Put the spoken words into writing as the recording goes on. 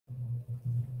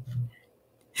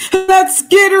Let's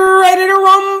get ready to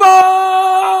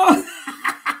rumble.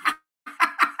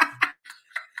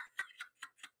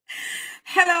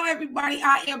 Hello, everybody.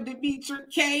 I am Demetra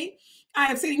K. I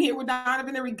am sitting here with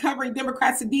Donovan, the recovering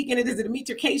Democrat Sadiq, and it is the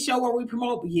Demetra K show where we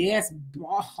promote, yes,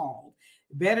 bald.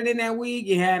 Better than that wig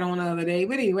you had on the other day.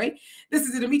 But anyway, this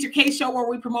is the Demetra K show where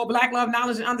we promote Black love,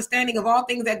 knowledge, and understanding of all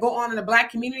things that go on in the Black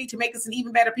community to make us an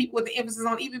even better people, with the emphasis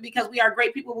on even, because we are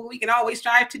great people, but we can always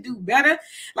strive to do better.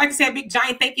 Like I said, big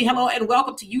giant thank you, hello, and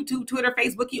welcome to YouTube, Twitter,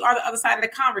 Facebook. You are the other side of the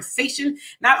conversation.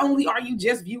 Not only are you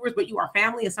just viewers, but you are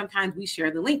family, and sometimes we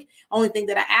share the link. Only thing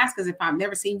that I ask is if I've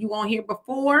never seen you on here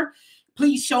before,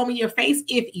 please show me your face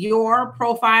if your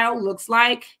profile looks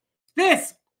like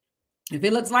this. If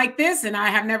it looks like this and I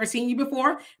have never seen you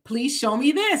before, please show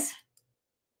me this.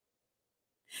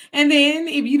 And then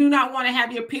if you do not want to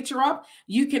have your picture up,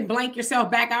 you can blank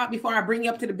yourself back out before I bring you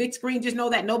up to the big screen. Just know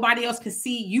that nobody else can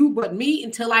see you but me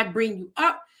until I bring you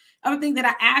up. Other thing that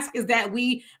I ask is that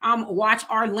we watch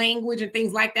our language and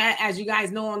things like that. As you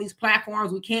guys know, on these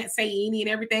platforms, we can't say any and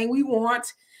everything we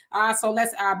want. So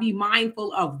let's be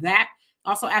mindful of that.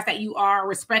 Also ask that you are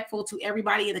respectful to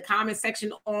everybody in the comment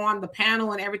section, on the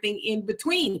panel, and everything in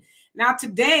between. Now,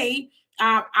 today,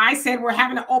 I said we're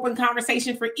having an open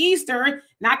conversation for Easter.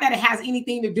 Not that it has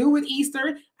anything to do with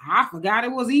Easter. I forgot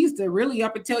it was Easter, really,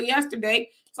 up until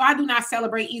yesterday. So I do not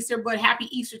celebrate Easter, but happy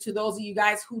Easter to those of you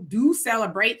guys who do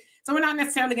celebrate. So we're not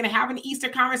necessarily going to have an Easter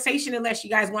conversation unless you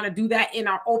guys want to do that in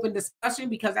our open discussion,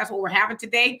 because that's what we're having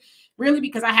today. Really,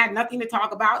 because I had nothing to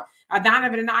talk about.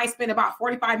 Donovan and I spent about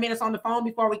 45 minutes on the phone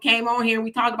before we came on here, and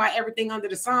we talked about everything under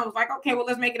the sun. I was like, okay, well,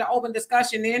 let's make it an open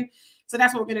discussion then. So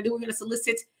that's what we're going to do. We're going to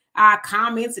solicit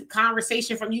comments and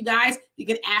conversation from you guys. You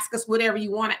can ask us whatever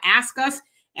you want to ask us,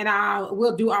 and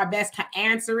we'll do our best to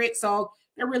answer it. So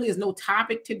there really is no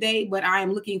topic today, but I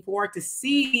am looking forward to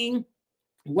seeing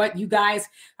what you guys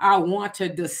want to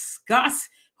discuss.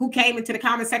 Who came into the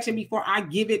comment section before I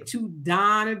give it to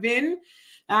Donovan?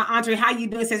 Andre, how you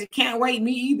doing? Says you can't wait.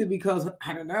 Me either, because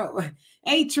I don't know.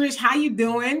 Hey, Trish, how you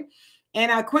doing?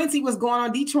 And Quincy, what's going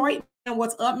on? Detroit, and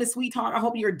what's up, Miss Sweetheart? I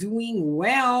hope you're doing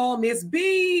well. Miss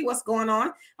B, what's going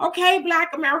on? Okay,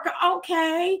 Black America.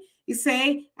 Okay. You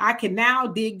say, I can now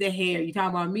dig the hair. You talking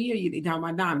about me or you talking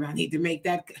about Donovan? I need to make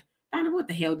that. Donovan, what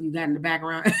the hell do you got in the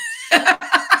background? When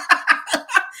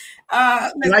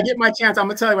I get my chance, I'm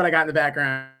going to tell you what I got in the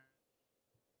background.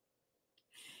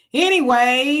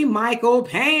 Anyway, Michael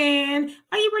Pan,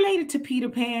 are you related to Peter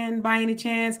Pan by any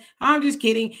chance? I'm just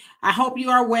kidding. I hope you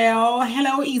are well.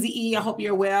 Hello, Easy E. I hope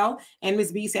you're well. And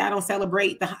Miss B said, I don't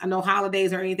celebrate no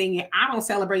holidays or anything. I don't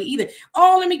celebrate either.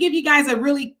 Oh, let me give you guys a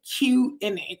really cute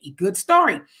and good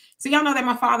story. So y'all know that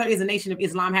my father is a Nation of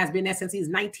Islam, has been there since he's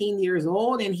 19 years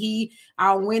old. And he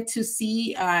went to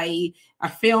see a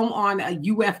film on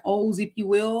UFOs, if you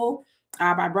will,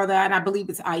 my brother, and I believe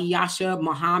it's Ayasha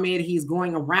Muhammad. He's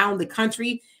going around the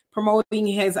country promoting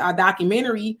his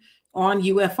documentary on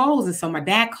UFOs. And so my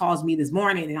dad calls me this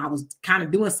morning, and I was kind of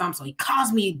doing something. So he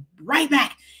calls me right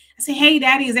back. I say, hey,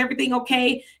 Daddy, is everything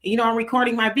okay? And, you know, I'm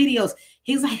recording my videos.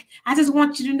 He's like, I just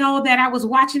want you to know that I was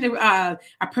watching a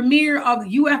premiere of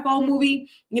the UFO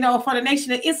movie, you know, for the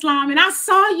Nation of Islam, and I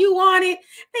saw you on it.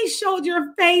 They showed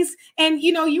your face, and,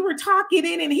 you know, you were talking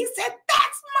in, and he said,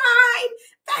 that's mine.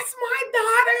 That's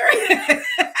my daughter.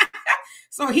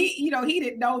 So he, you know, he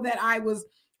didn't know that I was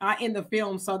in the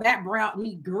film. So that brought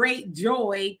me great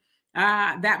joy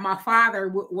that my father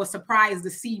was surprised to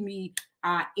see me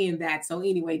in that. So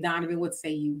anyway, Donovan, what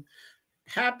say you?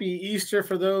 Happy Easter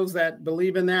for those that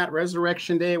believe in that,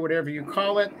 Resurrection Day, whatever you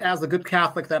call it. As a good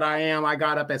Catholic that I am, I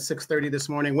got up at 6:30 this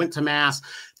morning, went to Mass.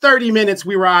 30 minutes,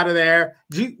 we were out of there.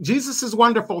 Jesus is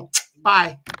wonderful.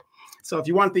 Bye. So if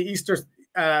you want the Easter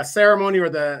ceremony or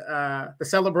the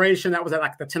celebration, that was at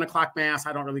like the 10 o'clock Mass.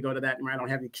 I don't really go to that anymore. I don't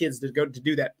have any kids to go to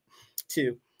do that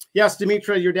too. Yes,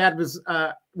 Demetra, your dad was,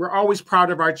 we're always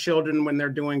proud of our children when they're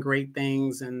doing great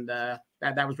things. And that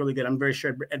was really good. I'm very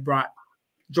sure it brought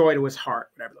joy to his heart,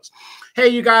 whatever those. Hey,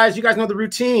 you guys know the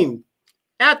routine.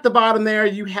 At the bottom there,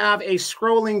 you have a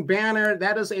scrolling banner.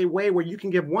 That is a way where you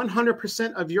can give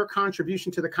 100% of your contribution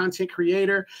to the content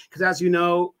creator. Because as you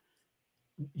know,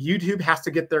 YouTube has to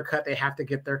get their cut. They have to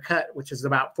get their cut, which is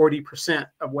about 40%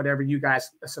 of whatever you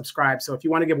guys subscribe. So if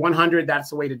you want to give 100,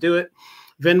 that's the way to do it.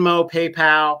 Venmo,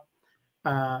 PayPal,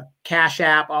 Cash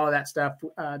App, all of that stuff.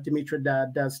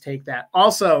 Demetra does take that.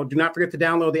 Also, do not forget to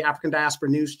download the African Diaspora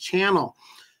News channel.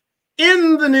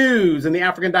 In the news in the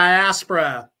African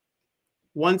diaspora,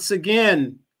 once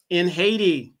again, in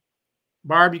Haiti,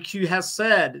 Barbecue has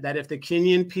said that if the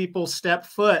Kenyan people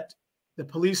the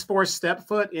police force step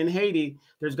foot in Haiti,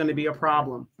 there's going to be a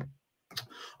problem.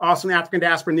 also an African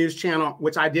Diaspora News Channel,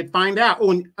 which I did find out.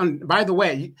 Oh, and by the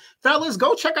way, fellas,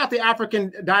 go check out the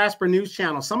African Diaspora News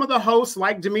Channel. Some of the hosts,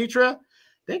 like Demetra,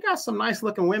 they got some nice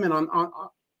looking women on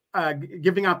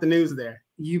giving out the news there.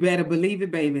 You better believe it,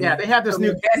 baby. Yeah, they have this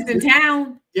new best in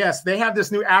town. Yes, they have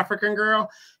this new African girl,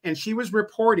 and she was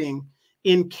reporting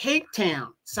in Cape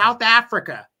Town, South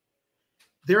Africa.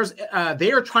 They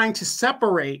are trying to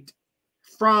separate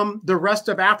from the rest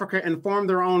of Africa and form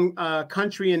their own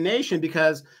country and nation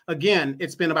because, again,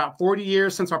 it's been about 40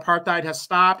 years since apartheid has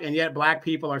stopped, and yet Black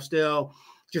people are still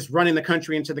just running the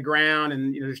country into the ground,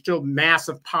 and there's still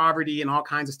massive poverty and all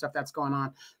kinds of stuff that's going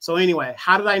on. So anyway,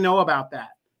 how did I know about that?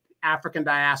 African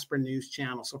Diaspora News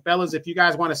Channel. So fellas, if you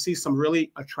guys want to see some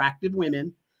really attractive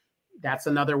women, that's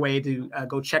another way to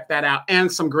go check that out,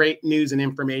 and some great news and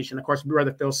information. Of course,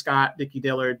 Brother Phil Scott, Dickie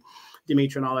Dillard,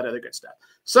 Demetra, and all that other good stuff.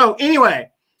 So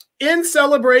anyway, in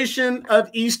celebration of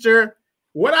Easter,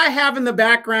 what I have in the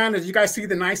background is you guys see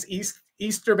the nice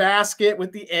Easter basket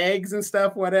with the eggs and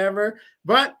stuff, whatever.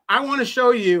 But I want to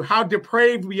show you how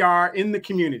depraved we are in the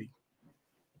community.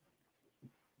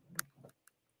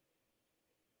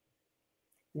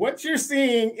 What you're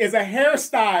seeing is a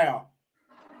hairstyle.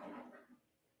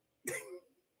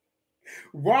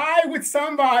 Why would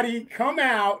somebody come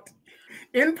out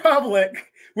in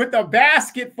public with a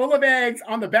basket full of eggs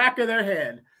on the back of their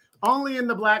head? Only in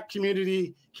the Black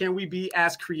community can we be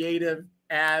as creative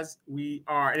as we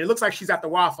are. And it looks like she's at the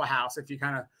Waffle House if you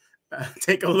kind of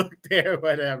take a look there,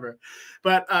 whatever.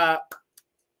 But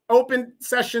open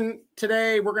session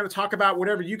today, we're going to talk about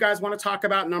whatever you guys want to talk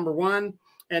about, number one.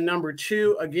 And number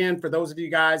two, again, for those of you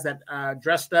guys that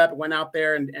dressed up, went out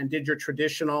there and did your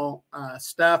traditional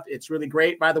stuff, it's really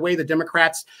great. By the way, the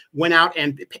Democrats went out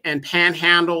and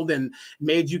panhandled and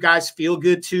made you guys feel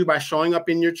good too by showing up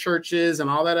in your churches and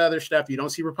all that other stuff. You don't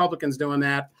see Republicans doing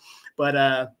that.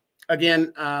 But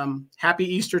again,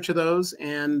 happy Easter to those,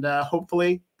 and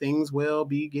hopefully things will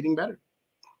be getting better.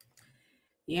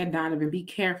 Yeah, Donovan, be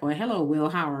careful. And hello, Will.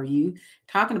 How are you?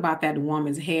 Talking about that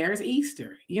woman's hair is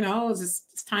Easter.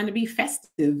 It's time to be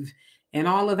festive and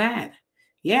all of that.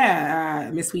 Yeah,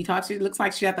 Miss Sweetheart, she looks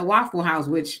like she's at the Waffle House,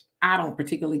 which I don't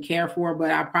particularly care for, but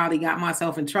I probably got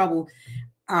myself in trouble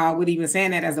with even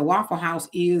saying that, as the Waffle House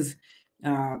is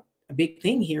a big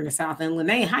thing here in the South End.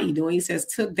 Lene, how you doing? He says,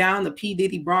 took down the P.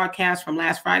 Diddy broadcast from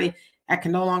last Friday. I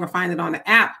can no longer find it on the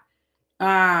app.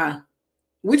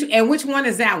 Which one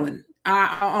is that one?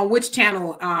 On which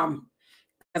channel?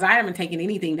 Because I haven't taken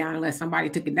anything down unless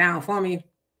somebody took it down for me.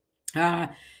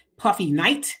 Puffy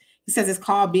Knight, he says it's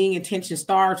called being attention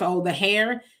starved. Oh, the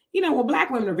hair. Well, Black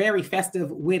women are very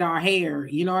festive with our hair.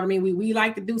 You know what I mean? We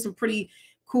like to do some pretty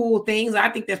cool things. I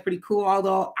think that's pretty cool,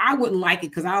 although I wouldn't like it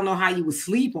because I don't know how you would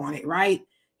sleep on it, right?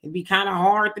 It'd be kind of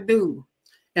hard to do.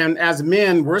 And as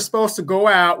men, we're supposed to go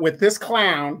out with this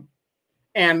clown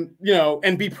and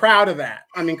be proud of that.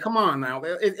 I mean, come on now.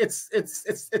 It's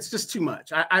just too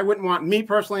much. I wouldn't want, me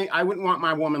personally, I wouldn't want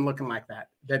my woman looking like that.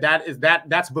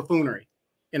 That's buffoonery,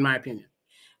 in my opinion.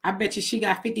 I bet you she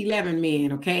got 50-11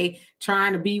 men, okay,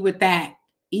 trying to be with that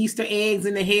Easter eggs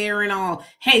in the hair and all.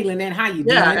 Hey, Lynette, how you doing?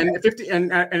 Yeah,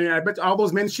 and I bet all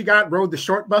those men she got rode the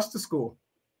short bus to school.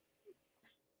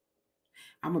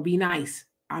 I'm gonna be nice.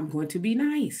 I'm going to be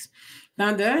nice.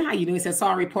 Thunder, how you doing? It says,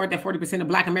 saw a report that 40% of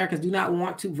Black Americans do not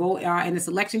want to vote in this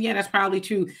election. Yeah, that's probably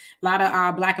true. A lot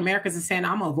of Black Americans are saying,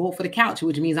 I'm going to vote for the couch,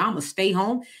 which means I'm going to stay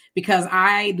home because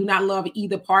I do not love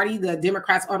either party, the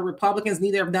Democrats or the Republicans.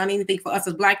 Neither have done anything for us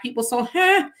as Black people. So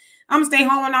I'm going to stay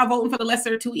home and not voting for the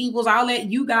lesser of two evils. I'll let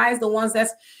you guys, the ones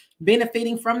that's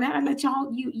benefiting from that, I'll let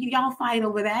y'all fight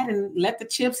over that and let the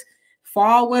chips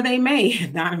fall where they may.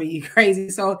 Donovan, you crazy.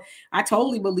 So I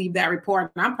totally believe that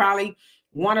report. And I'm probably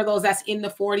one of those that's in the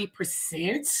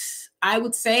 40%, I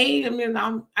would say. I mean,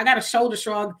 I got a shoulder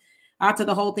shrug out to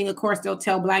the whole thing. Of course, they'll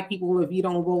tell Black people, if you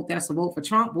don't vote, that's a vote for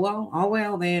Trump. Well, oh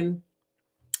well then.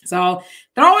 So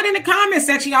throw it in the comment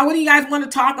section, y'all. What do you guys want to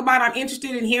talk about? I'm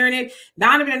interested in hearing it.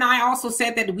 Donovan and I also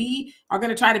said that we are going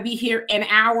to try to be here an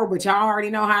hour, but y'all already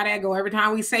know how that go. Every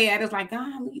time we say that, it's like,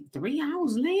 golly, 3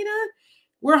 hours later.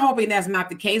 We're hoping that's not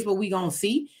the case, but we're going to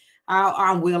see.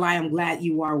 Will, I am glad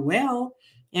you are well.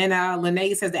 And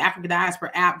Lene says the African Diaspora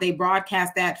app, they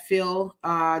broadcast that Phil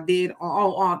did.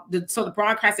 So the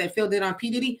broadcast that Phil did on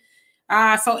P. Diddy.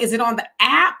 So is it on the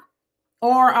app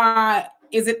or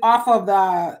is it off of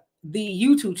the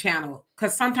YouTube channel?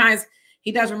 Because sometimes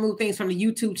he does remove things from the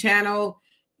YouTube channel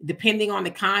depending on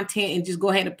the content and just go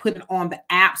ahead and put it on the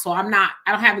app. So I don't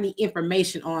have any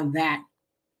information on that.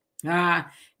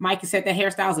 Mikey said the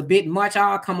hairstyle is a bit much.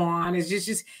 Oh, come on. It's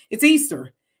just it's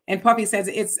Easter. And Puffy says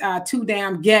it's too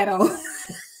damn ghetto.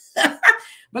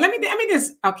 But let me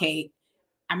just, okay.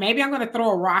 Maybe I'm going to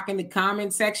throw a rock in the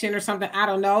comment section or something. I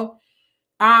don't know.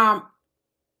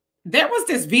 There was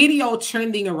this video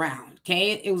trending around.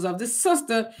 Okay. It was of this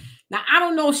sister. Now, I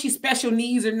don't know if she's special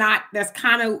needs or not. That's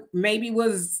kind of maybe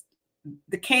was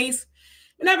the case.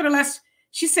 But nevertheless,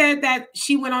 she said that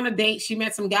she went on a date. She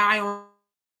met some guy on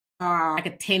like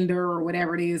a Tinder or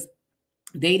whatever it is,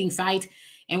 dating site.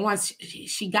 And once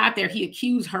she got there, he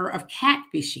accused her of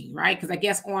catfishing, right? Because I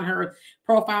guess on her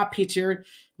profile picture,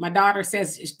 my daughter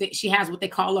says she has what they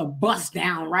call a bust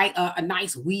down, right? A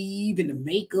nice weave and the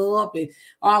makeup and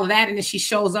all of that. And then she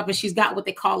shows up and she's got what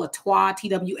they call a twa,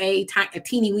 T-W-A, a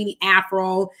teeny weeny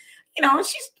afro. You know,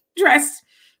 she's dressed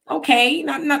okay.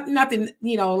 Nothing,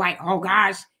 you know, like, oh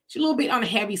gosh, she's a little bit on the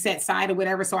heavy set side or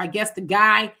whatever. So I guess the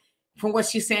guy, from what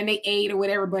she's saying, they ate or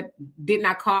whatever, but did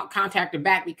not contact her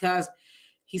back because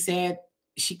he said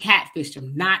she catfished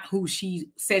him, not who she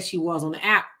said she was on the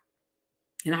app.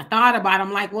 And I thought about it.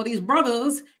 I'm like, well, these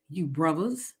brothers, you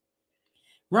brothers,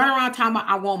 run around talking about,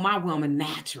 I want my woman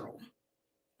natural.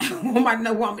 I want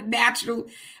my woman natural.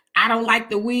 I don't like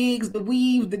the wigs, the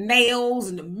weaves, the nails,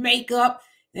 and the makeup.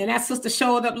 And that sister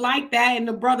showed up like that. And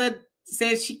the brother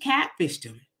said she catfished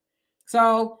him.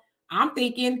 So I'm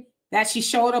thinking that she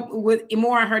showed up with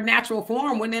more in her natural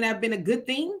form. Wouldn't that have been a good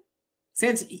thing?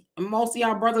 Since most of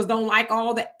y'all brothers don't like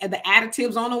all the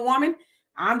additives on a woman,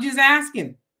 I'm just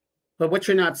asking. But what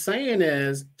you're not saying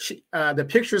is the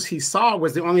pictures he saw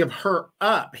was the only of her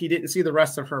up. He didn't see the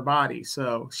rest of her body.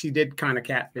 So she did kind of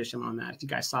catfish him on that. If you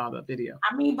guys saw the video.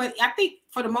 I mean, but I think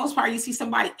for the most part, you see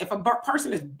somebody, if a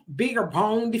person is bigger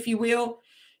boned, if you will,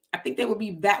 I think they would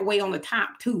be that way on the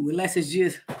top too, unless it's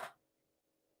just,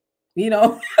 you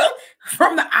know,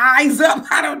 from the eyes up.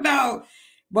 I don't know.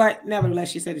 But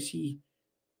nevertheless, she said that she,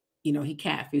 you know, he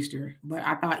catfished her. But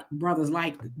I thought brothers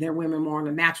like their women more on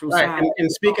the natural side.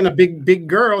 And speaking of big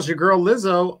girls, your girl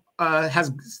Lizzo has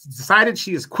decided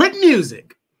she is quitting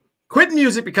music. Quit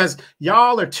music because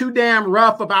y'all are too damn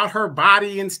rough about her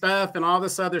body and stuff and all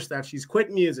this other stuff. She's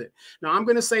quit music. Now, I'm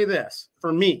going to say this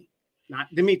for me,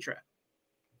 not Demetra.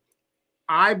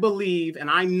 I believe, and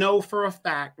I know for a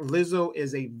fact, Lizzo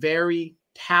is a very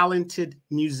talented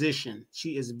musician.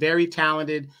 She is very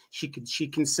talented. She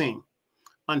can sing.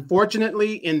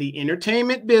 Unfortunately, in the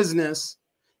entertainment business,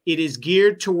 it is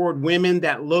geared toward women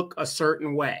that look a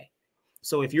certain way.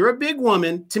 So if you're a big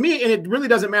woman, to me, and it really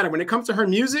doesn't matter when it comes to her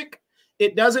music,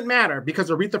 it doesn't matter because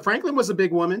Aretha Franklin was a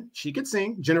big woman. She could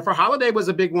sing. Jennifer Holliday was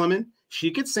a big woman.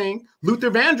 She could sing.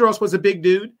 Luther Vandross was a big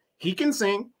dude. He can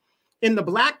sing. In the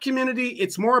Black community,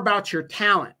 it's more about your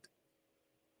talent.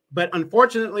 But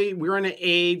unfortunately, we're in an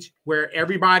age where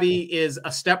everybody is a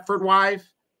Stepford wife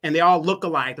and they all look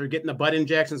alike. They're getting the butt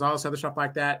injections, all this other stuff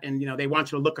like that. And, you know, they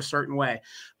want you to look a certain way.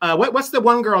 What's the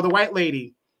one girl, the white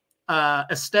lady?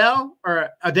 Estelle or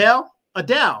Adele?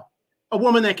 Adele, a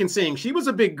woman that can sing. She was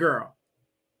a big girl.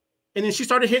 And then she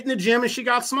started hitting the gym and she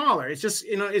got smaller. It's just,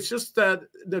 you know, it's just the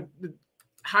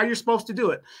how you're supposed to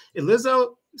do it.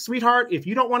 Lizzo, sweetheart, if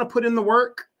you don't want to put in the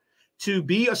work to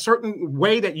be a certain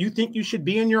way that you think you should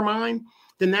be in your mind,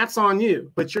 then that's on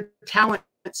you. But your talent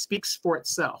speaks for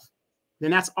itself.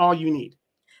 Then that's all you need.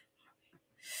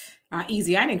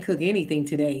 Easy. I didn't cook anything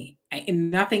today.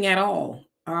 Nothing at all.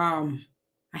 I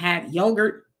had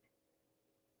yogurt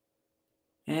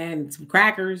and some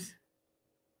crackers.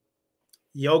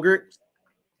 Yogurt?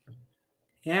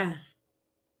 Yeah.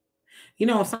 You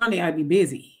know, Sunday I'd be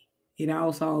busy, you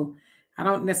know, so I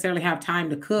don't necessarily have time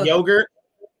to cook. Yogurt?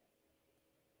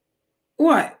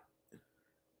 What?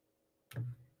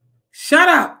 Shut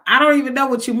up. I don't even know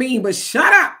what you mean, but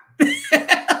shut up.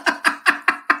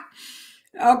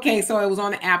 Okay, so it was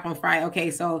on the app on Friday.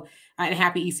 Okay, so and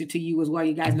happy Easter to you as well.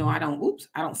 You guys know I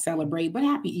don't celebrate, but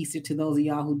happy Easter to those of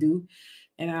y'all who do.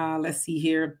 And let's see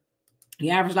here. The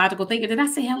average logical thinker. Did I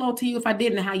say hello to you? If I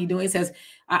didn't, how you doing? It says,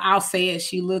 I'll say it.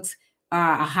 She looks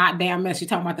a hot damn mess. You're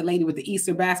talking about the lady with the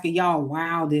Easter basket. Y'all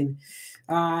wild. And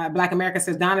Black America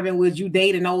says, Donovan, would you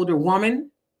date an older woman?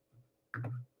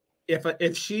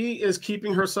 If she is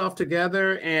keeping herself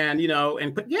together and, you know,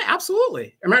 but yeah,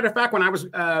 absolutely. As a matter of fact, when I was,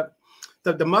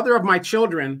 the mother of my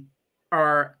children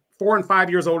are 4 and 5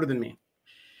 years older than me.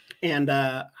 And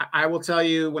I will tell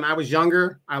you, when I was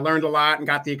younger, I learned a lot and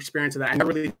got the experience of that. I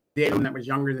never really dated someone that was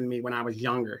younger than me when I was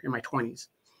younger, in my 20s.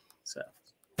 So,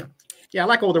 yeah, I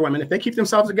like older women. If they keep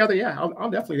themselves together, yeah, I'll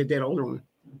definitely date an older woman.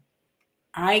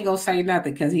 I ain't gonna say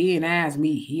nothing because he didn't ask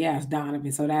me. He asked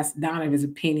Donovan, so that's Donovan's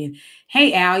opinion.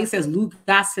 Hey, Al, he says Lou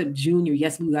Gossip Jr.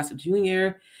 Yes, Lou Gossip Jr.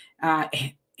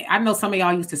 I know some of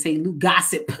y'all used to say Lou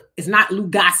Gossip. It's not Lou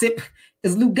Gossip.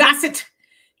 It's Lou Gossip.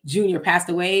 Jr. passed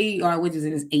away, which is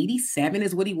in his 87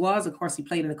 is what he was. Of course, he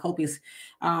played in a copious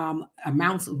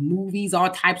amounts of movies, all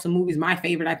types of movies. My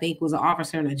favorite, I think, was An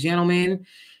Officer and a Gentleman.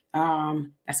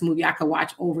 That's a movie I could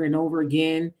watch over and over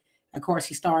again. Of course,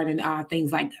 he starred in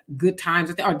things like Good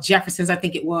Times, or Jefferson's, I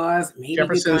think it was. Maybe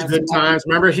Jefferson's Good Times.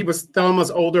 Remember, he was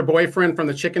Thelma's older boyfriend from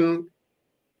the chicken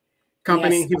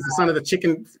company. Yes. He was the son of the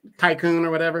chicken tycoon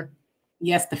or whatever.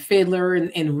 Yes, The Fiddler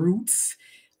and Roots.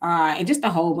 And just a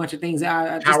whole bunch of things.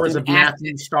 Powers of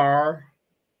Matthew Star.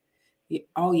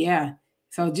 Oh, yeah.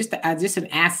 So just an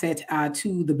asset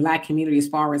to the Black community as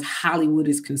far as Hollywood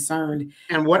is concerned.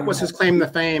 And what was his claim to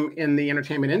fame in the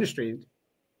entertainment industry?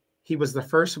 He was the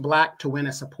first Black to win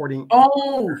a supporting.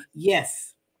 Oh,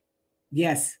 yes.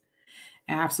 Yes,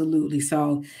 absolutely.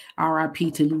 So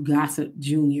RIP to Lou Gossett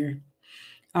Jr.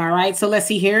 All right, so let's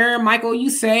see here. Michael, you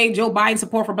say Joe Biden's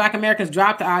support for Black Americans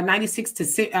dropped 96 to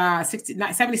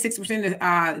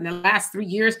 76% in the last 3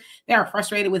 years. They are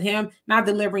frustrated with him not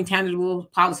delivering tangible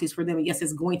policies for them. And yes,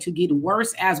 it's going to get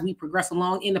worse as we progress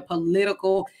along in the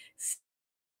political season.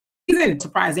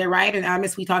 Surprise there, right? And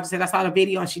Miss We Talked said I saw the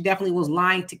video and she definitely was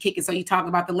lying to kick it. So you talk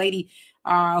about the lady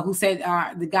who said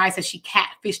the guy said she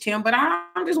catfished him. But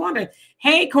I'm just wondering,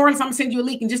 hey, Corliss, I'm gonna send you a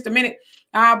link in just a minute.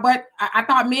 But I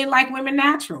thought men like women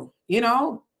natural, you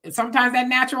know. And sometimes that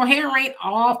natural hair ain't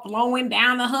all flowing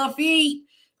down to her feet.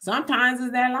 Sometimes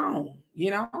it's that long,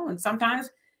 you know, and sometimes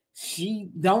she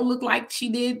don't look like she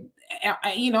did,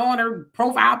 you know, on her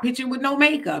profile picture with no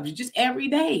makeup. It's just every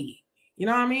day. You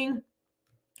know what I mean?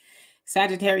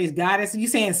 Sagittarius goddess. You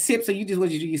saying sip, so you just what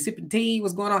you do? You sipping tea?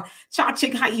 What's going on? Child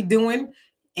chick, how you doing?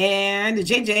 And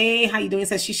JJ, how you doing?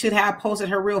 Says she should have posted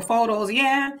her real photos.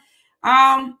 Yeah.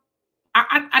 I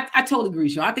totally agree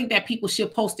with you. I think that people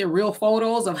should post their real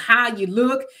photos of how you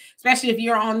look, especially if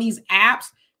you're on these apps.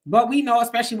 But we know,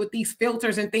 especially with these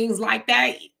filters and things like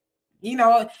that, you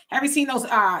know, have you seen those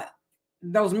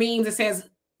memes that says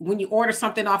when you order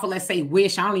something off of, let's say,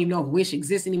 Wish, I don't even know if Wish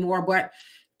exists anymore, but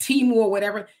Temu or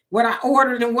whatever, what I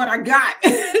ordered and what I got.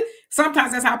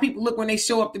 Sometimes that's how people look when they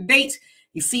show up the dates.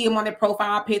 You see them on their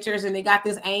profile pictures and they got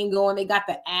this angle and they got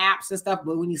the apps and stuff.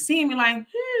 But when you see them, you're like,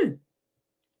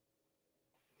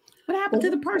 what happened to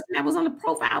the person that was on the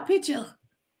profile picture?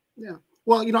 Yeah.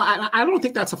 Well, you know, I don't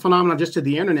think that's a phenomenon just to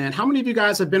the internet. How many of you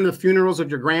guys have been to the funerals of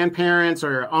your grandparents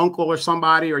or your uncle or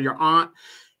somebody or your aunt,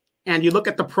 and you look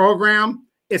at the program?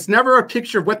 It's never a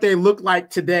picture of what they look like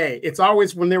today. It's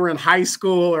always when they were in high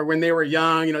school or when they were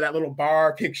young, you know, that little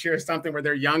bar picture or something where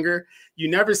they're younger. You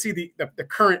never see the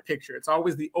current picture. It's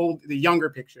always the younger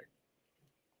picture.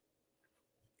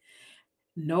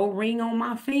 No ring on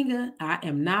my finger. I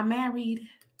am not married.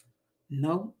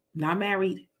 No, not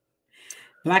married.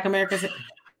 Black America says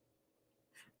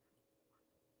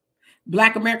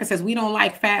we don't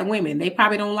like fat women. They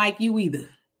probably don't like you either.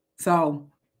 So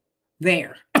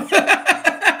there.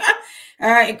 All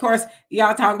right, of course,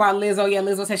 y'all talk about Lizzo. Yeah,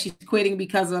 Lizzo says she's quitting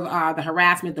because of the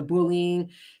harassment, the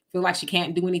bullying. Feel like she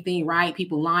can't do anything right.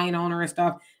 People lying on her and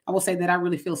stuff. I will say that I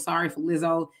really feel sorry for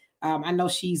Lizzo. I know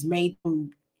she's made some,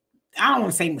 I don't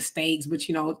want to say mistakes, but,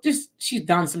 you know, just she's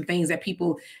done some things that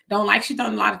people don't like. She's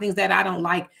done a lot of things that I don't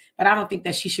like, but I don't think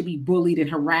that she should be bullied and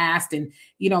harassed and,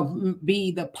 you know,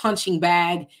 be the punching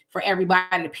bag for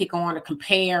everybody to pick on or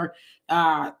compare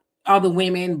other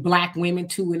women, Black women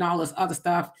too, and all this other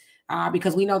stuff.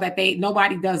 Because we know that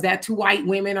nobody does that to white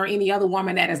women or any other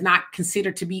woman that is not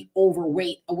considered to be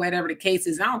overweight or whatever the case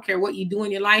is. I don't care what you do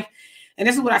in your life. And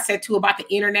this is what I said too about the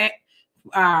internet.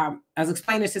 I was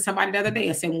explaining this to somebody the other day.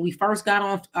 I said when we first got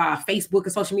on Facebook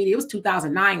and social media, it was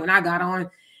 2009 when I got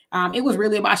on. It was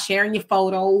really about sharing your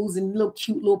photos and little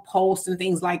cute little posts and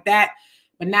things like that.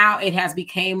 But now it has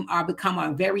become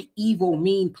a very evil,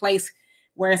 mean place.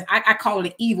 Whereas I call it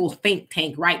an evil think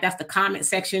tank, right? That's the comment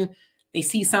section. They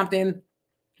see something,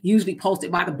 usually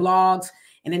posted by the blogs,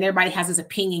 and then everybody has this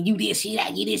opinion. You did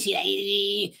shit, you did shit,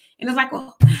 and it's like,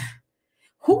 well,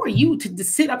 who are you to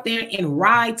sit up there and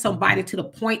ride somebody to the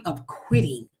point of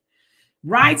quitting?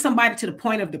 Ride somebody to the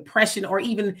point of depression or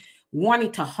even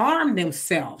wanting to harm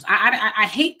themselves. I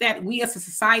hate that we as a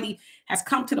society has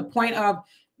come to the point of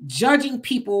judging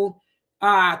people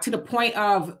to the point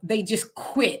of they just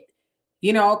quit,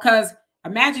 you know, because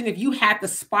imagine if you had the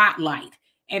spotlight.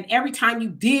 And every time you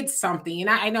did something, and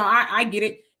I know I get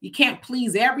it, you can't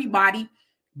please everybody,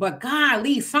 but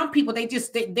golly, some people, they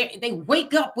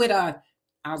wake up with I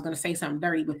was going to say something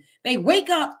dirty, but they wake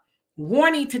up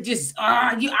wanting to just,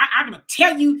 I'm going to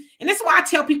tell you, and this is why I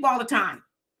tell people all the time,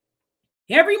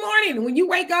 every morning when you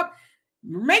wake up,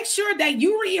 make sure that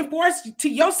you reinforce to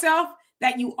yourself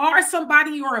that you are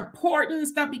somebody, you're important and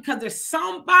stuff, because there's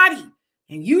somebody,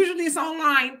 and usually it's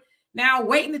online, now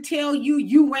waiting to tell you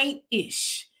you ain't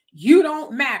ish. You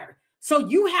don't matter. So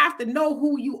you have to know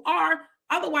who you are.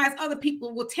 Otherwise, other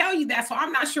people will tell you that. So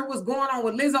I'm not sure what's going on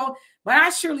with Lizzo, but I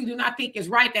surely do not think it's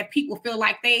right that people feel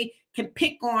like they can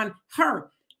pick on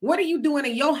her. What are you doing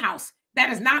in your house that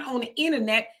is not on the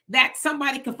internet that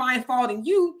somebody can find fault in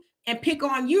you and pick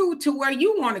on you to where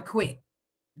you want to quit?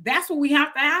 That's what we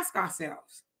have to ask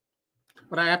ourselves.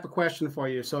 But I have a question for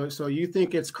you. So you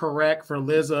think it's correct for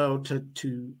Lizzo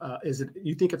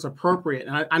you think it's appropriate?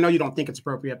 And I know you don't think it's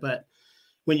appropriate, but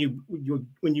when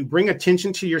you bring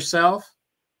attention to yourself,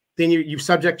 then you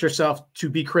subject yourself to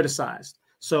be criticized.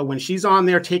 So when she's on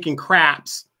there taking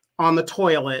craps on the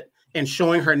toilet and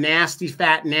showing her nasty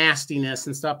fat nastiness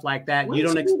and stuff like that, when you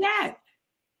don't do that.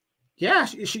 Yeah,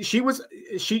 she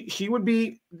would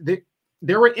be.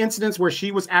 There were incidents where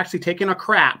she was actually taking a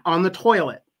crap on the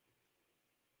toilet,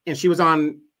 and she was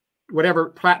on whatever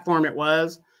platform it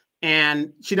was,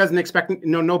 and she doesn't expect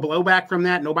no blowback from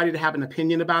that. Nobody to have an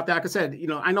opinion about that. Like I said,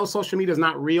 I know social media is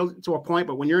not real to a point,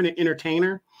 but when you're an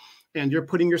entertainer and you're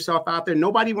putting yourself out there,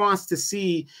 nobody wants to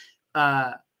see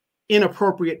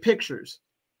inappropriate pictures,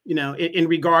 in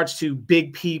regards to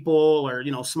big people or,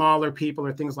 smaller people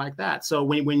or things like that. So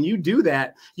when you do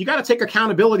that, you got to take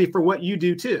accountability for what you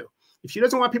do too. If she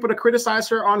doesn't want people to criticize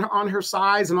her on her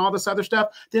size and all this other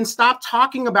stuff, then stop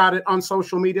talking about it on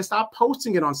social media. Stop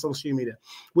posting it on social media.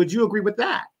 Would you agree with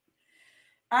that?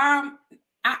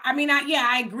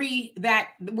 I agree that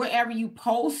wherever you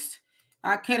post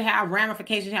could have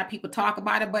ramifications, have people talk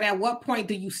about it. But at what point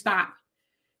do you stop?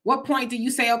 What point do you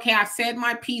say, okay, I've said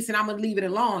my piece and I'm going to leave it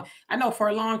alone? I know for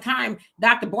a long time,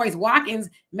 Dr. Boyce Watkins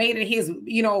made it his,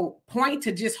 point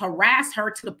to just harass her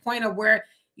to the point of where,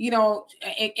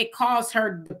 it caused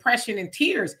her depression and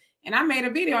tears. And I made a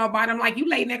video about it. I'm like, you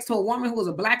lay next to a woman who was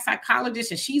a Black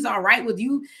psychologist and she's all right with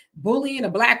you bullying a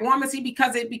Black woman. See,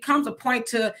 because it becomes a point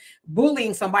to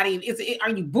bullying somebody.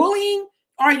 Are you bullying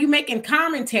or are you making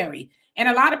commentary? And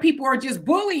a lot of people are just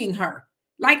bullying her.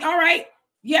 Like, all right,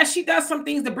 yeah, she does some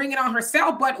things to bring it on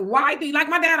herself, but why do you, like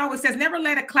my dad always says, never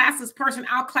let a classless person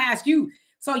outclass you.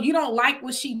 So you don't like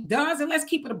what she does, and let's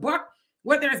keep it a buck,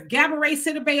 whether it's Gabourey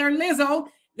Sidibe or Lizzo,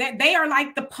 that they are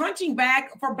like the punching bag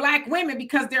for Black women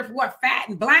because they're fat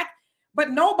and Black,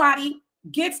 but nobody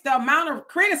gets the amount of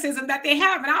criticism that they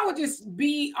have. And I would just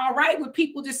be all right with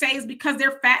people just say it's because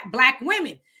they're fat Black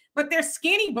women, but they're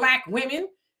skinny Black women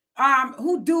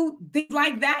who do things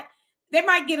like that. They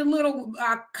might get a little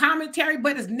commentary,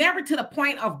 but it's never to the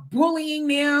point of bullying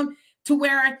them to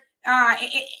where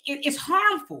it's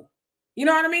harmful. You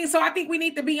know what I mean? So I think we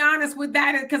need to be honest with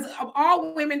that because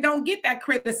all women don't get that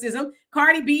criticism.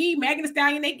 Cardi B, Megan Thee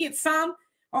Stallion, they get some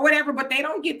or whatever, but they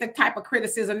don't get the type of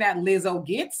criticism that Lizzo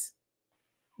gets.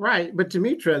 Right. But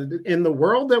Demetra, in the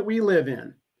world that we live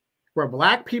in, where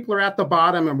Black people are at the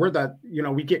bottom and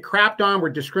we get crapped on, we're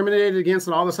discriminated against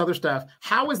and all this other stuff,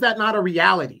 how is that not a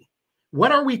reality?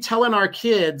 What are we telling our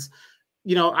kids?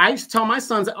 I used to tell my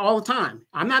sons all the time,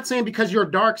 I'm not saying because you're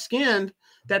dark skinned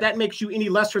that makes you any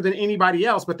lesser than anybody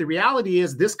else. But the reality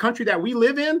is this country that we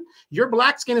live in, your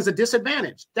Black skin is a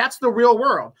disadvantage. That's the real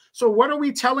world. So what are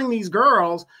we telling these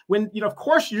girls when, of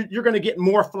course you're going to get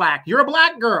more flack. You're a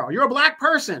Black girl. You're a Black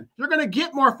person. You're going to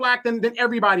get more flack than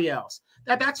everybody else.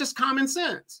 That's just common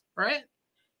sense, right?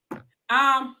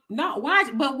 No,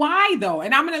 why? But why though?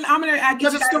 And I'm gonna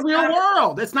because it's the real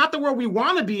world. It's not the world we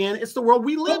want to be in. It's the world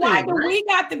we live in. Why do we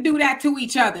got to do that to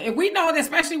each other? If we know that,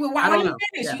 especially with white, when you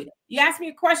finish, you ask me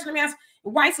a question. Let me ask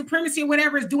white supremacy or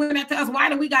whatever is doing that to us. Why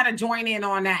do we got to join in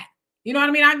on that? You know what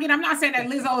I mean? I'm not saying that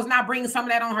Lizzo is not bringing some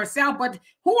of that on herself, but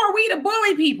who are we to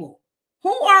bully people?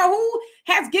 Who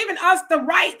has given us the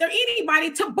right or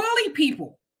anybody to bully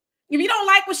people? If you don't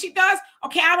like what she does,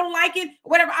 okay, I don't like it,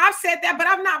 whatever. I've said that, but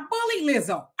I've not bullied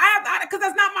Lizzo. Because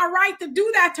that's not my right to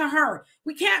do that to her.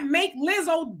 We can't make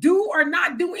Lizzo do or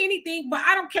not do anything, but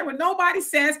I don't care what nobody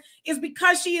says. It's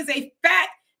because she is a fat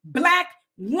Black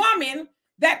woman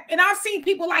and I've seen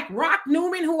people like Rock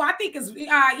Newman, who I think is,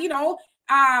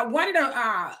 one of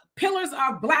the pillars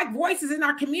of Black voices in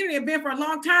our community, have been for a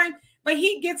long time. But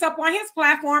he gets up on his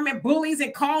platform and bullies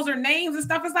and calls her names and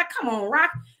stuff. It's like, come on,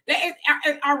 Rock.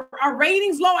 Are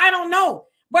ratings low? I don't know.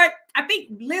 But I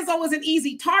think Lizzo is an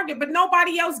easy target, but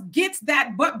nobody else gets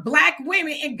that but Black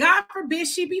women. And God forbid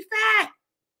she be fat.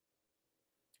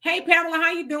 Hey, Pamela,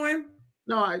 how you doing?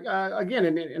 No, again,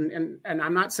 and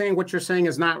I'm not saying what you're saying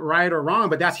is not right or wrong,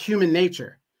 but that's human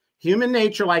nature. Human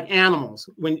nature, like animals.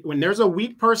 When there's a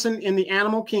weak person in the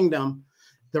animal kingdom,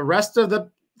 the rest of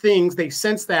the things, they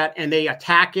sense that and they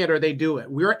attack it or they do it.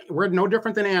 We're no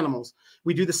different than animals.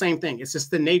 We do the same thing. It's just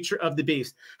the nature of the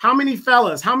beast. How many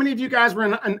of you guys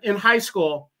were in high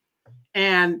school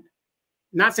And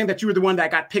not saying that you were the one that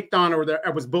got picked on or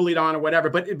was bullied on or whatever,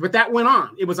 but that went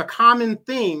on. It was a common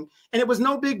thing, and it was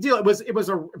no big deal. It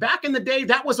was back in the day,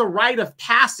 that was a rite of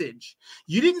passage.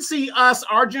 You didn't see us,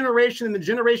 our generation and the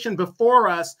generation before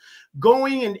us,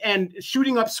 going and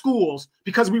shooting up schools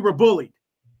because we were bullied.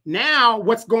 Now,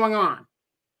 what's going on?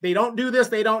 They don't do this,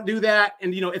 they don't do that,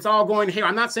 and it's all going here.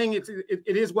 I'm not saying it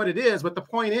is what it is, but the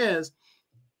point is,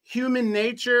 human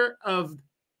nature of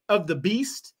the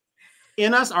beast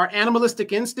in us, our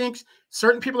animalistic instincts,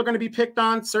 certain people are going to be picked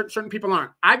on, certain people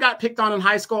aren't. I got picked on in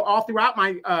high school all throughout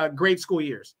my grade school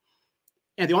years.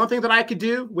 And the only thing that I could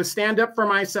do was stand up for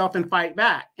myself and fight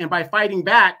back. And by fighting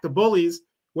back, the bullies,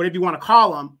 whatever you want to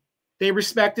call them, they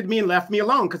respected me and left me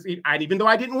alone, because even though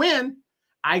I didn't win,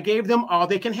 I gave them all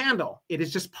they can handle. It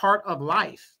is just part of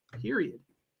life, period.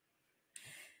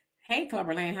 Hey,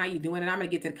 Clubberland, how you doing? And I'm going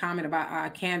to get to the comment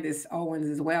about Candace Owens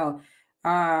as well.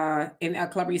 In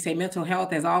Clubber, you say mental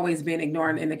health has always been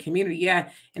ignored in the community. Yeah.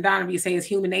 And Donovan, you say it's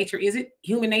human nature. Is it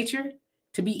human nature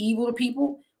to be evil to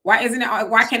people? Why isn't it?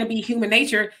 Why can't it be human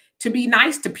nature to be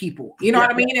nice to people? You know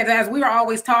what I mean? As we were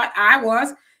always taught, I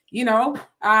was,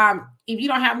 if you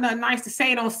don't have nothing nice to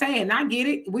say, don't say it. And I get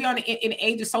it. We're in the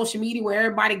age of social media where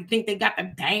everybody think they got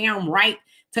the damn right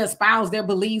to espouse their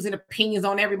beliefs and opinions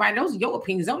on everybody. Those are your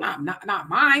opinions. Those are not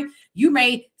mine. You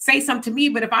may say something to me,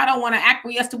 but if I don't want to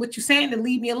acquiesce to what you're saying, then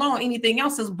leave me alone. Anything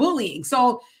else is bullying.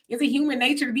 So is it human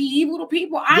nature to be evil to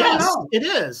people? I don't know. It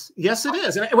is. Yes, it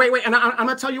is. And wait. And I'm going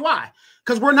to tell you why.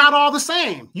 Because we're not all the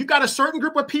same. You got a certain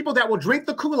group of people that will drink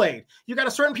the Kool-Aid. You got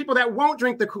a certain people that won't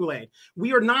drink the Kool-Aid.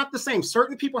 We are not the same.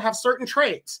 Certain people have certain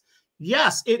traits.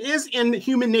 Yes, it is in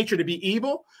human nature to be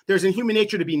evil. There's in human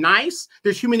nature to be nice.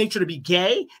 There's human nature to be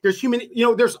gay. There's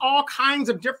there's all kinds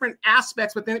of different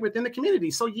aspects within the community.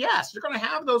 So yes, you're going to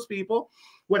have those people.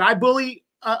 Would I bully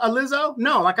a Lizzo?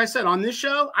 No, like I said, on this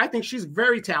show, I think she's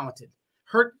very talented.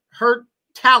 Her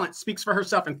talent speaks for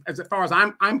herself, and as far as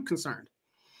I'm concerned.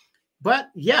 But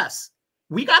yes,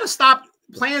 we got to stop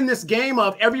playing this game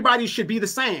of everybody should be the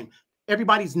same.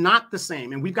 Everybody's not the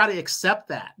same, and we've got to accept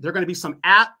that. There are going to be some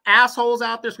assholes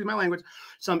out there, excuse my language,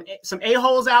 some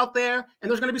a-holes out there, and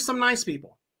there's going to be some nice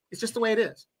people. It's just the way it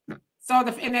is. So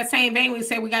in that same vein, we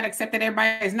say we got to accept that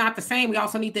everybody is not the same. We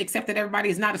also need to accept that everybody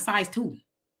is not a size 2.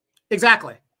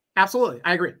 Exactly. Absolutely.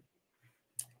 I agree.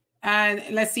 And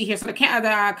let's see here. So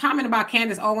the comment about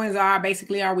Candace Owens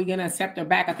basically, are we going to accept her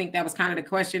back? I think that was kind of the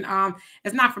question.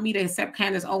 It's not for me to accept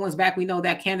Candace Owens back. We know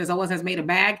that Candace Owens has made a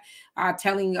bag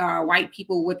telling white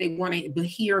people what they want to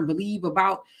hear and believe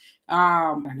about,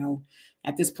 I know,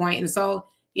 at this point. And so,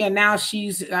 yeah, now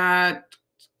she's trying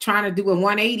to do a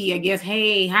 180, I guess.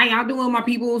 Hey, how y'all doing, my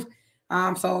peoples?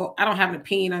 So I don't have an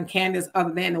opinion on Candace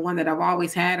other than the one that I've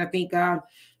always had. I think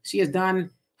she has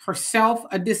done herself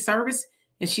a disservice.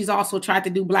 And she's also tried to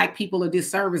do Black people a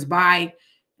disservice by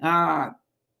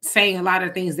saying a lot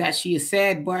of things that she has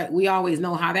said, but we always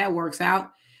know how that works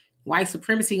out. White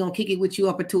supremacy gonna kick it with you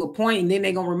up until a point, and then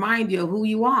they're gonna remind you of who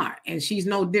you are, and she's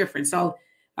no different. So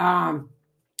I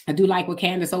do like what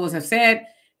Candace Owens has said,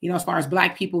 as far as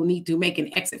Black people need to make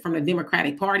an exit from the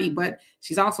Democratic Party, but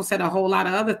she's also said a whole lot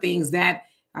of other things that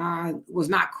was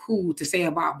not cool to say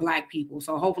about Black people.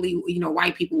 So hopefully,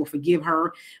 white people will forgive her,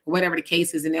 or whatever the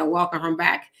case is, and they'll welcome her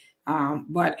back.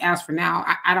 But as for now,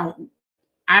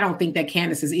 I don't think that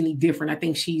Candace is any different. I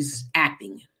think she's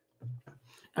acting.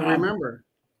 And remember,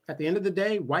 at the end of the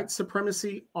day, white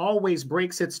supremacy always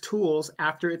breaks its tools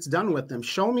after it's done with them.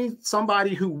 Show me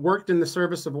somebody who worked in the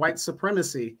service of white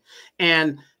supremacy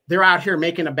and they're out here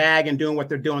making a bag and doing what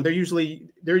they're doing. They're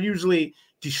usually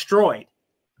destroyed.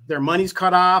 Their money's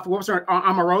cut off. What was her,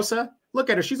 Omarosa? Look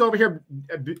at her. She's over here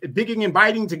bigging and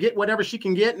biting to get whatever she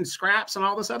can get and scraps and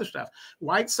all this other stuff.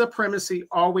 White supremacy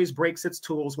always breaks its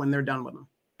tools when they're done with them.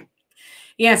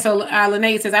 Yeah, so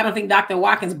Lene says, I don't think Dr.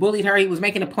 Watkins bullied her. He was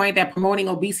making a point that promoting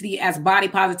obesity as body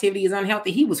positivity is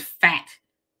unhealthy. He was fat.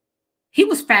 He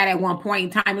was fat at one point in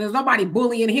time. And there's nobody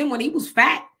bullying him when he was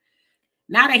fat.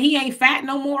 Now that he ain't fat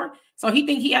no more, so he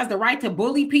think he has the right to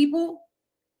bully people.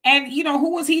 And,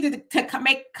 who was he to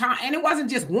make, and it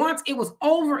wasn't just once, it was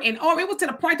over and over. It was to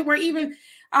the point to where even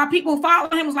people who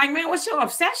followed him was like, man, what's your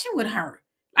obsession with her?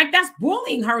 Like, that's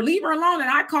bullying her. Leave her alone.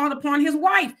 And I called upon his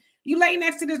wife. You lay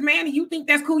next to this man and you think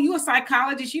that's cool. You're a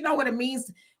psychologist. You know what it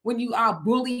means when you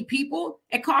bully people.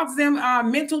 It causes them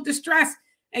mental distress.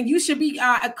 And you should be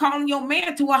calling your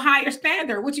man to a higher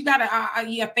standard. What, you got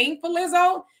a thing for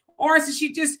Lizzo? Or is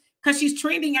she just, because she's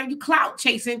trending, are you clout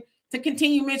chasing to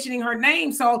continue mentioning her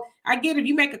name. So I get if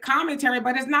you make a commentary,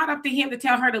 but it's not up to him to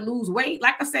tell her to lose weight.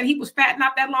 Like I said, he was fat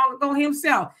not that long ago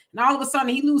himself. And all of a sudden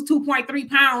he lose 2.3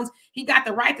 pounds. He got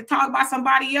the right to talk about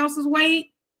somebody else's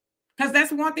weight. Because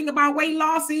that's one thing about weight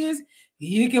loss is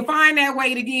you can find that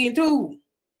weight again too.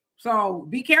 So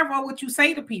be careful what you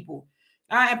say to people.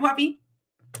 And Puffy,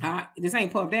 this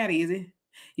ain't Puff Daddy, is it?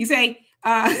 You say,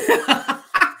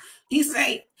 he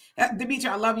say, Demetri,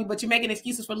 I love you, but you're making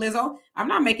excuses for Lizzo. I'm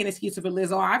not making excuses for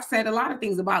Lizzo. I've said a lot of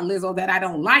things about Lizzo that I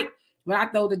don't like, but I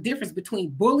know the difference between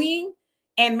bullying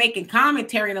and making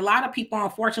commentary. And a lot of people,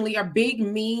 unfortunately, are big,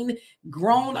 mean,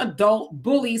 grown adult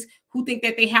bullies who think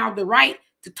that they have the right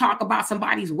to talk about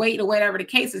somebody's weight or whatever the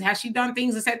case is. Has she done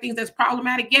things and said things that's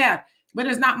problematic? Yeah, but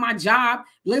it's not my job.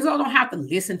 Lizzo don't have to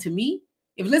listen to me.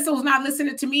 If Lizzo's not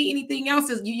listening to me, anything else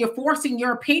is you're forcing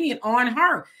your opinion on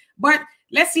her. But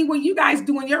let's see what you guys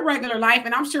do in your regular life.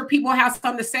 And I'm sure people have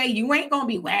something to say. You ain't going to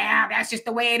be, wow, that's just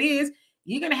the way it is.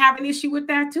 You're going to have an issue with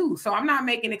that too. So I'm not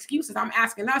making excuses. I'm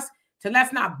asking us to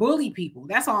let's not bully people.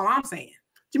 That's all I'm saying.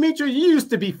 Demetri, you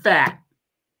used to be fat.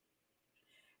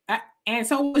 And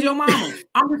so was your mama.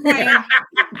 I'm just saying.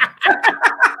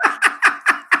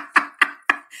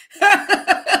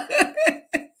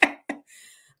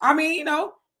 I mean, you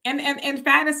know, and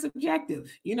fat is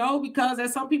subjective, you know, because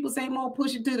as some people say, more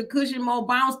push it to the cushion, more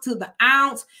bounce to the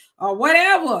ounce or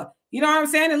whatever. You know what I'm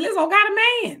saying? And Lizzo got a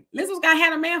man. Lizzo's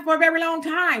had a man for a very long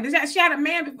time. She had a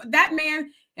man. That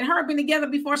man and her have been together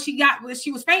before she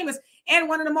was famous. And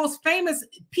one of the most famous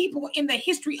people in the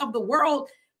history of the world,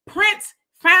 Prince,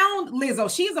 found Lizzo.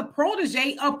 She's a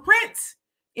protege of Prince.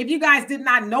 If you guys did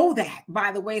not know that,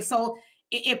 by the way. So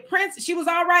if Prince, she was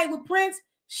all right with Prince,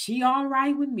 she all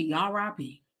right with me.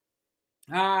 R.I.P.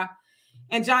 And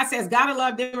John says, gotta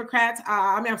love Democrats.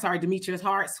 I'm sorry, Demetrius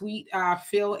Heart, sweet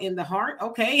Phil in the heart.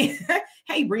 Okay.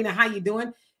 Hey, Brina, how you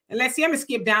doing? And let's see, I'm gonna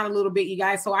skip down a little bit, you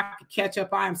guys, so I can catch up.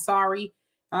 I'm sorry.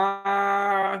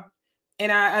 Yeah,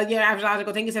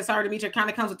 astrological thinking says, sorry, Demetri, kind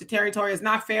of comes with the territory. It's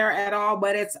not fair at all,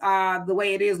 but it's the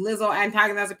way it is. Lizzo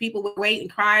antagonizing people with weight and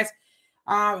cries.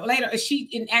 Later, is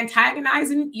she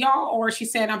antagonizing y'all, or is she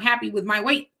saying, I'm happy with my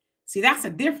weight? See, that's a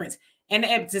difference.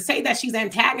 And to say that she's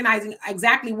antagonizing,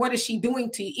 exactly what is she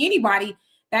doing to anybody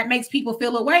that makes people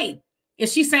feel away?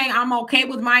 Is she saying, I'm okay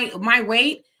with my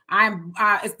weight?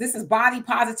 This is body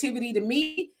positivity to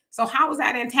me. So how is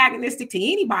that antagonistic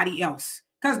to anybody else?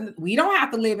 Because we don't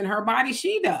have to live in her body.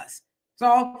 She does.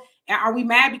 So are we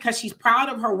mad because she's proud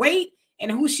of her weight and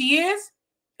who she is?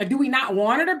 Or do we not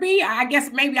want her to be? I guess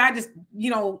maybe I just,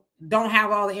 don't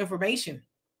have all the information.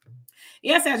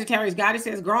 Yes, Sagittarius God, it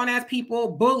says grown ass people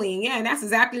bullying. Yeah, and that's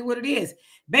exactly what it is.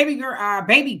 Baby girl,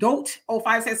 baby goat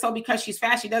 05 says, so because she's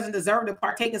fat, she doesn't deserve to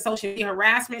partake in social media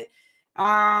harassment.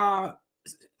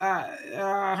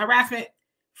 Harassment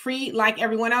free like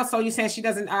everyone else. So you saying she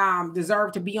doesn't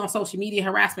deserve to be on social media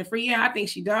harassment free? Yeah, I think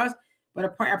she does, but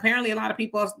apparently a lot of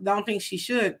people don't think she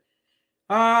should.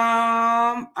 All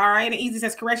right, and Easy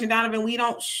says, correction, Donovan, we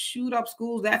don't shoot up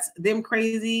schools. That's them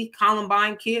crazy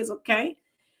Columbine kids. Okay.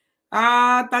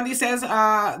 Thundy says,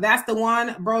 that's the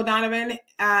one, bro. Donovan,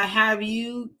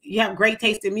 you have great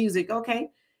taste in music. Okay.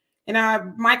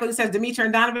 And Michael says, Demetri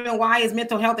and Donovan, why is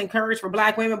mental health encouraged for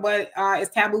Black women, but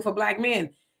it's taboo for Black men?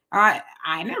 I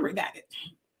never got it.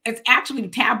 It's actually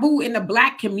taboo in the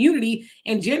Black community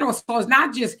in general. So it's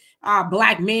not just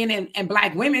Black men and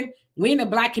Black women. We in the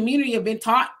Black community have been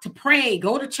taught to pray,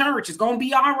 go to church. It's going to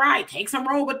be all right. Take some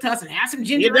Robitussin, have some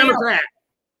ginger ale.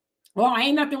 Well,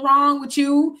 ain't nothing wrong with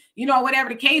you, whatever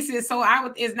the case is. So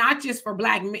it's not just for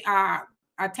Black,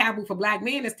 a taboo for Black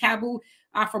men. It's taboo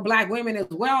for Black women as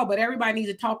well. But everybody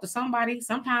needs to talk to somebody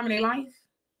sometime in their life.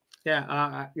 Yeah,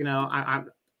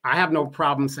 I have no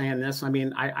problem saying this. I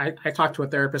mean, I talk to a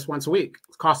therapist once a week.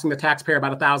 It's costing the taxpayer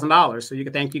about $1,000. So you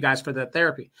can thank you guys for the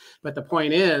therapy. But the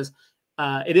point is,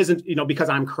 it isn't, because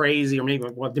I'm crazy, or maybe,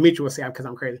 well, Demetri will say because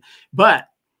I'm crazy. But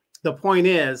the point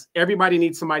is, everybody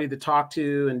needs somebody to talk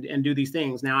to and do these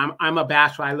things. Now, I'm a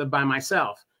bachelor. I live by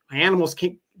myself. My animals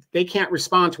can't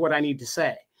respond to what I need to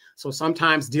say. So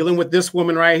sometimes dealing with this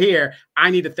woman right here,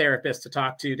 I need a therapist to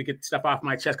talk to get stuff off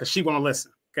my chest because she won't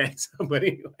listen. Okay. So, but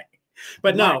anyway,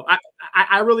 but no,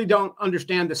 I really don't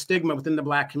understand the stigma within the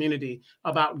Black community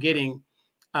about getting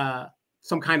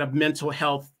some kind of mental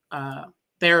health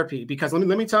therapy. Because let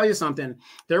me tell you something.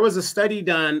 There was a study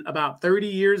done about 30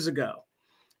 years ago.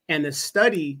 And the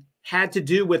study had to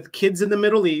do with kids in the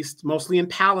Middle East, mostly in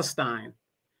Palestine,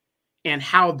 and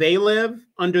how they live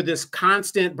under this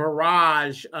constant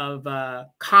barrage of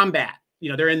combat.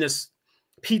 They're in this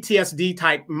PTSD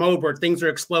type mode where things are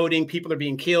exploding, people are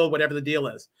being killed, whatever the deal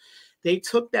is. They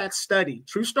took that study,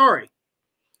 true story,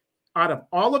 out of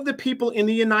all of the people in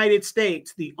the United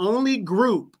States, the only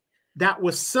group that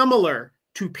was similar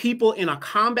to people in a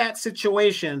combat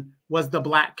situation was the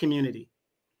Black community.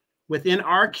 Within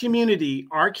our community,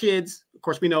 our kids, of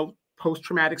course, we know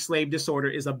post-traumatic slave disorder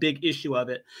is a big issue of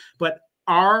it, but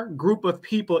our group of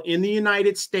people in the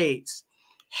United States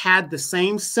had the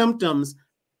same symptoms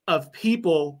of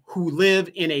people who live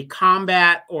in a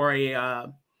combat or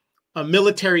a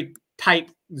military type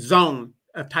zone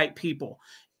of type people.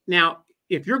 Now,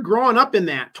 if you're growing up in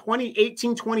that 20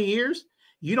 years,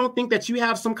 you don't think that you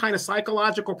have some kind of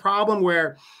psychological problem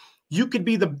where you could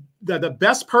be the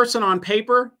best person on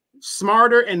paper,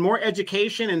 smarter and more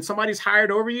education, and somebody's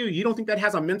hired over you? You don't think that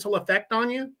has a mental effect on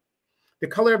you? The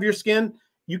color of your skin,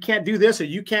 you can't do this or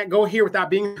you can't go here without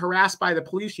being harassed by the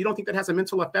police. You don't think that has a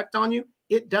mental effect on you?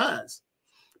 It does.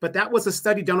 But that was a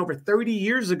study done over 30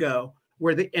 years ago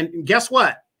where and guess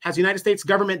what? Has the United States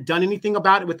government done anything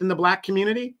about it within the Black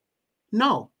community?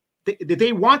 No.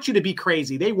 They want you to be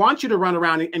crazy. They want you to run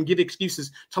around and give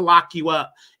excuses to lock you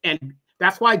up. And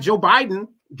that's why Joe Biden,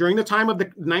 during the time of the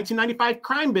 1995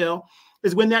 crime bill,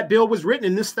 is when that bill was written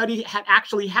and this study had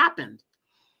actually happened.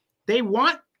 They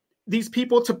want these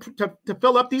people to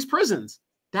fill up these prisons.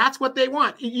 That's what they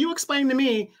want. You explain to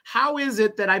me, how is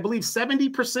it that I believe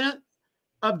 70%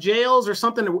 of jails or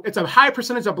something, it's a high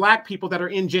percentage of Black people that are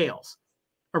in jails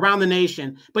around the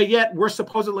nation, but yet we're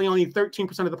supposedly only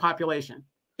 13% of the population?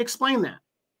 Explain that.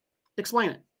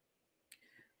 Explain it.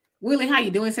 Willie, how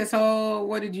you doing? Says, so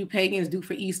what did you pagans do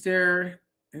for Easter?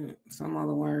 Some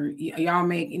other word. Y'all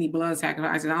make any blood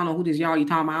sacrifices? I don't know who this y'all you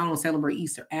talking about. I don't celebrate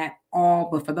Easter at all.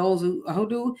 But for those who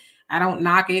do, I don't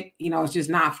knock it. You know, it's just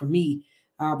not for me.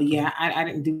 But yeah, I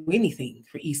didn't do anything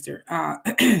for Easter.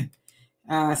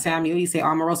 Samuel, you say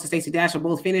Omarosa, Stacey Dash are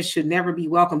both finished, should never be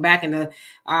welcomed back in the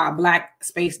Black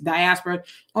space diaspora.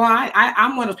 Well,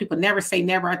 I'm one of those people, never say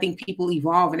never. I think people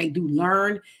evolve and they do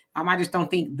learn. I just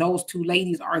don't think those two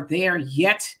ladies are there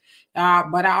yet.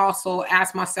 But I also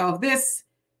ask myself this: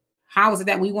 how is it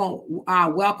that we won't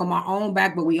welcome our own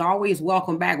back, but we always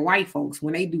welcome back white folks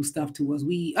when they do stuff to us?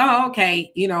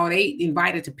 Okay, you know, they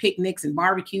invited to picnics and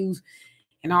barbecues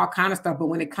and all kind of stuff. But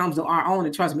when it comes to our own,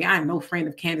 and trust me, I am no friend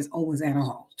of Candace Owens at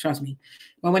all. Trust me.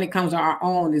 But when it comes to our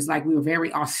own, it's like we were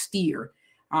very austere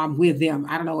with them.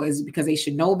 I don't know. Is it because they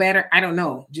should know better? I don't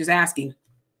know. Just asking.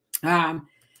 All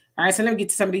right, so let me get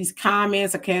to some of these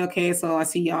comments. Okay. So I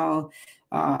see y'all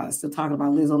still talking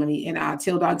about Lizzo. Let me, and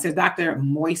Till Dog says, Dr.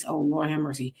 Moist, oh Lord have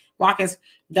mercy. Watkins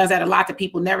does that a lot that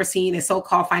people never seen, and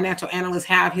so-called financial analysts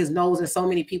have his nose in so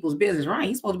many people's business, right?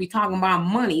 He's supposed to be talking about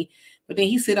money, but then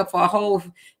he sit up for a whole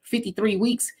 53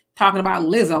 weeks talking about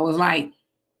Lizzo. It's like,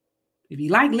 if you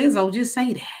like Lizzo, just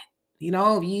say that. You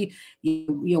know, if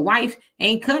your wife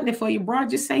ain't cutting it for you, bro,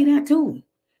 just say that too.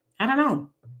 I don't know.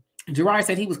 Gerard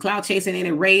said he was cloud chasing and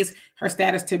it raised her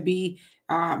status to be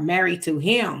married to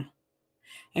him.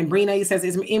 And Brina, he says,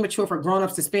 it's immature for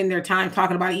grown-ups to spend their time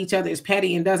talking about each other. It's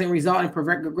petty and doesn't result in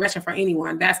progression for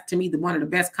anyone. That's, to me, one of the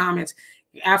best comments.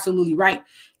 You're absolutely right.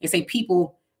 They say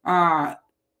people, and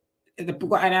I'm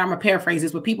going to paraphrase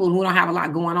this, but people who don't have a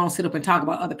lot going on sit up and talk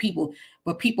about other people.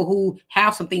 But people who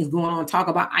have some things going on talk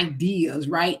about ideas,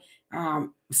 right?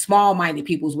 Small-minded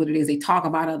people is what it is. They talk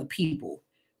about other people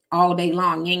all day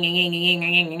long.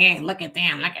 Look at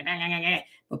them. Look at them.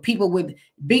 But people with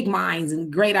big minds and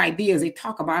great ideas, they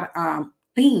talk about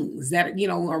things that, you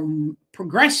know, are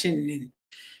progression and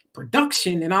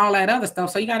production and all that other stuff.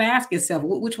 So you got to ask yourself,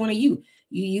 which one are you?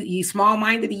 You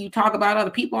small-minded and you talk about other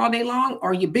people all day long,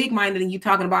 or you big-minded and you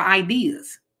talking about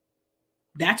ideas?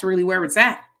 That's really where it's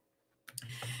at.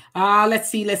 Let's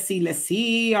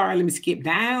see. All right, let me skip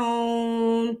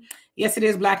down. Yes, it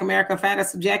is Black America. Fat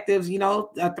as subjectives. You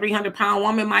know, a 300-pound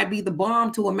woman might be the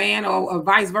bomb to a man, or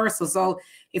vice versa. So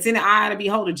it's in the eye of the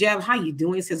beholder. Jeff, how you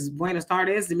doing? Says Buenos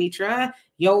tardes, Demetra.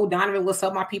 Yo, Donovan, what's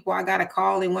up, my people? I got to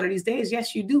call in one of these days.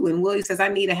 Yes, you do. And Willie says, I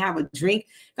need to have a drink.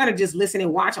 Got to just listen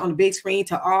and watch on the big screen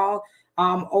to all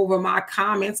over my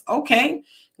comments. Okay,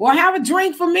 well, have a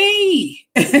drink for me.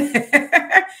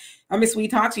 Miss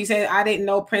Sweet Talk, she said, I didn't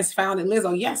know Prince founded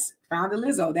Lizzo. Yes, founded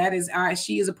Lizzo. That is,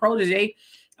 she is a protege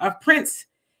of Prince.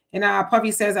 And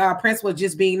Puffy says, Prince was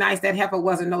just being nice. That heifer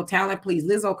wasn't no talent. Please,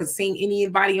 Lizzo could sing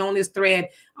anybody on this thread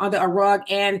under a rug,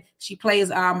 and she plays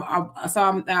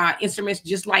some instruments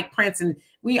just like Prince. And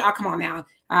come on now.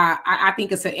 I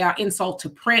think it's an insult to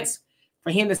Prince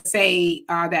for him to say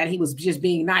that he was just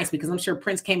being nice, because I'm sure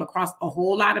Prince came across a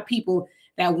whole lot of people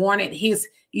that wanted his,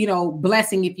 you know,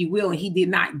 blessing, if you will, and he did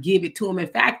not give it to him. In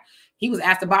fact, he was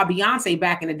asked about Beyonce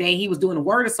back in the day. He was doing a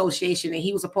word association, and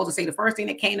he was supposed to say the first thing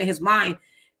that came to his mind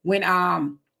when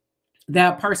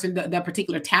the person, the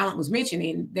particular talent was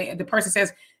mentioning. The person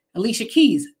says Alicia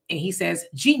Keys, and he says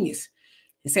genius.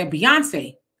 He said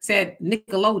Beyonce, said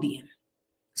Nickelodeon.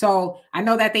 So I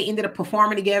know that they ended up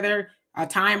performing together a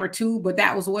time or two, but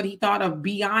that was what he thought of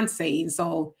Beyonce. And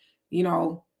so, you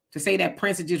know, to say that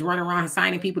Prince is just running around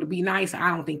signing people to be nice, I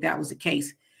don't think that was the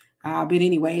case. But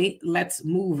anyway, let's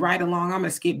move right along. I'm going to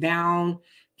skip down.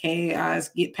 Okay, let's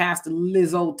get past the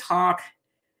Lizzo talk.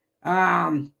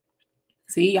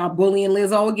 See, y'all bullying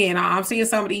Lizzo again. I'm seeing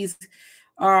some of these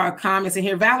comments in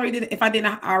here. Valerie, if I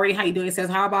didn't already, how you doing? It says,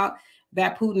 how about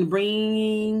that Putin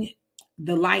bringing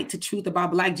the light to truth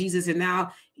about Black Jesus, and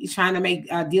now he's trying to make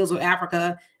deals with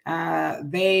Africa.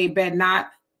 They better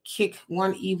not kick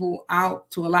one evil out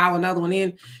to allow another one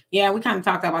in. Yeah, we kind of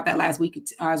talked about that last week,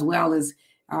 as well as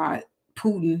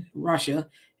Putin, Russia,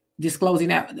 disclosing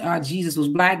that Jesus was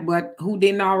Black, but who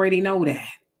didn't already know that?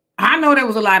 I know there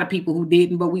was a lot of people who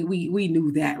didn't, but we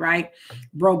knew that, right?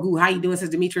 Bro Goo, how you doing? Says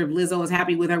Demetri, if Lizzo is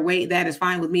happy with her weight, that is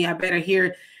fine with me. I better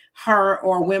hear her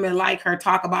or women like her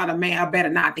talk about a man. I better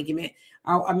not think it meant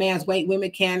a man's weight. Women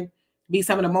can be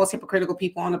some of the most hypocritical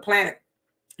people on the planet.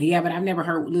 Yeah, but I've never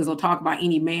heard Lizzo talk about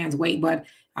any man's weight. But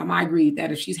I agree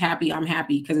that if she's happy, I'm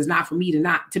happy, because it's not for me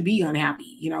to be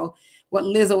unhappy. You know, what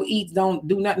Lizzo eats don't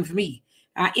do nothing for me.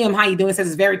 M, how you doing? Says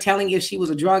it's very telling. If she was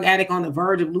a drug addict on the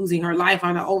verge of losing her life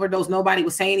on an overdose, nobody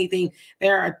would say anything.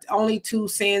 There are only two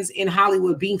sins in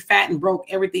Hollywood: being fat and broke.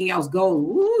 Everything else goes.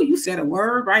 Ooh, you said a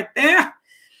word right there.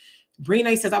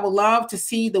 Brina says, I would love to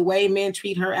see the way men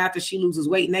treat her after she loses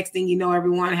weight. Next thing you know,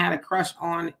 everyone had a crush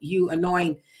on you.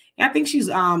 Annoying. I think she's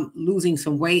losing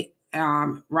some weight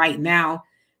right now.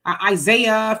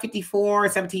 Isaiah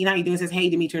 54:17, how you doing? Says, hey,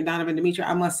 Demetri and Donovan. Demetri,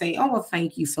 I must say, oh, well,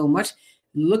 thank you so much.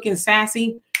 Looking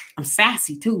sassy. I'm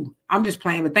sassy too. I'm just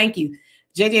playing, but thank you.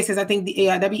 JJ says, I think the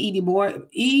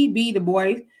E.B. Du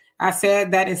Bois, I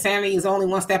said that insanity is only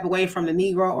one step away from the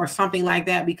Negro or something like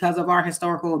that because of our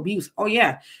historical abuse. Oh,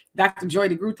 yeah. Dr. Joy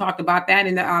DeGroot talked about that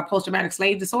in the post-traumatic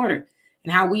slave disorder,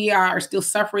 and how we are still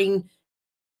suffering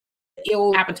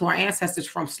ill happened to our ancestors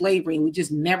from slavery, and we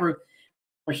just never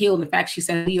were healed. In fact, she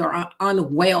said we are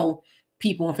unwell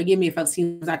people. And forgive me if it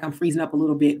seems like I'm freezing up a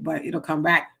little bit, but it'll come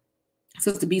back.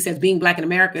 Sister B says, being Black in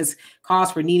America is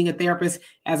cause for needing a therapist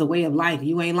as a way of life.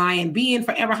 You ain't lying. Being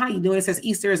forever, how you doing? It says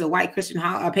Easter is a white Christian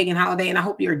pagan holiday, and I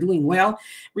hope you're doing well.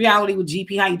 Reality with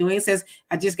GP, how you doing? It says,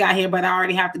 I just got here, but I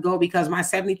already have to go because my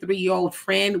 73-year-old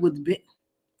friend with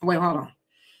wait, hold on.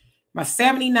 My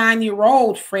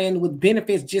 79-year-old friend with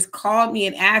benefits just called me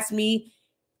and asked me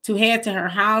to head to her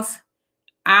house.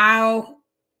 I'll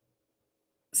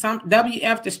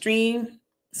WF the stream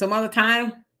some other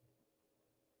time.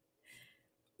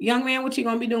 Young man, what you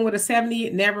gonna be doing with a 70?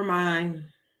 Never mind.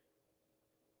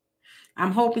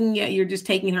 I'm hoping you're just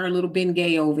taking her a little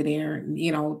Bengay over there,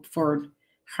 you know, for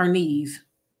her knees.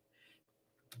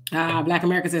 Black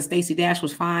America says Stacey Dash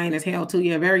was fine as hell too.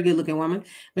 Yeah, very good looking woman.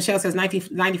 Michelle says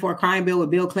 1994 crime bill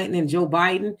with Bill Clinton and Joe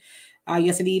Biden.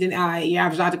 Yes, indeed. And your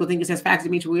average logical thinker says facts,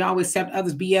 Demetri. We always accept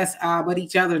others BS, but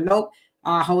each other nope.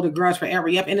 Hold a grudge forever.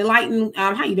 Yep. And Enlighten,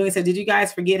 how you doing? Said, did you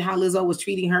guys forget how Lizzo was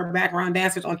treating her background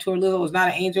dancers on tour? Lizzo was not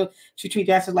an angel. She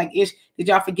treated dancers like ish. Did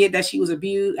y'all forget that she was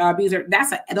abuser?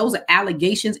 Those are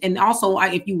allegations. And also,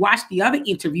 if you watch the other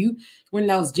interview when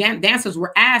those dancers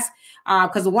were asked,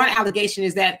 because the one allegation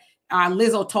is that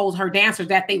Lizzo told her dancers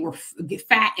that they were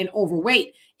fat and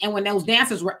overweight. And when those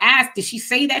dancers were asked, did she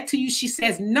say that to you? She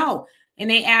says no.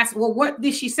 And they asked, well, what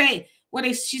did she say?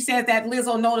 She says that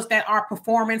Lizzo noticed that our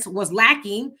performance was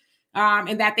lacking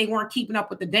and that they weren't keeping up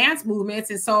with the dance movements.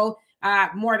 And so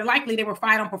more than likely they were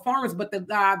fighting on performance. But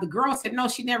the girl said, no,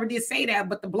 she never did say that.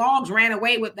 But the blogs ran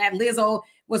away with that Lizzo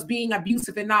was being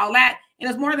abusive and all that. And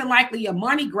it's more than likely a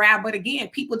money grab. But again,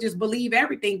 people just believe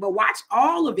everything. But watch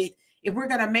all of it. If we're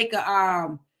going to make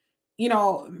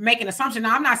make an assumption.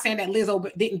 Now, I'm not saying that Lizzo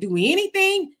didn't do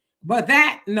anything, but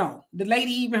no, the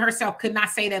lady even herself could not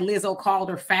say that Lizzo called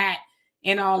her fat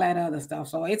and all that other stuff.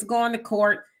 So it's going to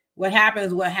court. What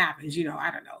happens, you know, I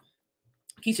don't know.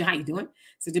 Keisha, how you doing?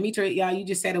 So Demetri, you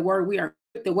just said a word. We are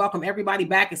quick to welcome everybody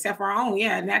back except for our own.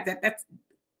 Yeah, and that's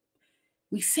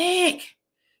we sick.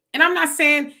 And I'm not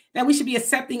saying that we should be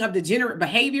accepting of degenerate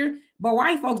behavior, but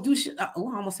white folks do I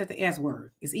almost said the S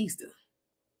word. It's Easter.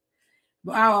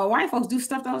 White folks do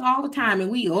stuff all the time,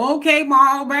 and we okay,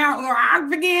 Mom, I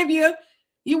forgive you.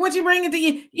 What you bring it to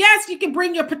you? Yes, you can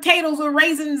bring your potatoes or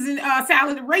raisins and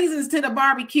salad and raisins to the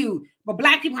barbecue. But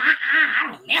Black people,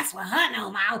 I don't mess with her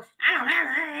no more.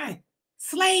 I don't.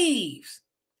 Slaves.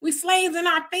 We slaves in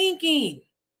our thinking.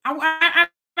 I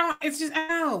don't. It's just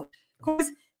Of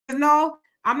course, no.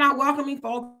 I'm not welcoming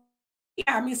folks.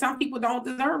 Yeah, I mean, some people don't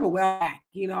deserve a well back.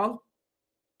 You know,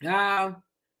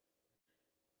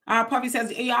 Puffy says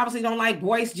he obviously don't like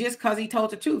Boyce just because he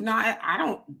told the truth. No, I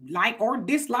don't like or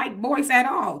dislike Boyce at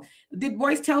all. Did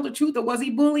Boyce tell the truth or was he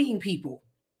bullying people?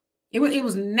 It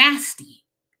was nasty.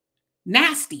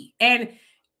 Nasty. And,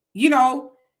 you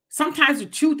know, sometimes the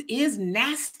truth is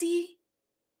nasty.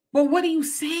 But what are you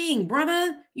saying,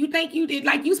 brother? You think you did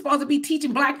like you supposed to be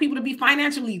teaching black people to be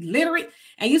financially literate,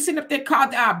 and you sitting up there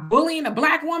called bullying a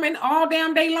black woman all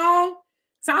damn day long?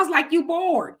 Sounds like you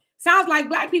bored. Sounds like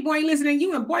black people ain't listening to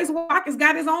you. And Boyce Watkins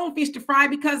got his own fish to fry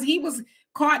because he was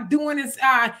caught doing his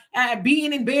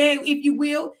being in bed, if you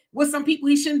will, with some people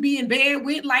he shouldn't be in bed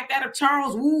with, like that of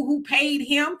Charles Wu, who paid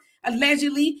him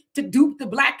allegedly to dupe the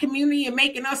black community and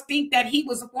making us think that he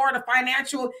was for the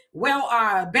financial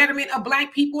betterment of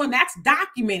black people, and that's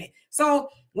documented. So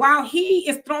while he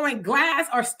is throwing glass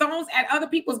or stones at other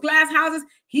people's glass houses,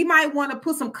 he might want to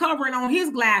put some covering on his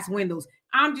glass windows.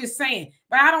 I'm just saying.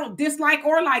 But I don't dislike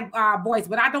or like Boyce,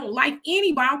 but I don't like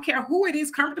anybody. I don't care who it is,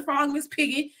 Kermit the Frog, Miss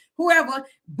Piggy, whoever,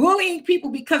 bullying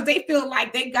people because they feel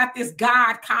like they got this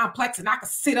God complex and I can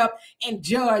sit up and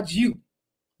judge you.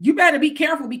 You better be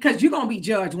careful because you're going to be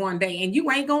judged one day and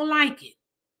you ain't going to like it.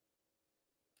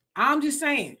 I'm just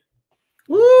saying.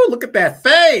 Woo, look at that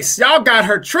face. Y'all got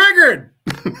her triggered.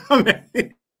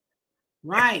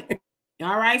 Right.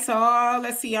 All right. So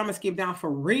let's see. I'm going to skip down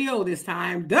for real this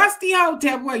time. Dusty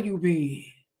Hotep, where you been?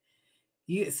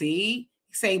 You see,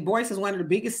 say Boyce is one of the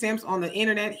biggest simps on the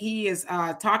internet. He is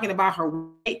talking about her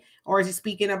weight, or is he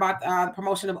speaking about the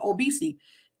promotion of obesity?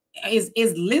 Is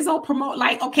Lizzo promote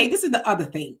like, okay, this is the other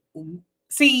thing.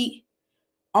 See,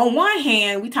 on one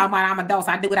hand, we talk about I'm a dose,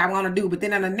 I do what I want to do, but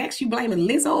then on the next you blaming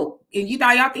Lizzo, and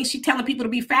y'all think she telling people to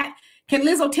be fat. Can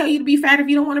Lizzo tell you to be fat if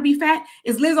you don't want to be fat?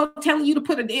 Is Lizzo telling you to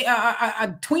put a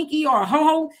Twinkie or a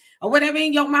ho-ho or whatever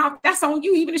in your mouth? That's on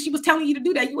you. Even if she was telling you to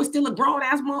do that, you were still a grown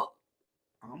ass mom.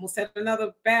 I almost said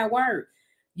another bad word.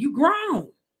 You grown.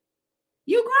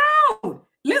 You grown.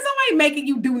 Lizzo ain't making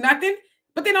you do nothing.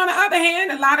 But then on the other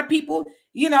hand, a lot of people,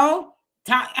 you know,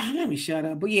 let me shut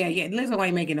up. But yeah, Lizzo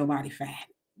ain't making nobody fat.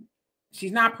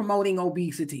 She's not promoting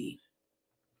obesity.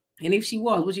 And if she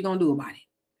was, what you gonna do about it?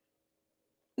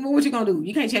 What you gonna do?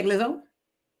 You can't check Lizzo.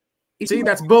 See,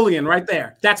 that's bullying right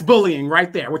there. That's bullying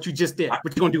right there. What you just did.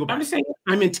 What you gonna do about it? Saying,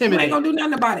 I'm intimidated. You ain't gonna do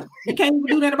nothing about it. You can't even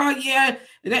do that about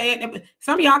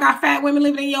some of y'all got fat women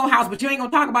living in your house, but you ain't gonna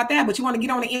talk about that. But you want to get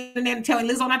on the internet and tell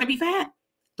Lizzo not to be fat.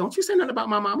 Don't you say nothing about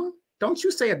my mama? Don't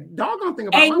you say a doggone thing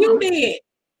about my mama. And you did.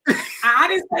 I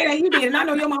didn't say that. You did. And I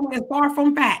know your mama is far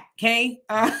from fat, okay?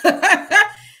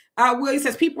 Willie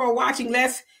says, people are watching.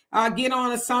 Let's get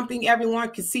on to something everyone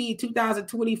can see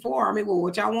 2024. I mean, well,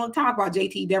 what y'all want to talk about,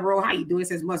 JT Devereaux? How you doing? It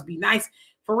says, must be nice.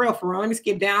 For real, for real. Let me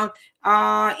skip down.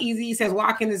 Easy says,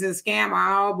 Watkins is a scam.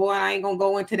 Oh, boy, I ain't going to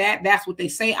go into that. That's what they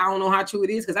say. I don't know how true it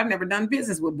is because I've never done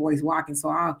business with Boyce Watkins. So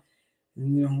I'll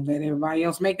let everybody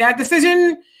else make that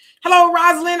decision. Hello,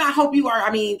 Rosalind. I hope you are.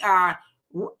 I mean,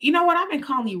 you know what? I've been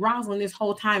calling you Rosalind this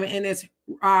whole time, and it's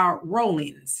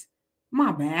Rollins.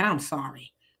 My bad. I'm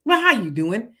sorry. Well, how you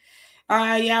doing?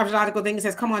 Yeah, average article thing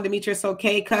says, come on, Demetrius, it's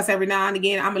okay. Cuss every now and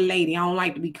again. I'm a lady. I don't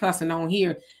like to be cussing on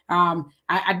here.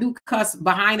 I do cuss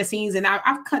behind the scenes, and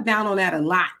I've cut down on that a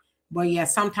lot. But yeah,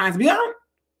 sometimes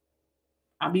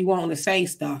I'll be wanting to say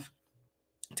stuff.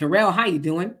 Terrell, how you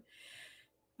doing?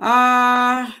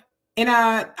 And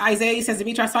Isaiah says,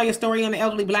 Demetra, I saw your story on the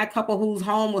elderly Black couple whose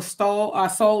home was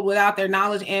sold without their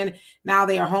knowledge, and now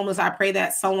they are homeless. I pray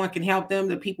that someone can help them.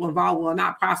 The people involved will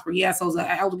not prosper. Yes, so it was an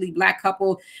elderly Black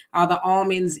couple, the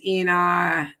Almonds in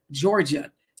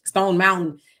Georgia, Stone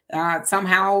Mountain.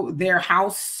 Somehow their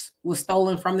house was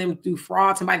stolen from them through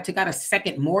fraud. Somebody took out a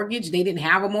second mortgage. They didn't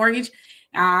have a mortgage.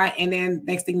 And then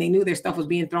next thing they knew, their stuff was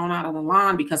being thrown out on the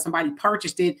lawn because somebody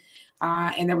purchased it.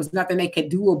 And there was nothing they could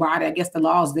do about it. I guess the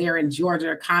laws there in Georgia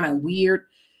are kind of weird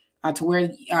to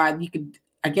where you could,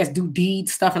 I guess, do deed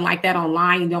stuff and like that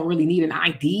online. You don't really need an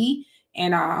ID.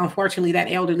 And unfortunately,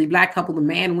 that elderly Black couple, the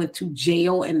man went to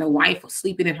jail and the wife was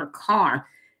sleeping in her car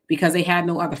because they had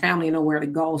no other family and nowhere to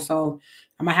go. So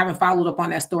I haven't followed up on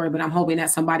that story, but I'm hoping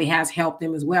that somebody has helped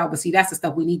them as well. But see, that's the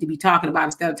stuff we need to be talking about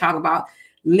instead of talking about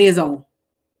Lizzo.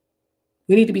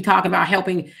 We need to be talking about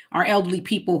helping our elderly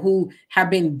people who have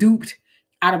been duped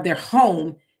out of their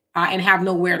home and have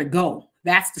nowhere to go.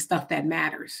 That's the stuff that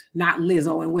matters, not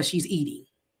Lizzo and what she's eating.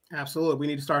 Absolutely. We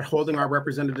need to start holding our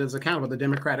representatives accountable. The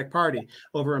Democratic Party,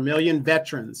 over 1 million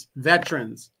veterans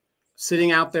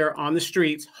sitting out there on the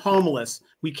streets, homeless.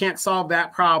 We can't solve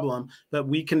that problem, but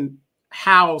we can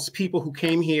house people who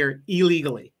came here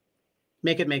illegally.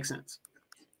 Make it make sense.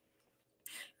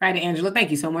 Right, Angela,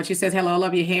 thank you so much. He says, hello, I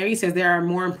love your hair. He says, there are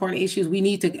more important issues we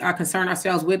need to concern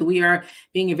ourselves with. We are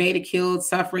being invaded, killed,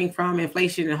 suffering from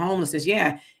inflation and homelessness.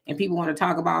 Yeah, and people want to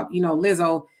talk about, you know,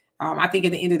 Lizzo. I think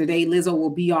at the end of the day, Lizzo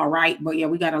will be all right. But yeah,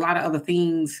 we got a lot of other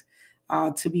things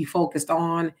to be focused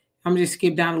on. I'm just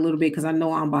skip down a little bit because I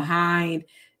know I'm behind.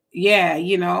 Yeah,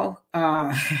 you know,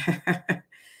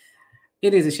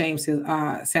 it is a shame,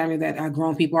 Samuel, that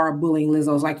grown people are bullying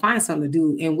Lizzo's. Like, find something to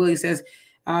do. And Willie says,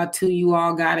 to you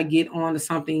all got to get on to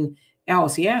something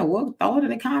else. Yeah, well, throw it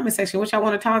in the comment section, which I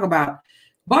want to talk about.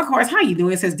 Buckhorse, how you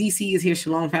doing? It says DC is here.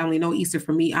 Shalom, family. No Easter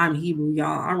for me. I'm Hebrew,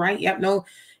 y'all. All right. Yep.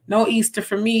 No Easter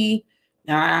for me.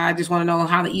 I just want to know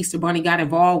how the Easter bunny got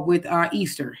involved with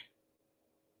Easter.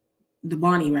 The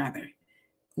bunny, rather.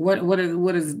 What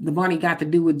is the bunny got to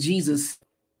do with Jesus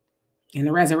and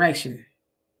the resurrection?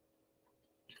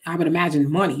 I would imagine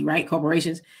money, right?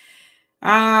 Corporations.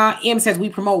 M says we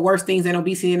promote worse things than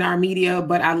obesity in our media,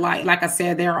 but I like I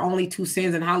said, there are only 2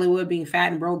 sins in Hollywood: being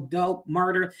fat and broke, dope,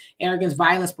 murder, arrogance,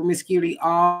 violence, promiscuity.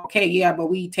 All okay, yeah, but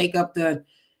we take up the,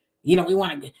 you know, we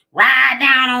want to ride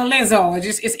down on Lizzo.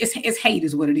 It's hate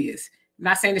is what it is. I'm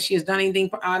not saying that she has done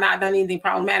anything, not done anything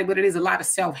problematic, but it is a lot of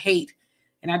self-hate,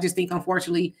 and I just think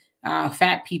unfortunately,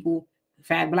 fat people,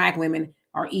 fat Black women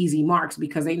are easy marks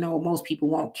because they know most people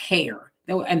won't care.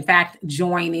 They'll, in fact,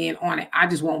 join in on it. I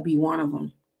just won't be one of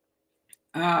them.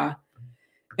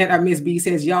 And Miss B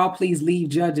says, y'all please leave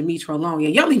Judge Demetra alone. Yeah,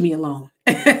 y'all leave me alone.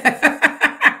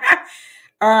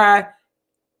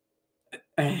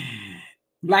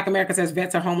 Black America says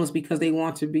vets are homeless because they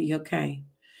want to be. Okay.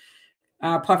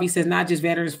 Puffy says, not just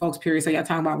veterans, folks, period. So y'all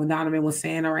talking about what Donovan was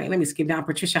saying. All right, let me skip down.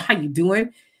 Patricia, how you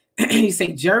doing? You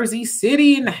say Jersey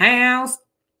City in the house.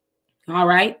 All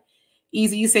right.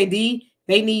 Easy, you say D.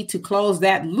 They need to close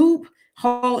that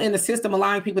loophole in the system,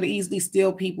 allowing people to easily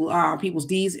steal people's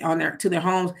deeds to their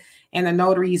homes, and the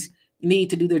notaries need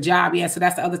to do their job. Yeah, so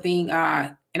that's the other thing.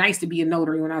 And I used to be a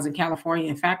notary when I was in California.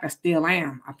 In fact, I still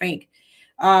am, I think.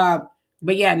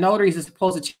 But yeah, notaries are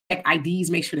supposed to check IDs,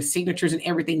 make sure the signatures and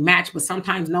everything match, but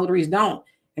sometimes notaries don't.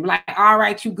 They're like, all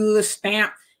right, you good,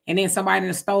 stamp, and then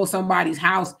somebody stole somebody's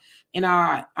house. And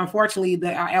unfortunately,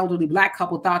 the elderly Black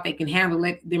couple thought they can handle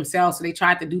it themselves. So they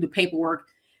tried to do the paperwork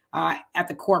at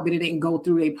the court, but it didn't go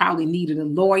through. They probably needed a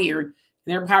lawyer.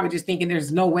 They're probably just thinking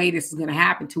there's no way this is going to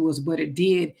happen to us, but it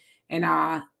did. And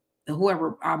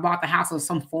whoever bought the house was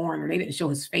some foreigner. They didn't show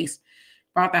his face.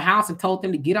 Bought the house and told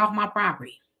them to get off my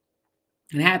property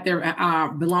and had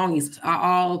their belongings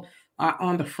all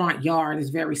on the front yard. It's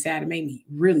very sad. It made me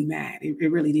really mad.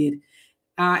 It really did.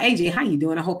 AJ, how you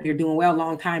doing? I hope you're doing well.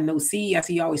 Long time no see. I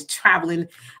see you always traveling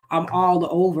all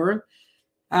over.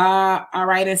 All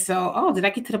right. And so, did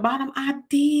I get to the bottom? I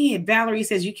did. Valerie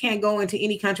says you can't go into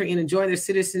any country and enjoy their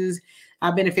citizens'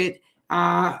 benefit.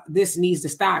 This needs to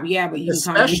stop. Yeah, but you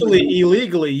especially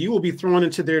illegally, you will be thrown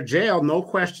into their jail. No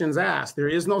questions asked. There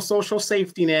is no social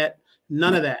safety net.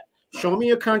 None of that. Show me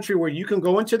a country where you can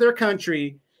go into their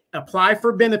country, apply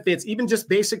for benefits, even just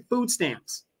basic food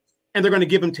stamps, and they're going to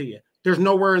give them to you. There's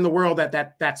nowhere in the world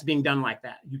that's being done like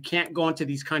that. You can't go into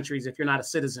these countries if you're not a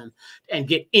citizen and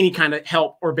get any kind of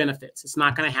help or benefits. It's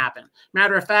not going to happen.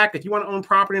 Matter of fact, if you want to own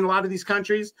property in a lot of these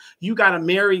countries, you got to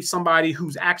marry somebody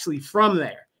who's actually from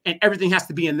there, and everything has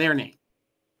to be in their name.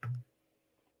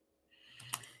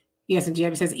 Yes, and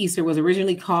Jeb says Easter was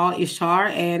originally called Ishtar,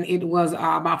 and it was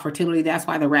about fertility. That's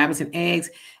why the rabbits and eggs,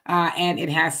 and it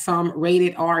has some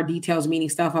rated R details, meaning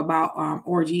stuff about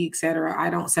orgy, etc. I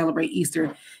don't celebrate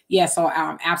Easter. Yeah, so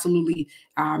absolutely,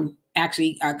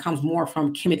 actually comes more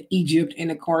from Kemet, Egypt,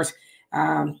 and of course,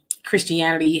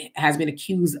 Christianity has been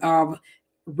accused of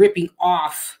ripping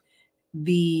off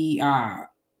the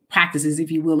practices,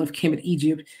 if you will, of Kemet,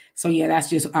 Egypt. So yeah, that's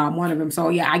just one of them. So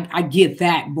yeah, I get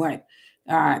that, but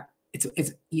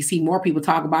it's you see more people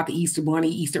talk about the Easter bunny,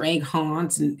 Easter egg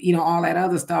hunts, and all that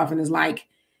other stuff, and it's like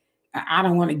I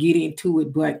don't want to get into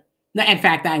it, but in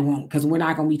fact I won't, because we're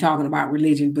not going to be talking about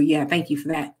religion. But yeah, thank you for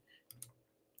that.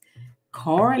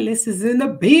 Carlos is in the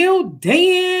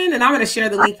building, and I'm going to share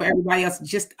the link for everybody else in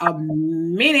just a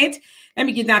minute. Let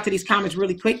me get down to these comments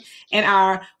really quick.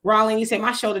 And Rawlin, you said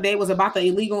my show today was about the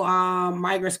illegal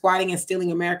migrant squatting and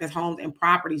stealing America's homes and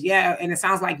properties. Yeah, and it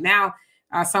sounds like now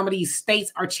some of these states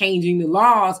are changing the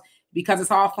laws because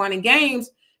it's all fun and games,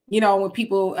 when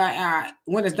people,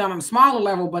 when it's done on a smaller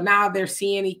level, but now they're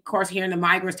seeing, of course, hearing the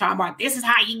migrants talking about this is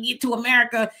how you get to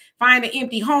America, find an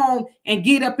empty home and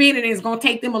get up in it. And it's going to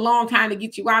take them a long time to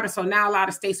get you out. And so now a lot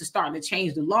of states are starting to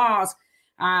change the laws.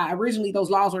 Originally, those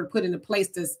laws were put into place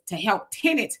to help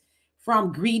tenants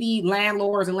from greedy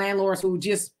landlords and landlords who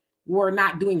just were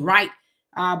not doing right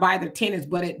by the tenants,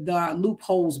 but the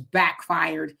loopholes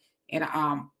backfired and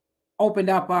opened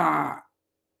up a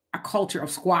culture of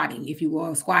squatting, if you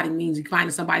will. Squatting means you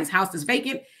finding somebody's house that's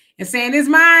vacant and saying it's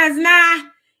mine. Nah,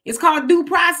 it's called due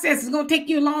process. It's gonna take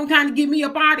you a long time to get me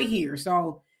up out of here.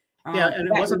 So yeah, and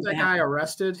it wasn't that guy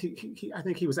arrested. I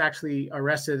think he was actually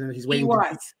arrested, and he's waiting. He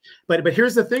was. But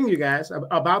here's the thing, you guys,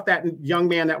 about that young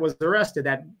man that was arrested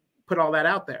that put all that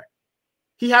out there.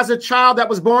 He has a child that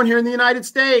was born here in the United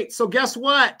States. So guess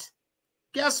what?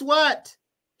 Guess what?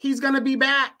 He's going to be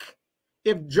back.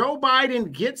 If Joe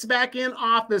Biden gets back in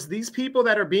office, these people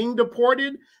that are being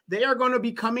deported, they are going to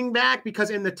be coming back, because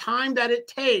in the time that it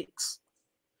takes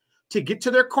to get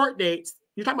to their court dates,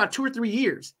 you're talking about 2 or 3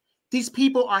 years. These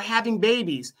people are having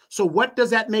babies. So what does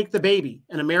that make the baby?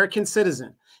 An American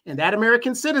citizen. And that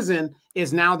American citizen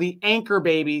is now the anchor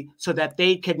baby, so that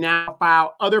they could now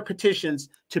file other petitions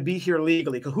to be here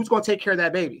legally. Because who's going to take care of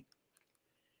that baby?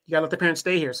 You got to let the parents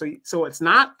stay here. So it's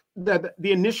not the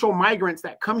initial migrants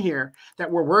that come here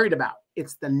that we're worried about.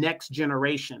 It's the next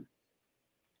generation.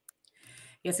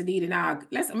 Yes, indeed. And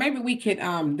maybe we could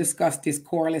discuss this,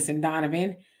 Corliss and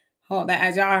Donovan. Oh, that,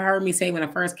 as y'all heard me say when I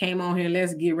first came on here,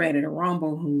 let's get ready to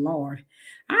rumble. Lord,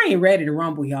 I ain't ready to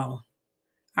rumble, y'all.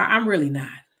 I'm really not.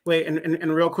 Wait,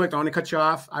 and real quick, I want to cut you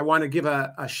off. I want to give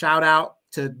a shout out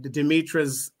to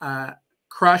Demetra's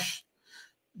crush,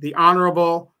 the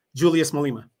Honorable Julius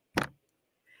Malema.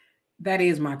 That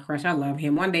is my crush. I love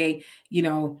him. One day,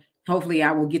 hopefully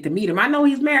I will get to meet him. I know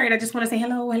he's married. I just want to say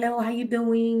hello, how you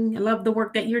doing? I love the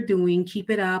work that you're doing. Keep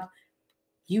it up.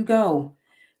 You go.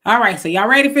 All right, so y'all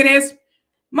ready for this?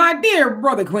 My dear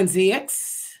brother Quincy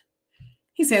X,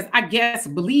 he says, I guess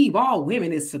believe all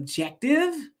women is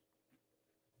subjective.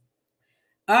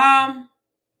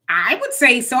 I would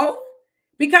say so,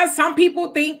 because some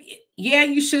people think, yeah,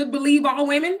 you should believe all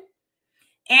women.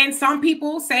 And some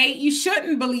people say you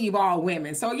shouldn't believe all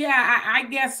women. So yeah, I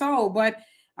guess so. But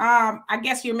I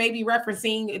guess you're maybe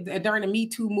referencing during the Me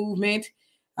Too movement,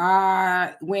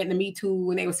 when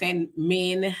they were saying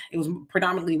men, it was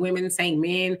predominantly women saying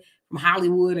men from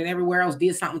Hollywood and everywhere else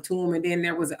did something to them. And then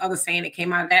there was the other saying that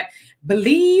came out of that,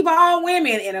 believe all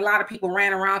women. And a lot of people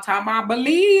ran around talking about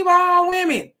believe all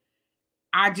women.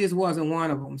 I just wasn't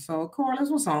one of them. So Corliss,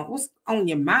 what's on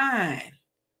your mind?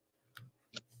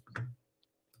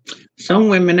 Some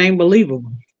women ain't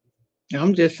believable.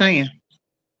 I'm just saying.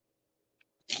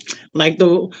 I'll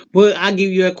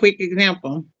give you a quick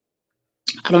example.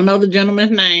 I don't know the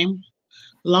gentleman's name.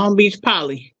 Long Beach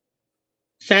Polly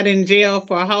sat in jail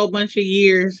for a whole bunch of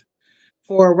years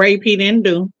for a rape he didn't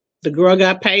do. The girl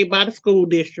got paid by the school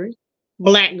district.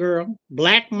 Black girl,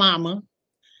 black mama.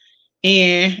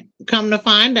 And come to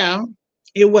find out,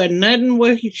 it wasn't nothing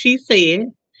what she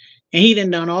said. And he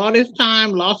done all this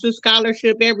time, lost his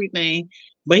scholarship, everything.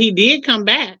 But he did come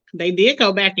back. They did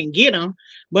go back and get him.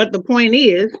 But the point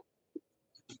is,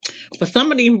 for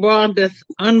some of these broads that's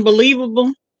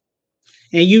unbelievable,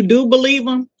 and you do believe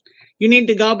them, you need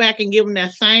to go back and give them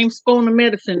that same spoon of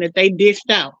medicine that they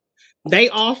dished out. They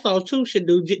also, too, should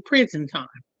do prison time.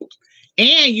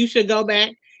 And you should go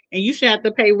back and you should have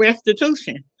to pay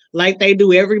restitution like they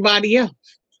do everybody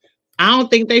else. I don't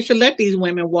think they should let these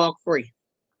women walk free.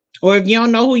 Or if you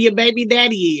don't know who your baby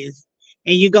daddy is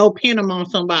and you go pin them on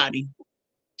somebody.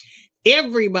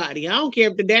 Everybody, I don't care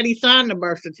if the daddy signed the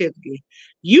birth certificate,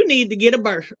 you need to get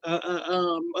a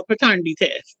paternity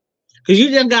test. Because you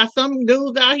just got some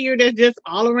dudes out here that's just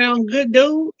all around good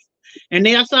dudes, and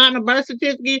they'll sign a birth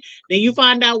certificate. Then you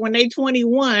find out when they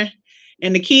 21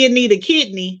 and the kid need a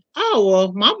kidney. Oh,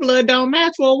 well, my blood don't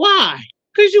match. Well, why?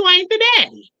 Because you ain't the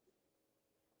daddy.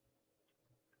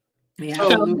 Yeah.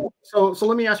 So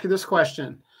let me ask you this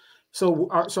question. So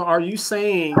are you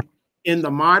saying in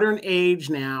the modern age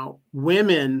now,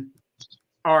 women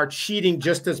are cheating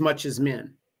just as much as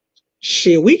men?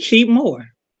 Shit, we cheat more.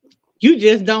 You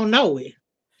just don't know it.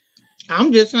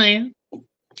 I'm just saying.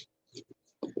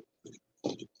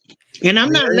 And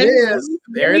I'm not.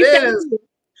 There it is.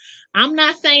 I'm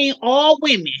not saying all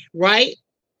women, right?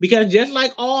 Because just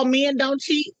like all men don't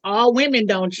cheat, all women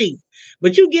don't cheat.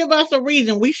 But you give us a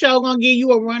reason, we sure gonna give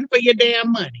you a run for your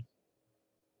damn money.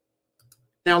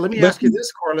 Now, let me ask you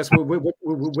this, Corliss,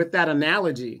 with that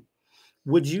analogy.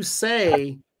 Would you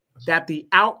say that the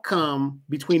outcome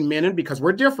between men and, because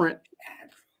we're different,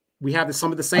 we have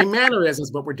some of the same mannerisms,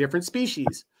 but we're different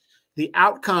species. The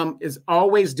outcome is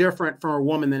always different from a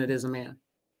woman than it is a man.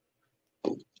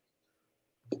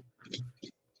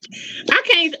 I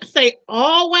can't say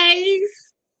always,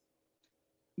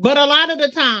 but a lot of the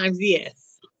times, yes.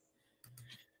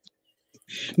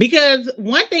 Because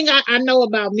one thing I know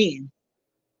about men,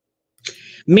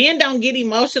 Men don't get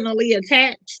emotionally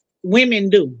attached. Women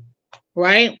do,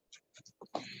 right?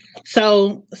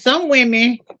 So some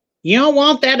women, you don't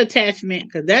want that attachment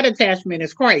because that attachment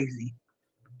is crazy.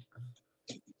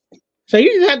 So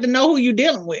you just have to know who you're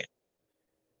dealing with.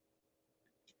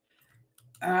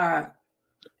 I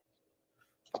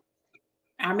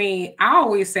mean, I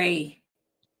always say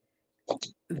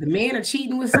the men are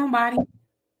cheating with somebody.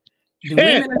 The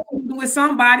women are cheating with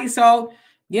somebody. So,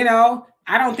 you know,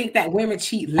 I don't think that women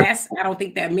cheat less. I don't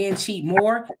think that men cheat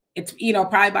more. It's, you know,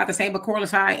 probably about the same. But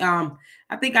Corliss, I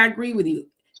think I agree with you.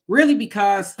 Really,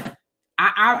 because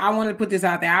I want to put this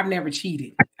out there. I've never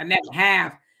cheated. I never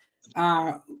have.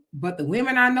 But the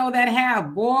women I know that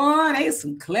have, boy, they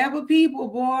some clever people,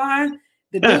 boy.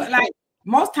 Like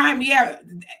most time, yeah,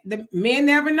 the men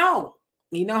never know.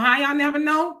 You know how y'all never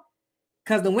know?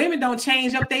 Because the women don't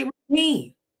change up their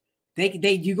routine.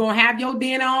 You gonna have your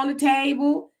dinner on the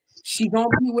table. She gonna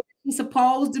be where she's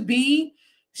supposed to be.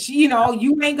 She, you know,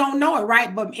 you ain't gonna know it,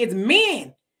 right? But it's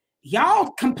men. Y'all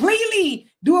completely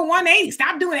do a 180.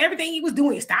 Stop doing everything he was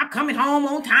doing. Stop coming home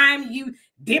on time. You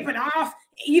dip it off,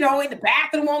 you know, in the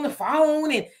bathroom on the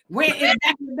phone. And when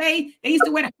back in the day, they used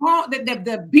to wear the phone,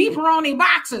 the beeper on their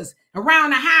boxers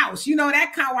around the house. You know,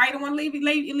 that kind of why you don't want to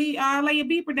lay your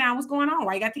beeper down. What's going on?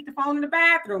 Why you got to take the phone in the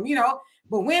bathroom, you know?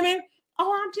 But women,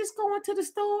 oh, I'm just going to the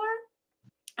store.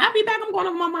 I'll be back. I'm going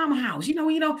to my mama's house. You know,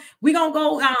 we gonna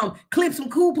go clip some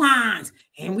coupons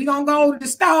and we gonna go to the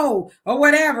store or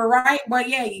whatever, right? But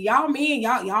yeah, y'all men,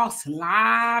 y'all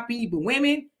sloppy, but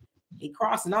women, they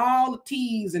crossing all the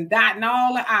T's and dotting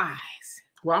all the I's.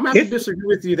 Well, I'm gonna have to disagree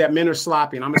with you that men are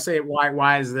sloppy, and I'm gonna say why.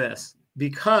 Why is this?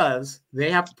 Because they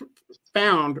have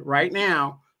found right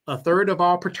now a third of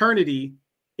all paternity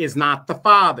is not the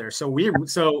father. So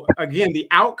again, the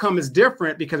outcome is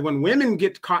different because when women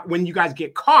get caught, when you guys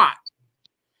get caught,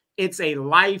 it's a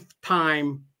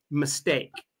lifetime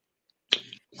mistake.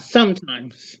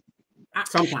 Sometimes a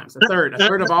third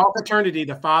of all paternity,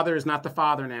 the father is not the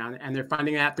father now, and they're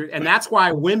finding that through, and that's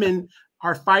why women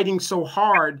are fighting so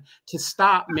hard to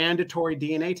stop mandatory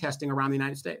DNA testing around the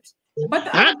United States. But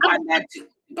the other part of that,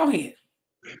 go ahead.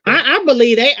 I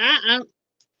believe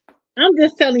I'm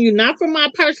just telling you, not from my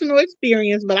personal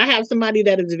experience, but I have somebody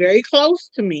that is very close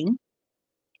to me.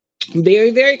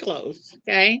 Very, very close.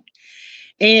 Okay.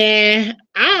 And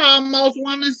I almost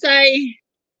want to say,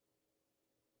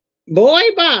 boy,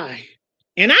 bye.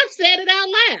 And I've said it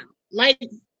out loud, like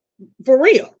for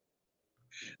real.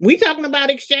 We talking about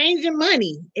exchanging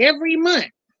money every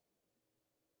month.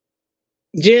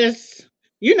 Just,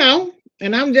 you know,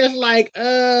 and I'm just like,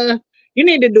 you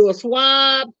need to do a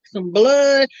swab, some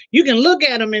blood. You can look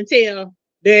at them and tell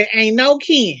there ain't no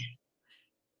kin.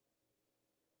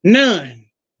 None.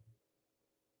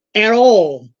 At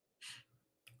all.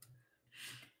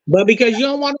 But because you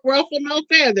don't want to ruffle no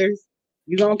feathers,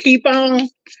 you're going to keep on.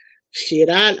 Shit,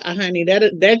 honey,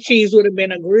 that cheese would have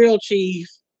been a grilled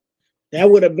cheese. That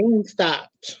would have been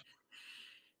stopped.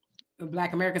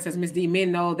 Black America says, Miss D,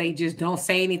 men know they just don't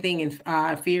say anything in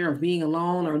fear of being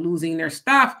alone or losing their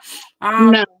stuff.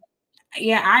 No.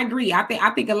 Yeah, I agree. I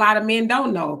think a lot of men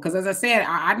don't know because, as I said,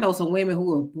 I know some women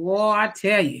who are, boy, I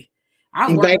tell you, I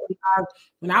was working,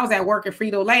 when I was at work at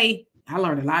Frito-Lay, I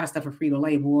learned a lot of stuff at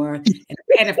Frito-Lay, boy.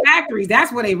 And the factories,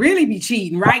 that's where they really be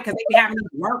cheating, right? Because they be having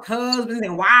work husbands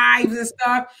and wives and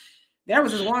stuff. There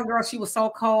was this one girl, she was so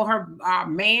cold. Her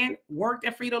man worked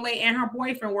at Frito-Lay and her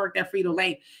boyfriend worked at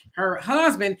Frito-Lay. Her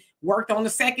husband worked on the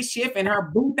second shift and her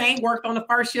boo thing worked on the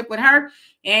first shift with her.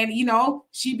 And, you know,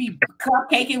 she be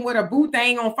cupcaking with her boo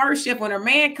thing on first shift. When her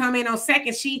man come in on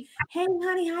second, hey,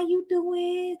 honey, how you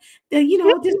doing? You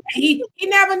know, he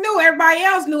never knew. Everybody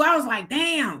else knew. I was like,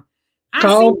 damn.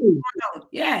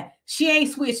 Yeah, she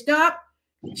ain't switched up.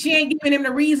 She ain't giving him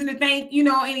the reason to think, you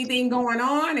know, anything going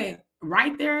on. And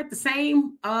right there at the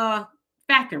same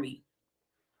factory,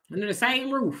 under the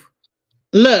same roof.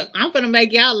 Look, I'm gonna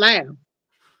make y'all laugh.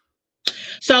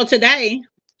 So today,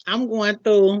 I'm going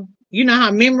through, you know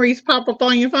how memories pop up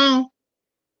on your phone?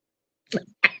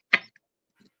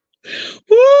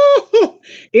 Woo!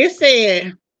 It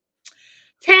said,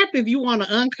 tap if you want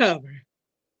to uncover.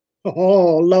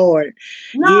 Oh, Lord.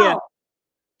 No. Yeah.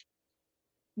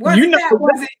 Was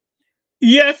it?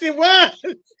 Yes, it was.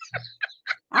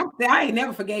 I ain't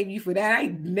never forgave you for that. I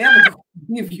ain't never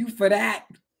forgive you for that.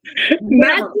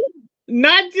 Never.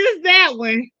 Not just that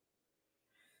one,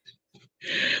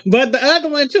 but the other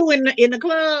one too in the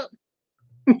club.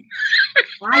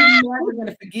 I'm never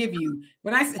gonna forgive you.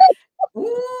 When I say,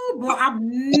 "Ooh, boy,"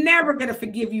 I'm never gonna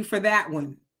forgive you for that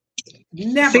one.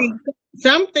 Never. See,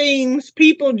 some things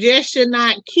people just should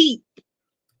not keep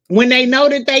when they know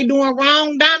that they doing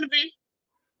wrong, Donovan.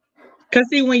 Cause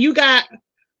see, when you got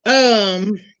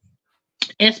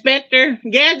Inspector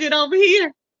Gadget over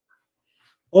here,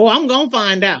 oh, I'm gonna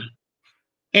find out.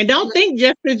 And don't think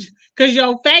just cause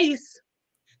your face,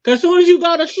 cause as soon as you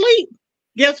go to sleep,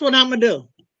 guess what I'm gonna do?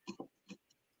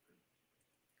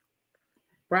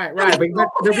 Right. But we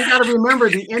got to remember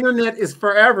the internet is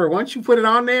forever. Once you put it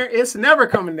on there, it's never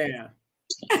coming down.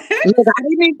 Look, I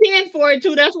didn't intend for it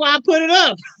to. That's why I put it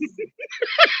up.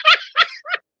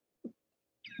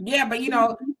 Yeah, but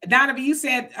Donovan, you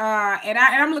said, and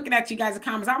I'm looking at you guys'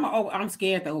 comments. I'm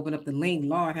scared to open up the link.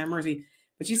 Lord have mercy.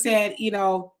 But you said,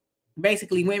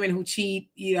 basically women who cheat,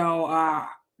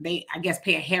 they I guess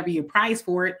pay a heavier price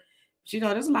for it.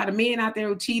 But there's a lot of men out there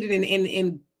who cheated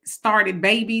and started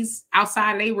babies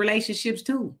outside of their relationships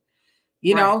too.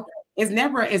 Right. It's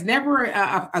never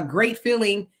a great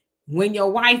feeling when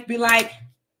your wife be like,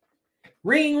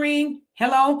 ring, ring,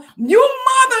 hello, you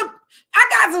mother. I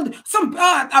got some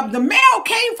the mail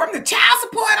came from the child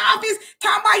support office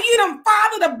talking about you done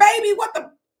father the baby. What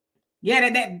the?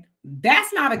 Yeah,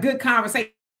 that's not a good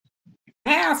conversation.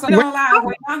 Yeah, so don't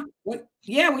lie. When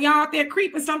y'all out there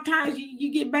creeping, sometimes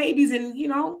you get babies and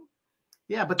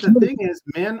Yeah, but the thing is,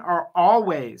 men are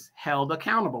always held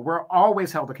accountable. We're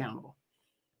always held accountable.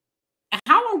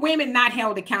 How are women not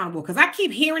held accountable? Because I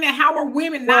keep hearing that. How are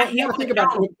women not held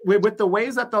accountable? With the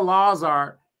ways that the laws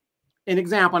are. An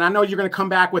example, and I know you're going to come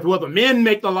back with, well, the men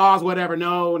make the laws, whatever.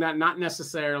 No, not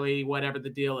necessarily, whatever the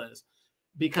deal is.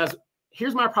 Because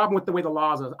here's my problem with the way the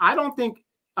laws are. I don't think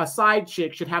a side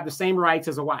chick should have the same rights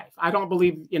as a wife. I don't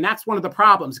believe, and that's one of the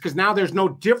problems, because now there's no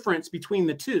difference between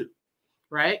the two,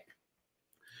 right?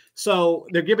 So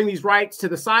they're giving these rights to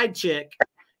the side chick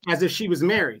as if she was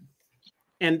married.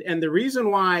 And the reason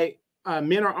why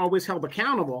men are always held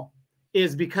accountable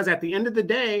is because at the end of the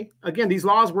day, again, these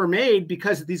laws were made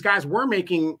because these guys were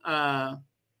making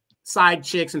side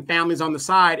chicks and families on the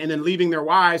side and then leaving their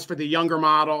wives for the younger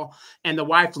model and the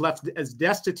wife left as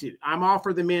destitute. I'm all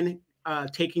for the men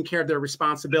taking care of their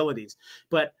responsibilities.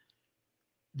 But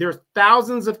there's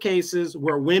thousands of cases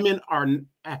where women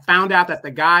have found out that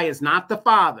the guy is not the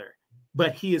father,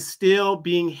 but he is still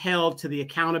being held to the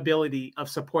accountability of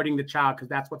supporting the child because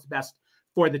that's what's best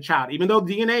for the child, even though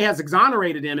DNA has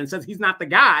exonerated him and says he's not the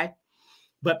guy.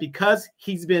 But because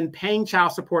he's been paying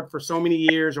child support for so many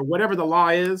years or whatever the law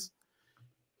is,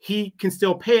 he can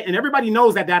still pay it. And everybody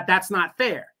knows that that's not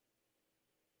fair.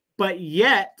 But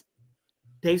yet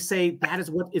they say that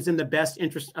is what is in the best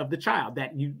interest of the child,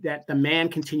 that the man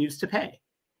continues to pay.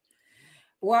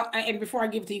 Well, and before I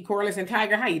give it to you, Corliss and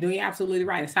Tiger, how you doing? You're absolutely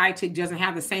right. A side chick doesn't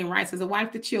have the same rights as a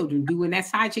wife to children do. And that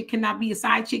side chick cannot be a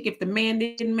side chick if the man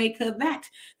didn't make her that.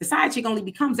 The side chick only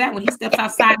becomes that when he steps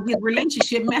outside of his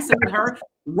relationship, messing with her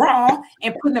raw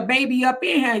and putting a baby up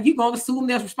in her. You're going to assume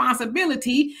there's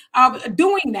responsibility of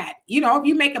doing that. If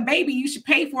you make a baby, you should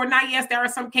pay for it. Now, yes, there are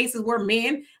some cases where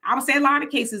men, I would say a lot of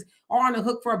cases, are on the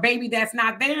hook for a baby that's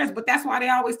not theirs. But that's why they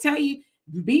always tell you,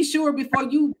 be sure before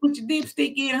you put your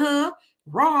dipstick in her.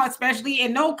 Raw, especially,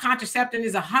 and no contraception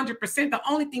is 100%. The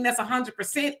only thing that's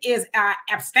 100% is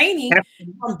abstaining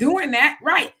from doing that.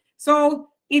 Right. So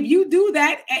if you do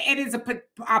that, it is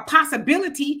a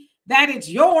possibility that it's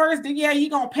yours. Then yeah,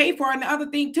 you're gonna pay for it. And the other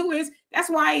thing too is that's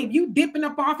why if you dipping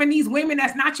up off in these women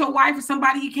that's not your wife or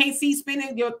somebody you can't see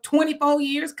spending your 24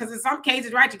 years, because in some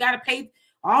cases, right, you got to pay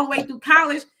all the way through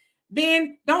college.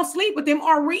 Then don't sleep with them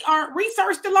or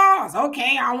research the laws.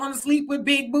 Okay, I want to sleep with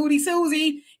Big Booty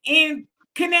Susie in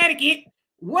Connecticut.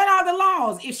 What are the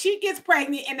laws? If she gets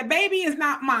pregnant and the baby is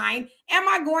not mine, am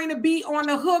I going to be on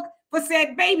the hook for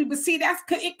said baby? But see,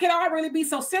 it could all really be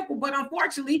so simple. But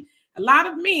unfortunately, a lot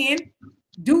of men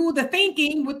do the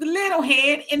thinking with the little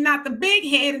head and not the big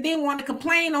head, and then want to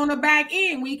complain on the back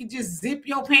end when you can just zip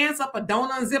your pants up or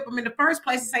don't unzip them in the first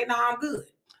place and say, no, I'm good.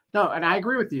 No, and I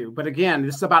agree with you. But again,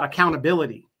 this is about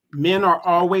accountability. Men are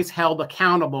always held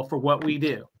accountable for what we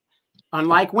do.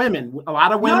 Unlike women, a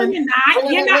lot of women. No,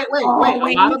 you're not. Wait.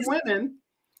 A lot of women,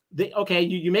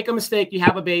 you make a mistake, you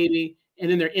have a baby,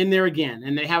 and then they're in there again,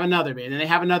 and they have another baby, and they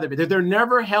have another baby. They're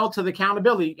never held to the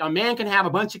accountability. A man can have a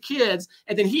bunch of kids,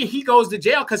 and then he goes to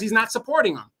jail because he's not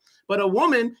supporting them. But a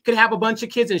woman could have a bunch of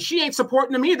kids, and she ain't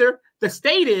supporting them either. The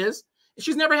state is.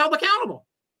 She's never held accountable.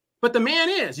 But the man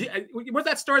is. What's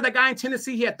that story? That guy in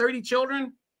Tennessee, he had 30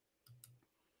 children,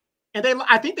 and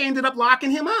I think they ended up locking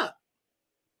him up.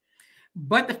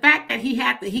 But the fact that he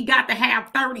got to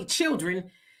have 30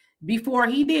 children before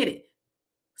he did it.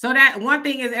 So that one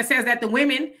thing is, it says that the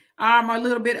women are a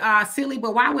little bit silly,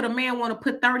 but why would a man want to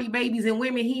put 30 babies in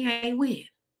women he ain't with?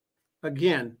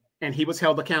 Again, and he was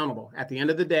held accountable. At the end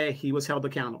of the day, he was held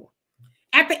accountable.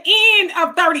 At the end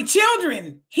of 30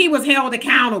 children, he was held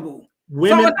accountable.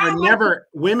 Women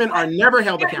are never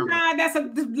held accountable. Nah, that's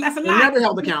a They're lie. never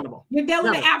held accountable. You're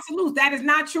dealing with absolutes. That is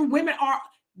not true. Women are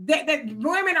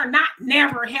not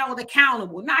never held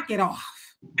accountable. Knock it off.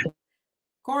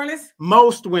 Corliss?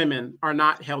 Most women are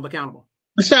not held accountable.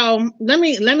 So let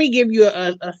me give you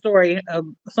a story of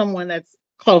someone that's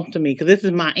close to me, because this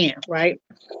is my aunt, right?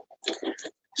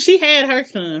 She had her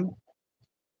son.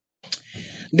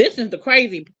 This is the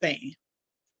crazy thing.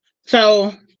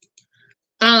 So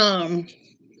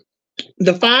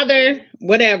the father,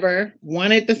 whatever,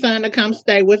 wanted the son to come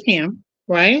stay with him,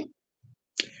 right?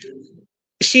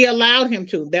 She allowed him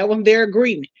to. That was their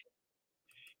agreement.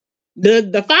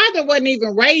 The father wasn't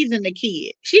even raising the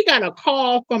kid. She got a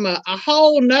call from a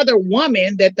whole nother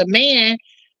woman that the man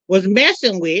was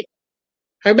messing with,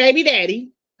 her baby daddy,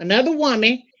 another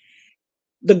woman.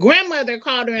 The grandmother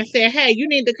called her and said, hey, you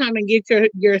need to come and get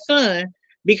your son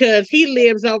because he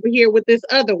lives over here with this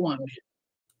other woman.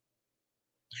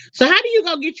 So how do you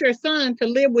go get your son to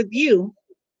live with you,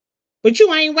 but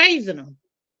you ain't raising him?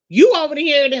 You over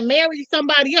here and marry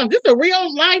somebody else. This is a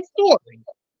real life story.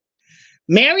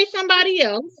 Marry somebody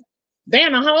else. They're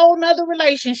in a whole nother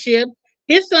relationship.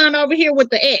 His son over here with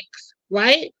the ex,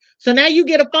 right? So now you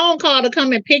get a phone call to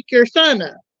come and pick your son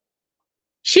up.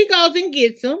 She goes and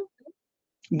gets him,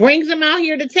 brings him out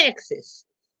here to Texas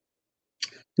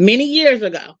many years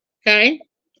ago, okay?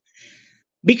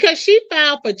 Because she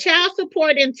filed for child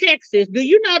support in Texas. Do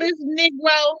you know this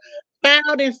Negro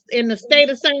filed in the state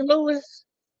of St. Louis?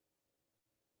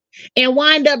 And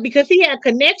wind up, because he had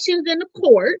connections in the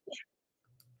court,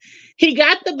 he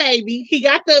got the baby, he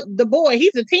got the boy,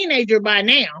 he's a teenager by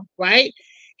now, right?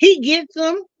 He gets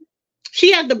him.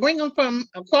 She has to bring him from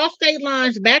across state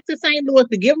lines back to St. Louis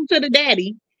to give him to the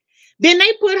daddy. Then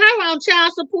they put her on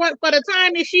child support for the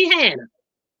time that she had him.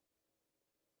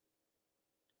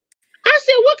 I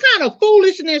said, what kind of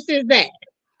foolishness is that?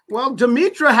 Well,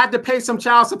 Demetra had to pay some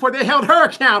child support. They held her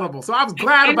accountable. So I was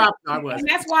glad about that. And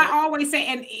that's why I always say,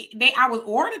 and I was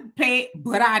ordered to pay it,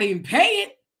 but I didn't pay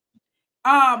it.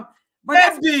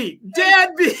 But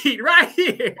deadbeat, right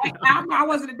here. I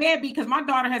wasn't a deadbeat because my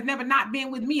daughter has never not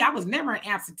been with me. I was never an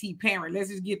absentee parent. Let's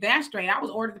just get that straight. I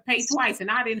was ordered to pay twice,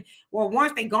 and I didn't. Well,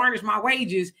 once they garnished my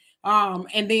wages,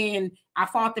 and then I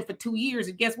fought them for 2 years,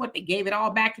 and guess what? They gave it all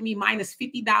back to me minus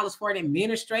 $50 for an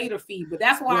administrative fee. But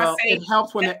that's why I say it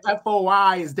helps when the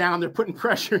FOI is down there putting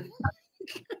pressure.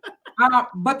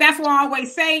 But that's why I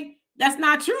always say that's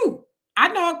not true. I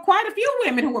know quite a few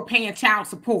women who are paying child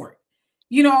support.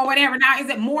 You know, whatever. Now, is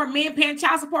it more men paying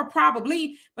child support?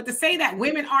 Probably. But to say that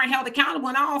women aren't held accountable,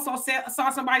 and I also saw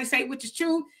somebody say, which is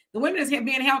true, the women is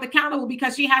being held accountable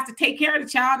because she has to take care of the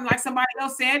child. And like somebody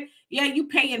else said, yeah, you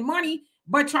paying money,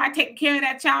 but try taking care of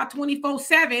that child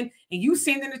 24/7, and you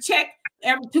sending a check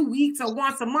every 2 weeks or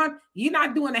once a month. You're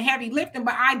not doing the heavy lifting,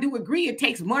 but I do agree it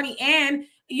takes money and,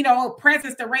 you know,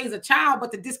 presence to raise a child,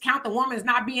 but to discount the woman is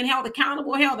not being held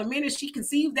accountable. Hell, the minute she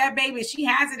conceives that baby and she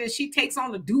has it and she takes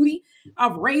on the duty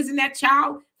of raising that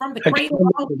child from the cradle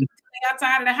to the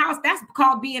outside of the house, that's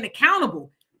called being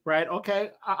accountable. Right.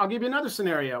 Okay. I'll give you another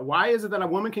scenario. Why is it that a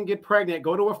woman can get pregnant,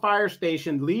 go to a fire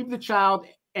station, leave the child,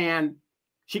 and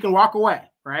she can walk away,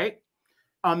 right?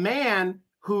 A man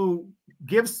who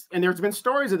gives, and there's been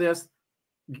stories of this,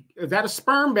 is at a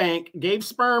sperm bank, gave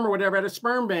sperm or whatever at a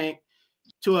sperm bank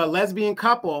to a lesbian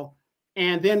couple,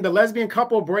 and then the lesbian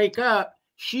couple break up.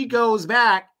 She goes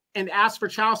back and asks for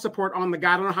child support on the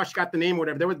guy. I don't know how she got the name or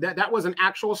whatever. That was an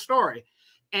actual story.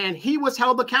 And he was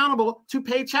held accountable to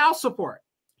pay child support.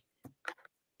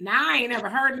 Now, I ain't never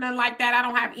heard nothing like that. I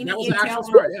don't have any intel.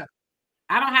 Story, yeah.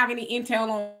 I don't have any intel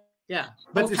on. Yeah.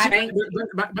 But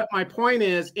my point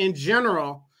is, in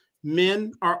general,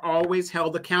 men are always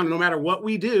held accountable. No matter what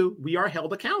we do, we are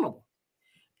held accountable.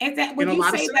 Is that, would you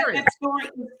say that story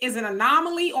is an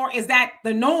anomaly, or is that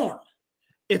the norm?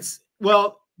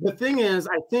 Well, the thing is,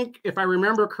 I think if I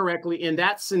remember correctly, in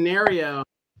that scenario,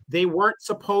 they weren't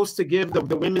supposed to give the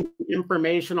women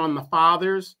information on the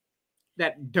fathers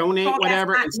that donate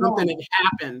whatever, and something had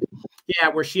happened. Yeah,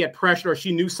 where she had pressure or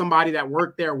she knew somebody that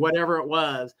worked there, whatever it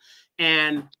was.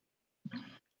 And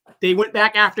they went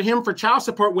back after him for child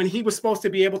support when he was supposed to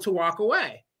be able to walk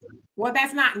away. Well,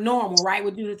 that's not normal, right?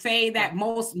 Would you say that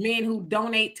most men who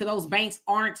donate to those banks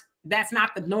that's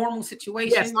not the normal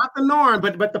situation? Yeah, it's not the norm,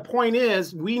 but the point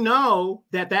is, we know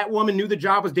that woman knew the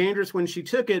job was dangerous when she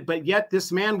took it, but yet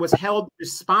this man was held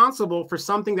responsible for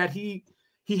something that he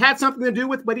had something to do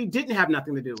with, but he didn't have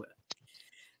nothing to do with.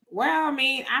 Well, I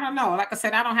mean, I don't know. Like I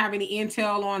said, I don't have any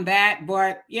intel on that,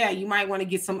 but yeah, you might want to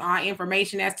get some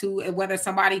information as to whether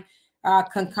somebody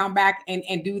can come back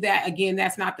and do that. Again,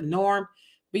 that's not the norm.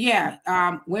 But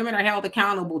yeah, women are held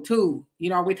accountable too. You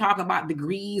know, we talk about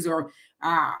degrees or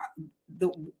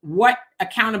what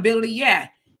accountability. Yeah,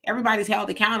 everybody's held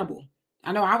accountable.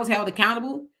 I know I was held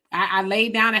accountable. I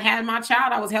laid down and had my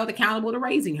child. I was held accountable to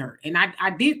raising her, and I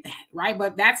did that, right?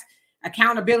 But that's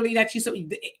accountability that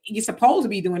you're supposed to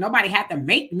be doing. Nobody had to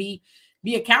make me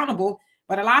be accountable.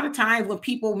 But a lot of times when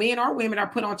people, men or women, are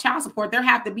put on child support, they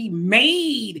have to be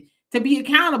made to be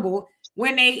accountable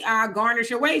when they garnish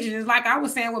your wages. It's like I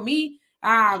was saying with me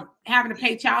having to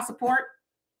pay child support.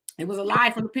 It was a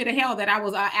lie from the pit of hell that I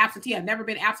was absentee. I've never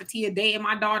been absentee a day in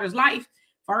my daughter's life.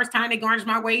 First time they garnished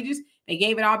my wages, they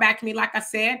gave it all back to me, like I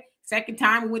said. Second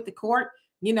time we went to court,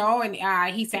 you know, and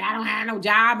he said, I don't have no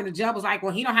job. And the judge was like,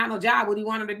 well, he don't have no job. What do you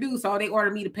want him to do? So they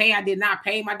ordered me to pay. I did not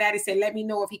pay. My daddy said, let me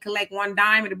know if he collect one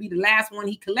dime. It'll be the last one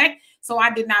he collect. So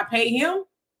I did not pay him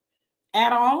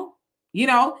at all, you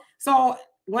know. So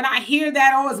when I hear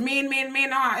that, oh, it's men,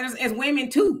 it's women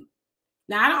too.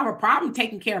 Now, I don't have a problem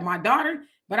taking care of my daughter,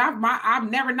 but I've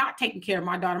never not taken care of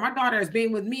my daughter. My daughter has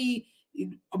been with me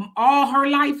all her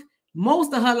life,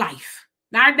 most of her life.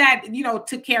 Not that, you know,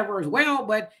 took care of her as well,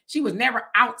 but she was never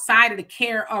outside of the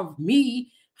care of me,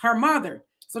 her mother.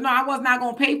 So no, I was not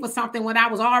going to pay for something when I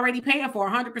was already paying for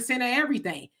 100% of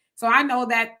everything. So I know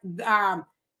that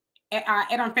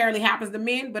it unfairly happens to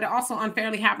men, but it also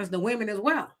unfairly happens to women as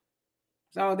well.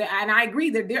 So, and I agree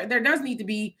that there does need to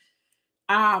be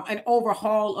an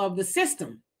overhaul of the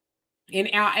system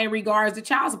in regards to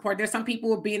child support. There's some people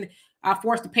who have been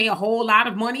forced to pay a whole lot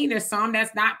of money. There's some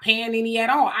that's not paying any at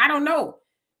all. I don't know.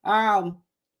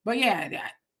 But yeah,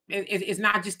 it's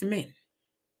not just the men.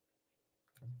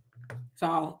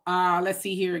 So let's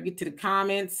see here, get to the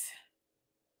comments.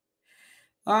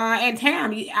 And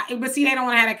Tam, but see, they don't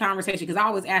want to have that conversation because I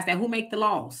always ask that, who make the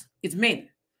laws? It's men.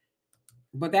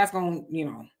 But that's going to, you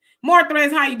know. More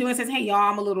threads, how you doing? Says, hey, y'all,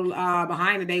 I'm a little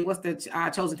behind today. What's the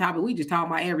chosen topic? We just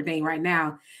talking about everything right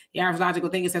now. The average logical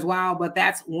thinker says, wow, but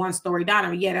that's one story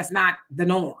Donovan. Yeah, that's not the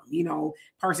norm. You know,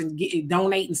 person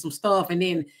donating some stuff and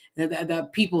then the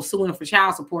people suing for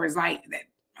child support is like, that.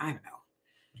 I don't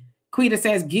know. Quita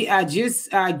says, just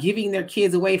giving their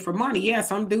kids away for money. Yeah,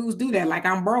 some dudes do that. Like,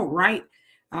 I'm broke, right?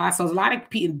 So a lot of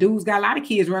dudes got a lot of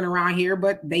kids running around here,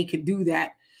 but they could do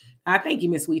that. Thank you,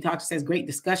 Miss Sweet Talk. She says, great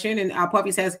discussion. And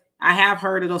Puffy says, I have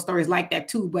heard of those stories like that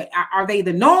too, but are they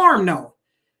the norm? No.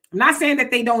 I'm not saying that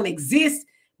they don't exist,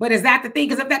 but is that the thing?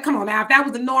 Because come on now, if that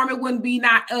was the norm, it wouldn't be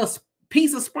not a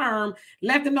piece of sperm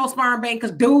left in no sperm bank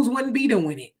because dudes wouldn't be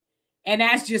doing it. And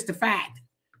that's just a fact.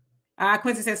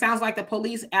 Quincy says, sounds like the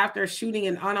police after shooting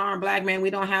an unarmed black man. We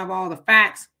don't have all the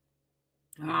facts.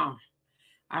 I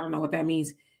don't know what that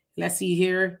means. Let's see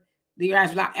here. The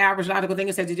average logical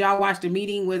thinker said, did y'all watch the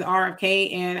meeting with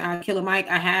RFK and Killer Mike?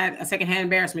 I had a secondhand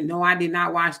embarrassment. No, I did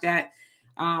not watch that.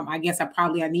 I guess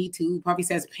I need to. Puffy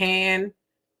says, Pan.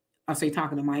 I'll say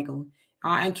talking to Michael.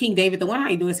 And King David, the one how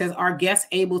you doing, says, are guests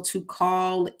able to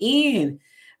call in?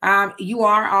 You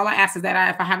are. All I ask is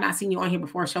that if I have not seen you on here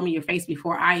before, show me your face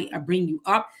before I bring you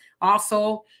up.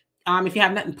 Also, if you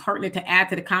have nothing pertinent to add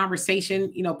to the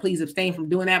conversation, you know, please abstain from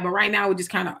doing that. But right now, we're just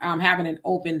kind of having an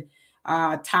open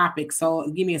topic. So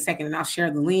give me a second and I'll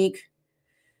share the link.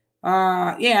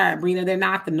 Yeah, Brina, they're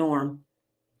not the norm.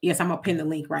 Yes, I'm gonna pin the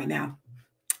link right now.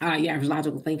 Yeah,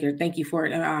 logical thinker. Thank you for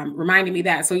reminding me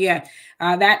that. So yeah,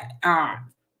 that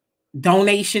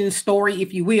donation story,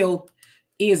 if you will,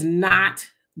 is not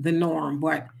the norm,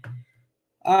 but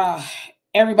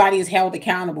everybody is held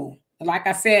accountable. Like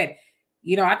I said,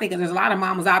 you know, I think there's a lot of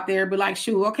mamas out there be like,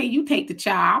 shoot, okay, you take the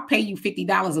child, I'll pay you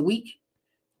 $50 a week.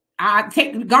 I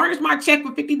garnish my check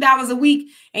for $50 a week,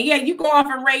 and yeah, you go off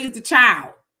and raise the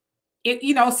child.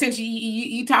 You know, since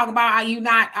you talk about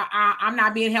how I'm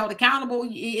not being held accountable,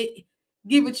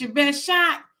 give it your best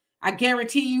shot. I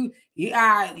guarantee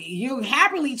you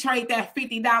happily trade that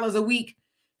 $50 a week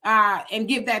and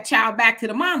give that child back to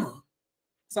the mama.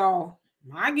 So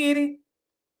I get it.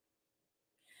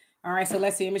 All right, so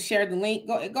let's see. Let me share the link.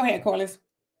 Go ahead, Corliss.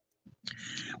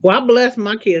 Well, I bless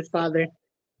my kids, Father.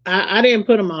 I didn't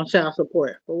put them on child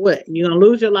support. For what? You're going to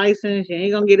lose your license. You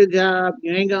ain't going to get a job.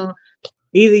 You ain't going to,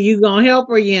 either you going to help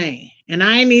or you ain't. And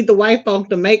I ain't need the white folks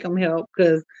to make them help,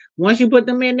 because once you put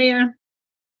them in there,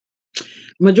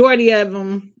 majority of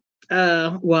them,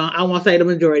 well, I won't say the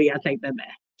majority. I take that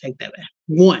back.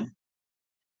 One,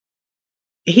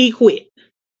 he quit.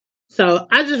 So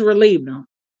I just relieved him.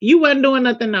 You wasn't doing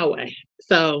nothing no way.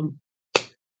 So,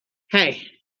 hey,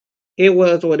 it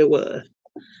was what it was.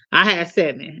 I had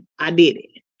 7. I did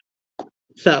it.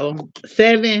 So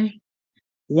 7,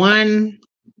 1,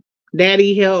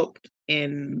 daddy helped,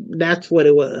 and that's what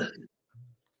it was.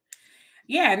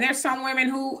 Yeah, and there's some women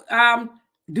who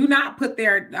do not put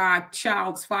their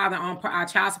child's father on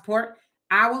child support.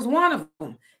 I was one of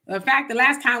them. In fact, the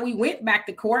last time we went back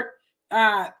to court,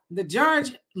 the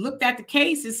judge looked at the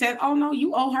case and said, "Oh no,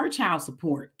 you owe her child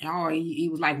support." Oh, he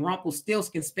was like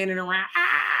Rumpelstiltskin spinning around.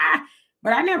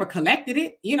 But I never collected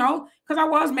it, you know, because I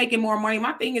was making more money.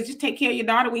 My thing is just take care of your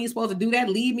daughter when you're supposed to do that.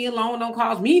 Leave me alone. Don't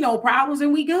cause me no problems,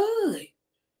 and we good.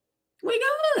 We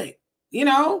good, you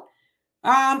know.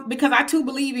 Because I too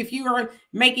believe if you are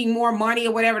making more money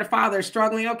or whatever, the father is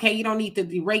struggling, okay, you don't need to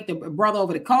berate the brother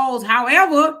over the coals.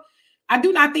 However, I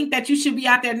do not think that you should be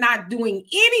out there not doing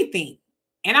anything.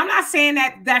 And I'm not saying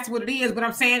that that's what it is, but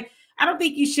I'm saying I don't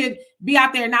think you should be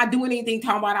out there not doing anything,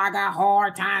 talking about I got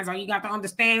hard times, or you got to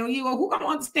understand. Who gonna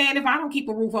understand if I don't keep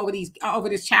a roof over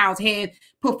this child's head,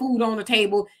 put food on the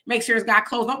table, make sure it's got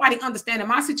clothes? Nobody understanding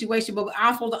my situation, but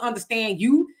I'm supposed to understand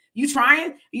you. You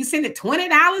trying, you sending $20,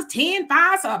 $10,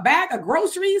 $5, a bag of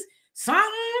groceries, something.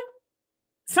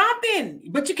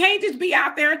 But you can't just be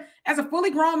out there as a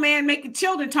fully grown man making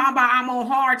children talking about I'm on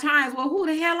hard times. Well, who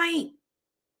the hell ain't?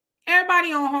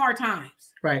 Everybody on hard times.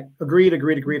 Right.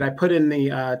 Agreed. I put in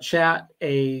the chat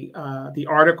the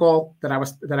article that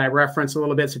I referenced a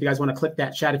little bit. So if you guys want to click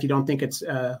that chat, if you don't think it's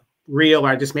real or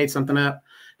I just made something up,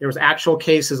 there was actual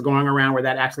cases going around where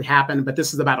that actually happened. But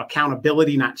this is about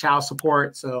accountability, not child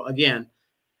support. So again,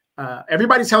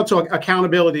 everybody's held to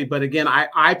accountability. But again,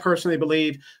 I personally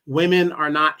believe women are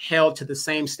not held to the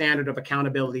same standard of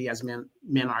accountability as men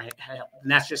are held.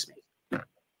 And that's just me.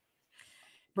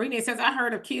 Brittany says, I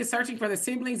heard of kids searching for the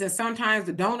siblings and sometimes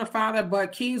the donor father,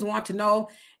 but kids want to know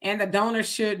and the donor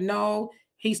should know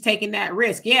he's taking that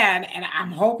risk. Yeah, and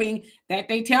I'm hoping that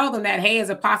they tell them that, hey, there's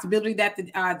a possibility that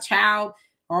the child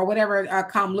or whatever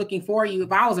come looking for you.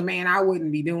 If I was a man, I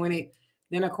wouldn't be doing it.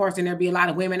 Then, of course, then there'd be a lot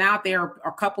of women out there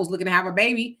or couples looking to have a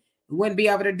baby who wouldn't be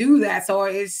able to do that. So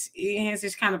it's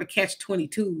just kind of a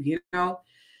catch-22, you know.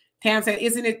 Tam said,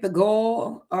 isn't it the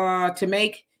goal to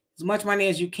make as much money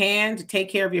as you can to take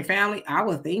care of your family? I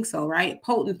would think so, right?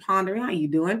 Potent Pondering, how you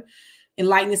doing?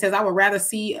 Enlightenment says, I would rather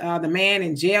see the man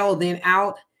in jail than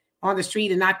out on the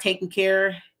street and not taking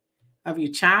care of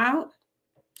your child.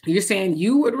 You're saying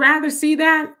you would rather see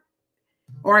that?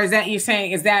 Or is that you're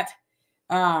saying, is that,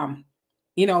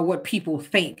 you know, what people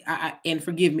think? And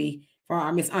forgive me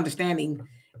for misunderstanding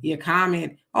your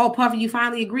comment. Oh, Puffy, you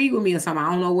finally agreed with me or something.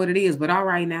 I don't know what it is, but all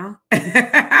right now.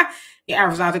 The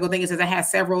astrological thing, it says I had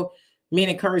several men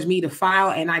encourage me to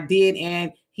file, and I did,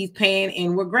 and he's paying,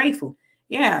 and we're grateful.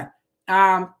 Yeah.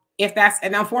 If that's,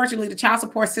 and unfortunately, the child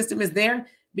support system is there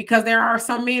because there are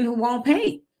some men who won't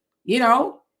pay. You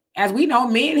know, as we know,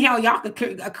 men, hell, y'all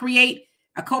could create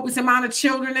a copious amount of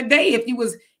children a day if you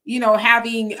was, you know,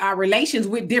 having relations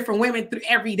with different women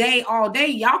every day, all day.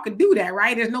 Y'all could do that,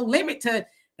 right? There's no limit to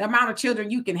the amount of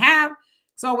children you can have.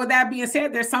 So with that being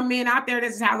said, there's some men out there that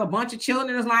just have a bunch of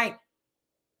children. It's like,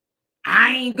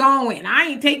 I ain't going. I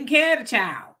ain't taking care of the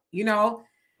child, you know.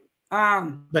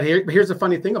 But here's the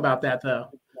funny thing about that, though.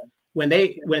 When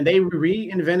they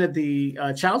reinvented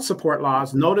the child support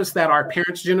laws, notice that our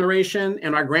parents' generation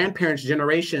and our grandparents'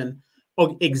 generation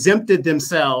exempted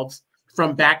themselves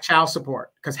from back child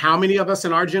support. Because how many of us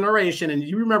in our generation, and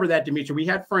you remember that, Demetri, we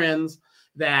had friends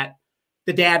that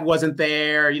the dad wasn't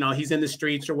there, you know, he's in the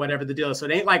streets or whatever the deal is. So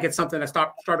it ain't like it's something that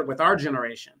started with our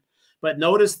generation. But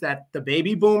notice that the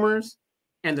baby boomers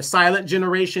and the silent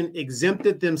generation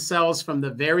exempted themselves from the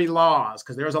very laws,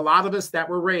 because there's a lot of us that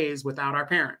were raised without our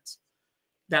parents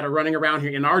that are running around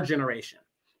here in our generation,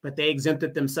 but they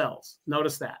exempted themselves.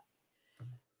 Notice that.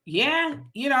 Yeah,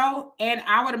 you know, and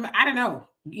I don't know,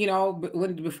 you know,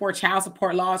 before child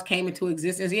support laws came into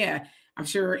existence, yeah, I'm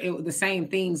sure the same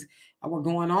things were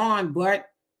going on, but,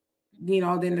 you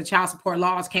know, then the child support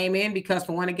laws came in because,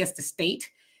 for one, I guess the state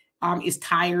is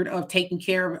tired of taking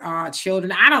care of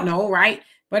children. I don't know, right?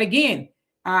 But again,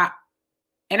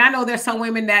 and I know there's some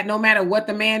women that no matter what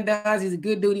the man does, he's a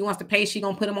good dude, he wants to pay, she's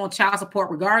going to put him on child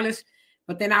support regardless.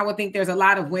 But then I would think there's a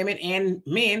lot of women and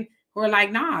men who are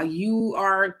like, nah, you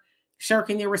are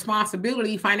shirking your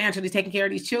responsibility financially taking care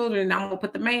of these children, and I'm going to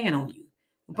put the man on you.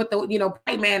 Put the, you know,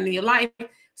 white man in your life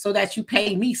so that you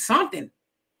pay me something.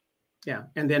 Yeah.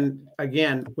 And then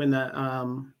again, when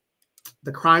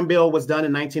the crime bill was done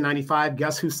in 1995,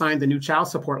 guess who signed the new child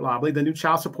support law? I believe the new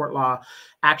child support law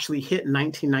actually hit in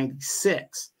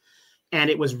 1996. And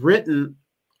it was written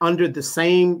under the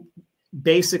same,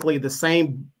 basically the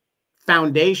same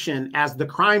foundation as the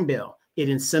crime bill. It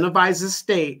incentivizes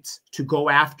states to go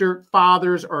after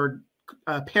fathers or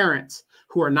parents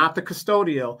who are not the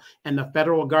custodial, and the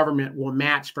federal government will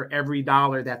match for every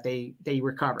dollar that they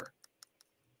recover.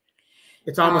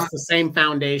 It's almost the same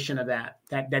foundation of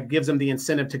that gives them the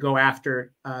incentive to go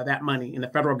after that money, and the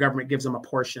federal government gives them a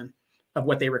portion of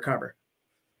what they recover.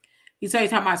 You say you're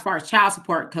talking about as far as child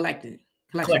support collecting,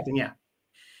 yeah.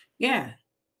 Yeah.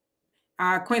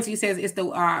 Quincy says it's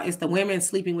the women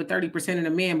sleeping with 30% of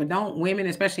the men, but don't women,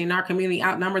 especially in our community,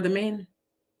 outnumber the men?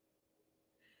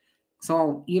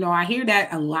 So, I hear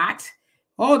that a lot.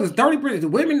 Oh, there's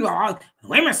 30%.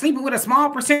 Women sleeping with a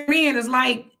small percent of men. Is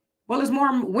like, well, there's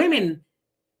more women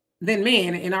than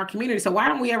men in our community. So why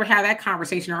don't we ever have that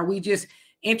conversation? Are we just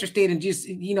interested in just,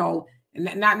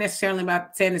 not necessarily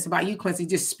about saying this about you, Quincy,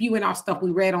 just spewing off stuff we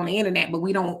read on the internet, but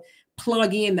we don't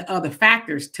plug in the other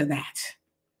factors to that?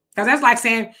 Because that's like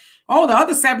saying, oh, the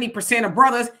other 70% of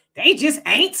brothers, they just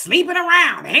ain't sleeping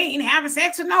around. They ain't having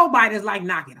sex with nobody. It's like,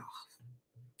 knock it off.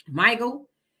 Michael?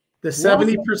 The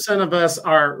 70% of us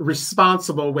are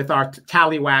responsible with our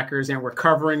tallywhackers, and we're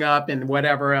covering up and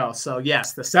whatever else. So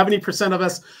yes, the 70% of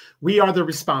us, we are the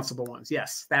responsible ones.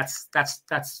 Yes, that's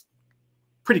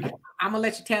pretty good. I'm gonna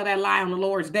let you tell that lie on the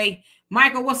Lord's Day.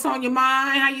 Michael, what's on your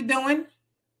mind? How you doing?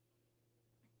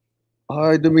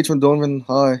 Hi, Dimitri and Donovan.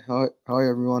 Hi,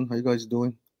 everyone. How you guys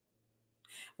doing?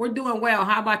 We're doing well.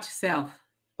 How about yourself?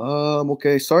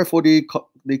 Okay. Sorry for the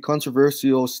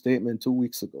controversial statement 2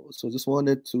 weeks ago. So just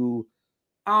wanted to.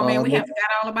 Oh man, we have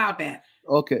forgot all about that.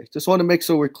 Okay, just want to make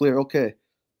sure we're clear. Okay,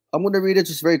 I'm going to read it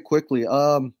just very quickly.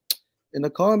 In the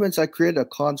comments, I created a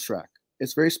contract.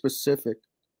 It's very specific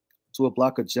to a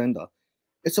Black agenda.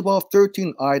 It's about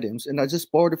 13 items, and I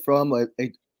just borrowed it from a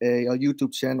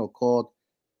YouTube channel called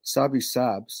Savvy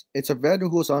Sabs. It's a veteran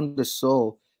who was on the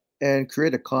show and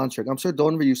create a contract. I'm sure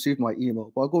Donovan received my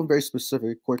email, but I'll go very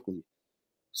specific quickly.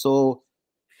 So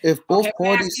if both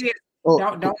parties...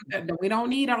 we don't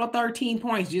need all 13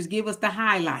 points. Just give us the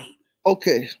highlight.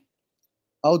 Okay.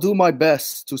 I'll do my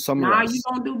best to summarize. Nah, you're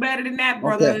going to do better than that,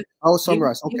 brother. Okay. I'll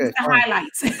summarize. Give us the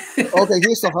highlights. Okay,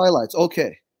 here's the highlights.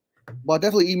 Okay. But I'll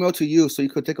definitely email to you so you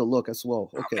could take a look as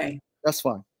well. Okay. That's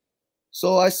fine.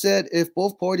 So I said, if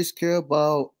both parties care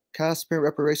about cash payment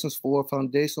reparations for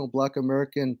foundational Black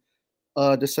American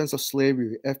descendants of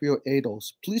slavery, FBO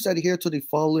ADOS, please adhere to the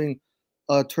following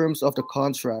terms of the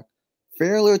contract.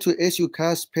 Failure to issue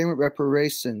cash payment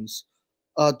reparations,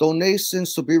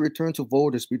 donations to be returned to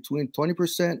voters between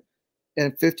 20%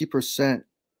 and 50%.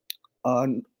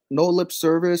 No lip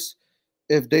service.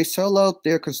 If they sell out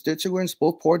their constituents,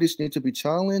 both parties need to be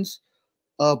challenged.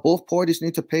 Both parties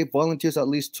need to pay volunteers at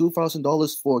least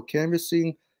 $2,000 for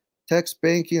canvassing, text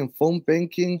banking, and phone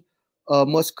banking.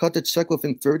 Must cut the check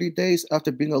within 30 days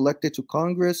after being elected to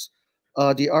Congress.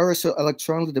 The IRS will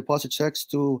electronically deposit checks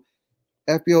to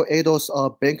FBO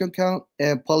ADOS bank account,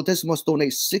 and politicians must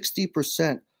donate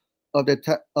 60%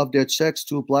 of their checks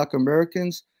to Black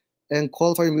Americans, and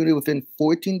qualified immunity within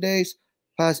 14 days.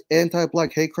 Pass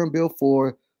anti-Black hate crime bill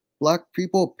for Black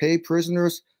people. Pay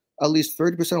prisoners at least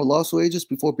 30% of lost wages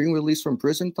before being released from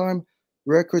prison time.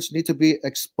 Records need to be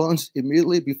expunged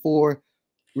immediately before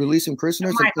releasing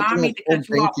prisoners. Mike, I don't mean to cut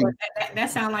you off,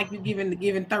 that sounds like you're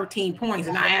giving 13 points,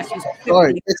 and I asked you.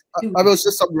 Sorry, I was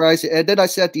just summarizing, and then I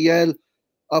said at the end,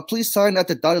 please sign at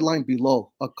the dotted line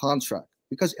below a contract,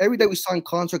 because every day we sign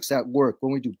contracts at work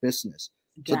when we do business.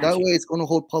 Gotcha. So that way, it's going to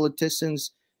hold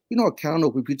politicians,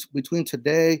 accountable between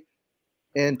today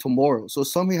and tomorrow. So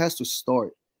something has to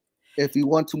start if you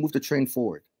want to move the train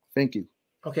forward. Thank you.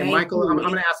 Okay, Michael, I'm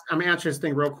going to answer this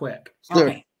thing real quick.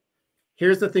 Okay.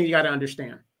 Here's the thing you got to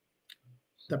understand.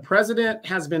 The president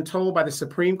has been told by the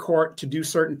Supreme Court to do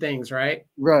certain things, right?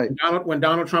 Right. When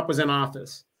Donald Trump was in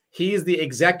office, he is the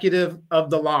executive of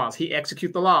the laws. He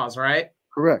executes the laws, right?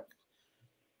 Correct.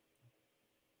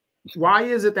 Why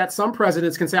is it that some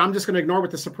presidents can say, I'm just going to ignore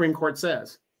what the Supreme Court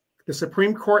says? The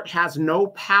Supreme Court has no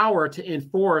power to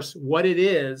enforce what it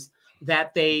is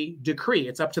that they decree.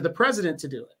 It's up to the president to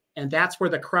do it. And that's where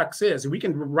the crux is. We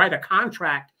can write a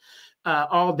contract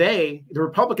all day. The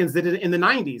Republicans did it in the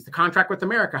 90s, the contract with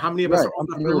America. How many of us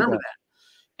remember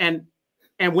that?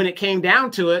 And when it came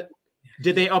down to it,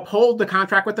 did they uphold the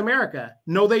contract with America?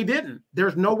 No, they didn't.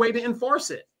 There's no way to enforce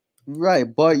it. Right,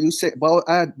 but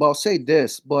I'll say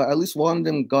this, but at least one of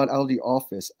them got out of the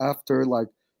office after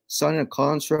signing a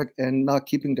contract and not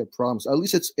keeping their promise. At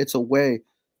least it's a way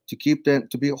to keep them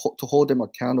to hold them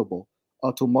accountable,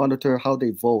 to monitor how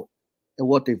they vote and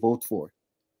what they vote for.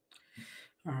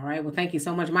 All right. Well, thank you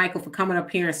so much, Michael, for coming up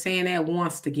here and saying that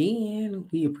once again.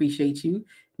 We appreciate you.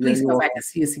 Please come back and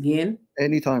see us again.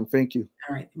 Anytime. Thank you.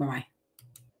 All right. Bye-bye.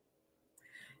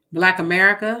 Black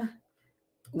America,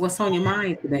 what's on your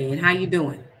mind today and how you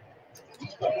doing?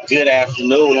 Good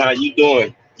afternoon. How you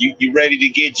doing? You ready to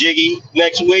get jiggy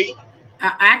next week?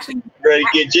 Actually, ready to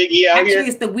get jiggy out here?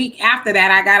 It's the week after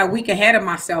that. I got a week ahead of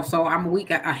myself, so I'm a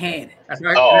week ahead. That's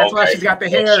right. That's why she's got the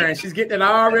hair and she's getting it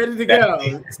all ready to go.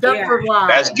 Stepford wise.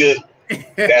 That's good.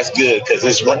 That's good because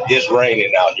it's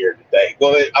raining out here today.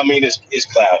 Well, I mean it's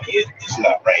cloudy. It's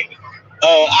not raining.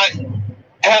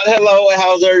 Hello,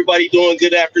 how's everybody doing?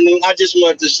 Good afternoon. I just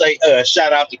wanted to say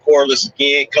shout out to Corliss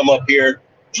again. Come up here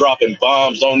dropping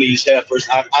bombs on these heifers.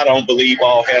 I don't believe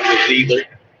all heifers either,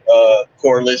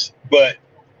 Corliss, but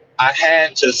I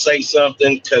had to say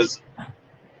something because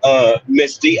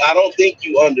Miss D, I don't think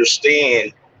you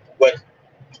understand what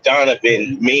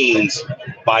Donovan means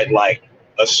by like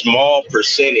a small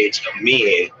percentage of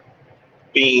men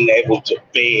being able to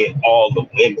bed all the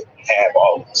women and have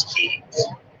all these kids.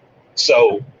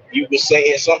 So you were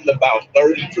saying something about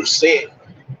 30%.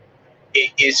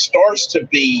 It starts to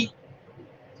be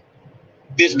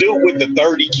this dude with the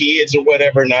 30 kids or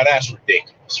whatever. Now that's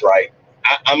ridiculous, right?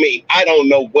 I mean, I don't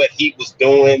know what he was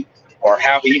doing or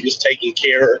how he was taking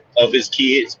care of his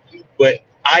kids, but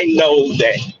I know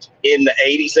that in the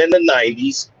 80s and the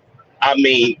 90s, I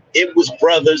mean, it was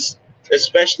brothers,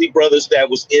 especially brothers that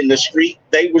was in the street.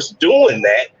 They was doing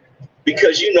that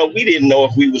because, you know, we didn't know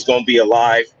if we was going to be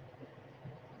alive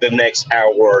the next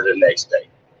hour or the next day.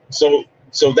 So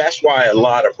that's why a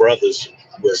lot of brothers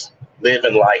was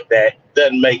living like that.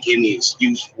 Doesn't make any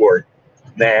excuse for it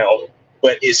now,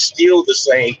 but it's still the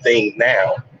same thing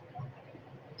now.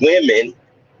 Women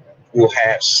will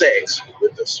have sex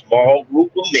with a small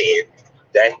group of men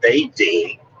that they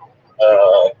deem,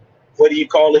 what do you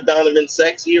call it, Donovan,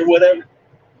 sexy or whatever?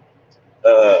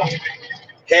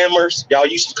 Hammers. Y'all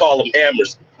used to call them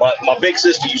hammers. My big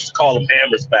sister used to call them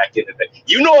hammers back in the day.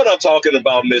 You know what I'm talking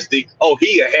about, Miss D? Oh,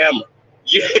 he a hammer.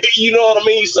 You know what I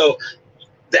mean? So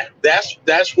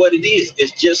that's what it is.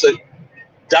 It's just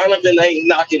Donovan ain't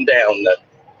knocking down nothing.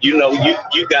 You know, you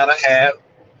gotta have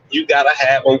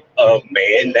a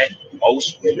man that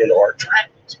most women are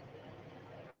attracted to.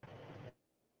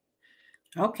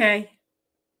 Okay.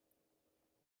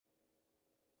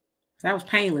 That was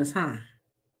painless, huh?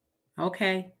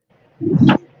 Okay.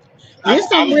 It's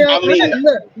some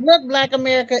look, Black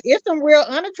America. It's some real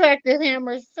unattractive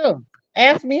hammers too.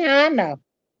 Ask me how I know.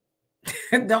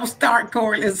 Don't start,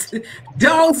 Corliss.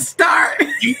 Don't start.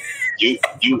 You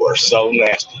are so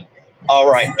nasty. All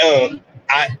right.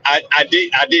 I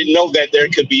didn't know that there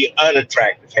could be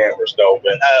unattractive hammers though,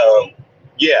 but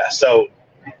yeah. So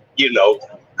you know,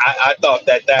 I thought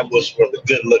that was for the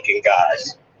good looking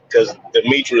guys because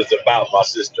Demetra is about my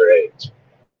sister age.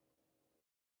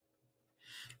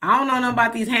 I don't know nothing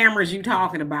about these hammers you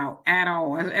talking about at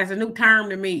all. That's a new term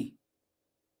to me.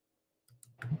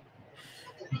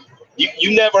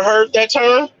 You never heard that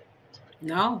term?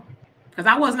 No, because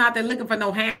I wasn't out there looking for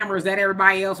no hammers that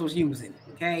everybody else was using.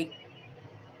 Okay.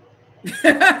 D,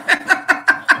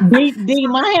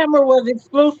 my hammer was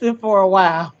exclusive for a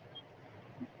while.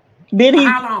 Did he?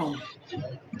 How long?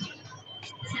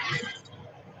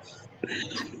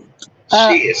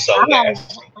 She is so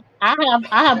nasty. I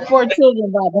have 4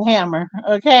 children by the hammer.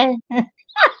 Okay.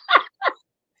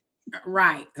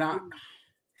 Right.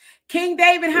 King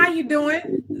David, how you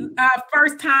doing?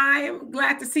 First time.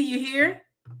 Glad to see you here.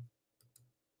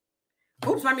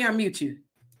 Oops, let me unmute you.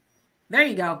 There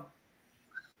you go.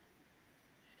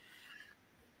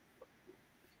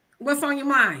 What's on your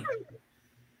mind?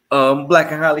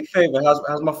 Black and highly favored.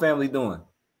 How's my family doing?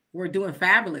 We're doing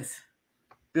fabulous.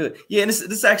 Good. Yeah, and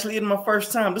this actually isn't my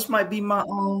first time. This might be my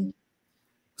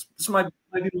this might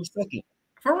be my second.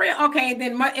 For real? Okay,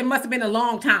 then it must have been a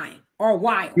long time or a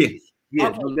while. Yeah,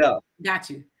 okay. No doubt. Got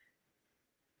you.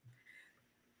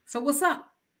 So what's up?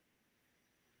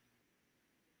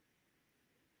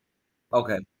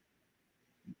 Okay.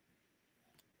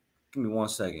 Give me 1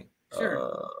 second.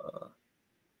 Sure.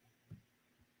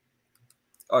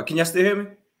 Can y'all still hear me?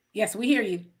 Yes, we hear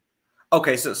you.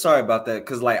 Okay, so sorry about that,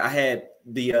 because like I had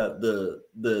the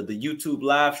YouTube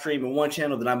live stream in one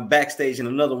channel, then I'm backstage in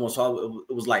another one, so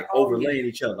it was like overlaying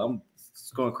each other. I'm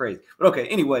going crazy. But okay,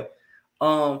 anyway,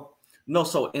 no,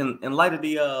 so in light of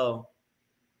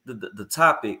the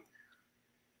topic,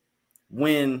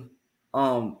 when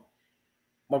my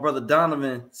brother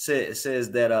Donovan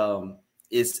says that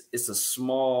it's a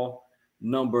small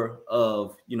number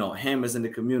of hammers in the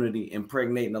community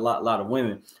impregnating a lot of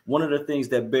women. One of the things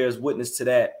that bears witness to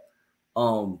that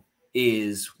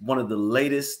is one of the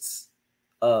latest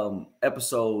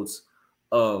episodes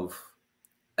of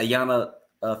Ayana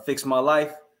Fix My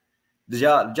Life. Did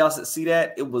y'all see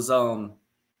that? It was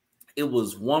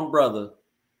one brother.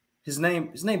 His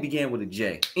name began with a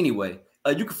J. Anyway,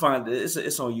 you can find it.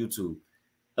 It's on YouTube.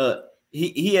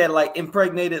 He had like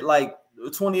impregnated like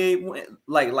 28,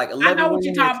 like 11. I know what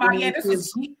you're talking about. Yeah, this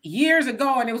kids. was years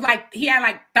ago, and it was like he had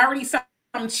like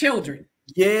 30-something children.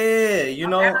 Yeah, you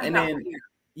know, and then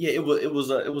yeah, it was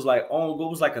like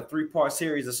a 3-part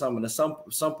series or something. And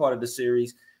some part of the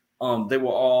series, they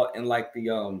were all in like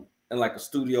the in like a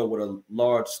studio with a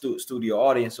large studio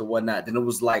audience or whatnot. Then it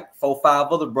was like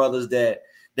 4-5 other brothers that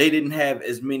they didn't have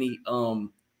as many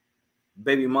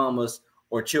baby mamas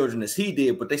or children as he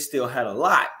did, but they still had a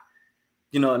lot,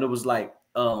 you know. And it was like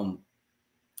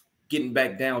getting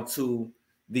back down to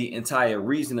the entire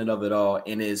reasoning of it all,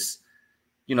 and is,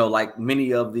 you know, like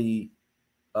many of the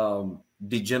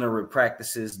degenerate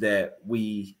practices that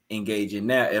we engage in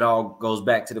now, it all goes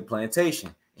back to the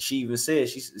plantation. And she even said,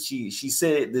 she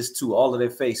said this to all of their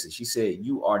faces. She said,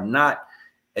 "You are not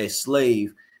a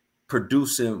slave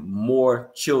producing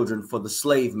more children for the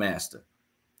slave master.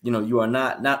 You know, you are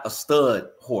not a stud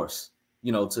horse,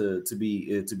 you know, to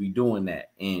be doing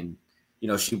that." And you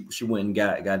know, she went and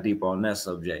got deeper on that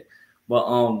subject. But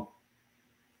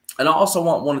and I also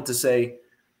wanted to say,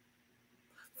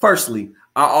 firstly,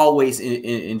 I always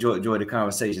enjoy the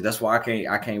conversation. That's why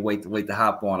I can't wait to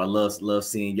hop on. I love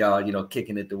seeing y'all, you know,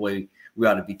 kicking it the way we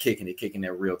ought to be kicking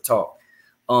that real talk.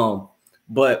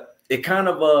 But it kind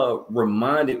of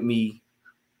reminded me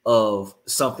of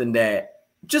something that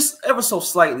just ever so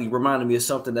slightly reminded me of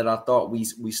something that I thought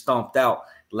we stomped out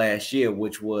last year,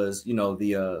 which was, you know,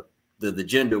 the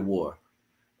gender war,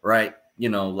 right? You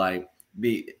know, like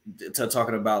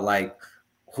talking about like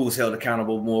who's held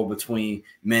accountable more between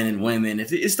men and women.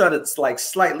 It started like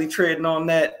slightly treading on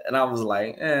that, and I was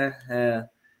like,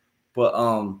 But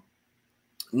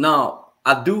no,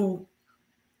 I do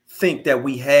think that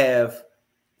we have,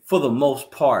 for the most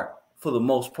part,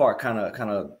 kind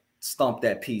of stumped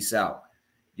that piece out.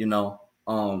 You know,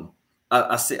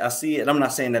 I see it. And I'm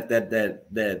not saying that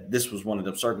this was one of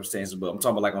them circumstances, but I'm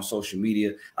talking about like on social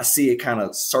media. I see it kind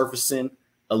of surfacing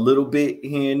a little bit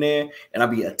here and there, and I'll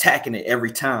be attacking it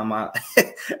every time I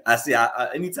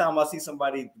anytime I see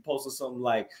somebody posting something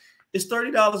like, "Is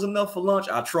 $30 enough for lunch?"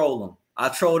 I troll them. I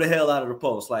troll the hell out of the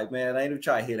post. Like, man, I ain't even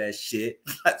trying to hear that shit.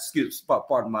 Excuse,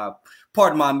 pardon my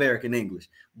American English,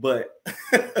 but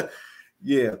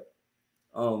yeah.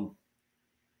 No,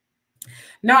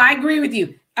 I agree with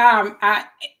you. I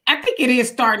think it is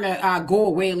starting to go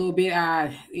away a little bit.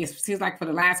 It seems like for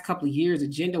the last couple of years, the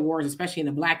gender wars, especially in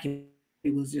the Black community,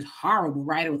 it was just horrible,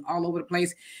 right? It was all over the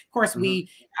place. Of course, we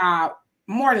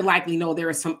more than likely know there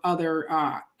are some other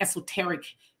esoteric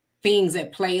things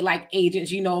at play, like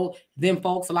agents. You know, them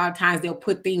folks, a lot of times they'll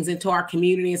put things into our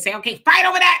community and say, "Okay, fight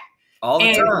over that." All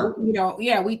the time. You know,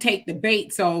 yeah, we take the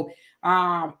bait. So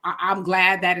I'm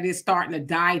glad that it is starting to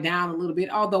die down a little bit,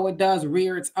 although it does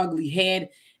rear its ugly head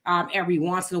every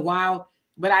once in a while.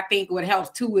 But I think what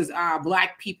helps too is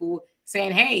Black people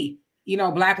saying, "Hey, you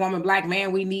know, Black woman, Black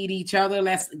man, we need each other.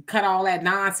 Let's cut all that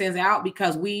nonsense out,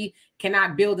 because we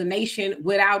cannot build a nation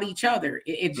without each other.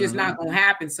 It's just not going to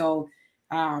happen." So,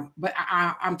 but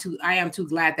I am too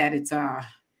glad that it's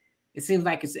it seems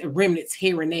like it's remnants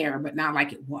here and there, but not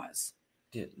like it was.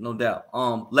 Yeah, no doubt.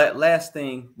 Last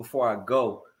thing before I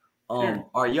go, Sure.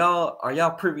 Are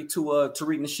y'all privy to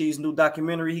Tariq Nasheed's new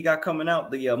documentary he got coming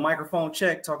out, the Microphone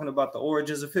Check, talking about the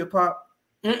origins of hip hop?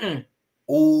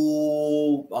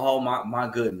 Oh my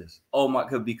goodness. Oh my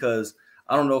god, because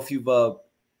I don't know if you've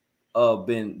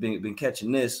been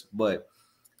catching this, but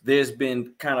there's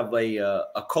been kind of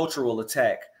a cultural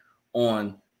attack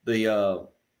on the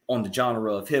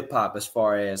genre of hip hop, as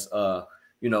far as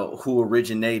you know, who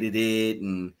originated it,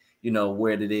 and you know,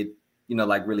 where did it, you know,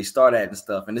 like really start at and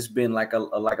stuff. And it's been like a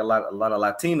lot of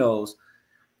Latinos,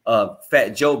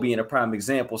 Fat Joe being a prime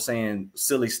example, saying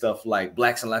silly stuff like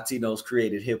Blacks and Latinos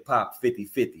created hip hop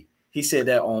 50-50. He said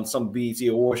that on some BET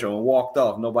award show and walked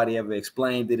off. Nobody ever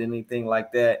explained it, anything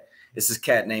like that. It's this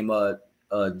cat named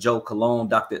Joe Cologne,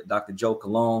 Dr. Joe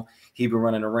Cologne. He been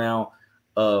running around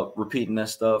repeating that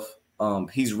stuff.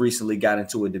 He's recently got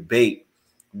into a debate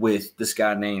with this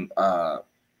guy named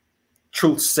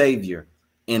Truth Savior,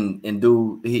 and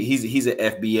dude, he's an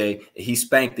FBA. He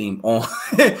spanked him on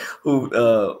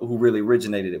who really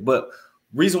originated it. But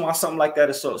reason why something like that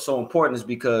is so important is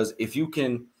because if you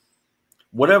can,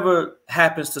 whatever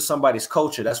happens to somebody's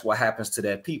culture, that's what happens to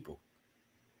that people.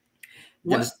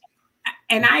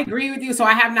 And I agree with you. So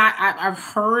I have not. I've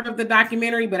heard of the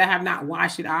documentary, but I have not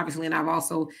watched it, obviously. And I've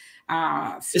also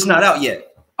it's not out yet.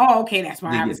 Oh, okay, that's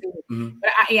why I haven't seen it. But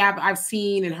I've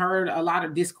seen and heard a lot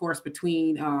of discourse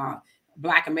between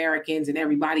Black Americans and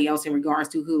everybody else in regards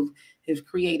to who has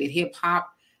created hip hop.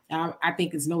 I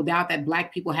think it's no doubt that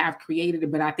Black people have created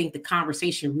it, but I think the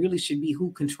conversation really should be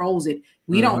who controls it.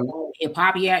 We don't own hip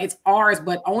hop. Yeah, it's ours,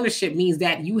 but ownership means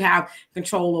that you have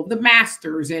control of the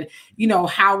masters and, you know,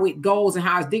 how it goes and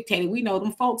how it's dictated. We know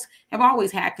them folks have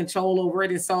always had control over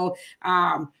it. And so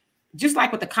just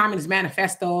like with the Communist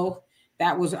Manifesto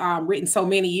that was written so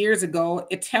many years ago,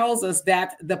 it tells us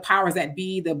that the powers that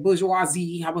be, the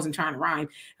bourgeoisie, I wasn't trying to rhyme,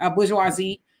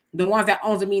 bourgeoisie, the ones that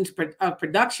owns the means of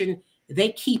production,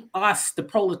 they keep us, the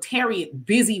proletariat,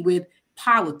 busy with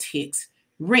politics,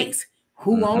 race,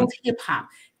 who owns hip hop.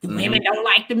 The women don't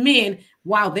like the men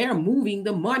while they're moving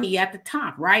the money at the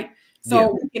top, right?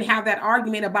 So we can have that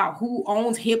argument about who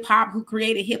owns hip hop, who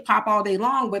created hip hop all day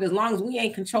long, but as long as we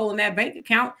ain't controlling that bank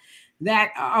account,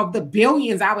 that of the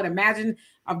billions, I would imagine,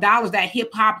 of dollars that hip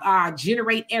hop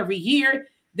generate every year,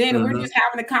 then we're just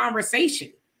having a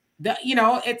conversation. You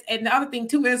know, and the other thing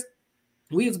too is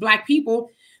we as Black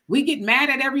people, we get mad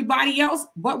at everybody else,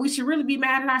 but we should really be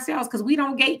mad at ourselves because we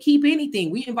don't gatekeep anything.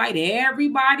 We invite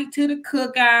everybody to the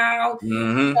cookout.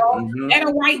 Let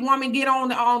a white woman get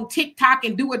on TikTok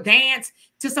and do a dance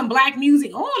to some Black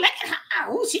music. Oh, look at her.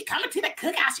 Oh, she coming to the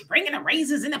cookout. She bringing the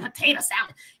raisins and the potato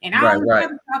salad and all this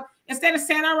other stuff. Instead of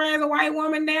saying, all right, as a white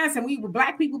woman dance, and we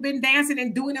Black people been dancing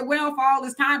and doing it well for all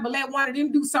this time, but let one of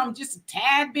them do something just a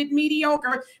tad bit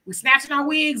mediocre. We're snatching our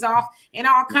wigs off and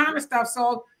all kind of stuff.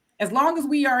 So as long as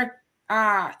we are,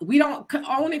 we don't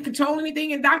own and control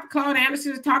anything, and Dr. Claude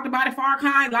Anderson has talked about it,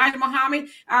 Farrakhan, Elijah Muhammad,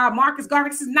 Marcus Garvey,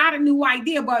 this is not a new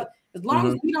idea, but as long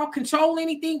as we don't control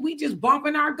anything, we just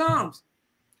bumping our gums.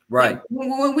 Right.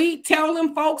 When we tell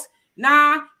them folks,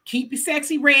 nah, keep your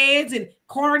sexy reds and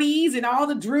Cardis and all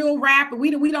the drill rap, and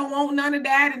we don't want none of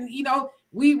that, and you know,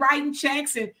 we writing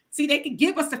checks, and see, they could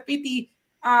give us a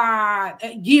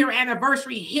 50-year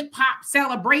anniversary hip hop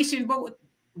celebration, but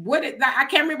I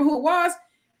can't remember who it was.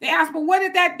 They asked, but what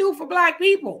did that do for Black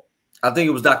people? I think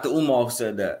it was Dr. Umar who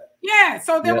said that. Yeah.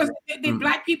 So did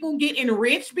Black people get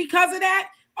enriched because of that?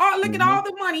 Oh, look at all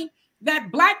the money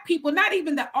that Black people, not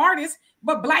even the artists,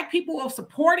 but Black people have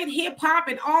supported hip hop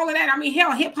and all of that. I mean,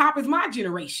 hell, hip hop is my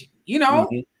generation, you know?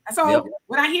 So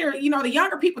when I hear, you know, the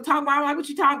younger people talking about, I'm like, what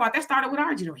you talking about? That started with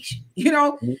our generation, you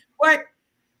know? But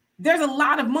there's a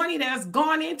lot of money that has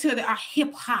gone into the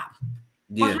hip hop.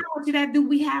 But how much of that do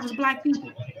we have as Black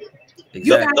people?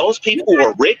 Exactly. Those people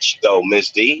were rich, though, Miss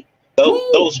D.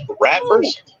 Those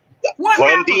rappers,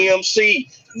 Run DMC,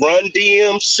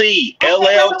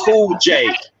 LL Cool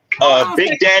J,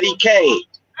 Big Daddy Kane.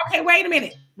 Okay, wait a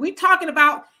minute. We're talking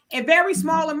about a very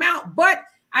small amount, but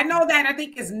I know that I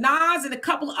think it's Nas and a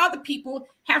couple of other people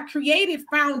have created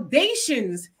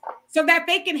foundations so that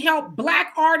they can help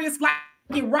Black artists like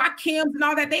Rakim and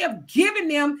all that. They have given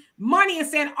them money and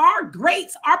said our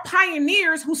greats, our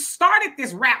pioneers who started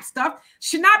this rap stuff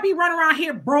should not be running around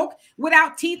here broke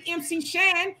without teeth. MC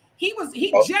Shan,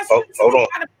 hold on.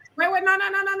 Wait, no.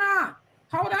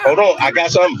 Hold on. I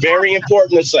got something very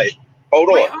important to say. Hold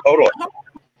on.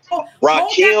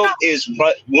 Rakim is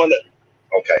one of,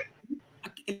 okay.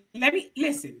 Let me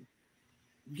listen.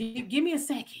 Give me a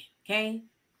second, okay?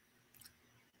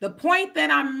 The point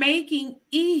that I'm making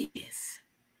is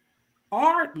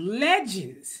are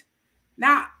legends.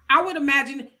 Now, I would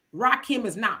imagine Rakim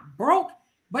is not broke,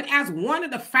 but as one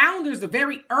of the founders, the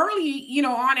very early, you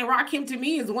know, on, and Rakim to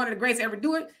me is one of the greats to ever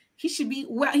do it. He should be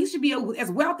as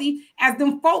wealthy as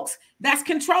them folks that's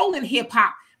controlling hip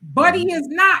hop, but he is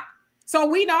not. So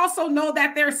we also know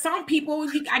that there are some people,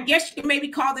 I guess you can maybe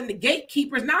call them the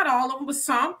gatekeepers, not all of them, but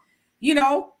some, you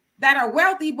know, that are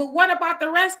wealthy. But what about the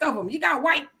rest of them? You got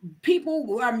white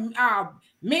people,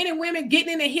 men and women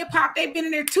getting into hip hop. They've been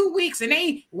in there 2 weeks and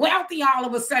they wealthy all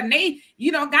of a sudden. They,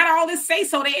 you know, got all this say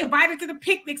so. They invited to the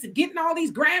picnics and getting all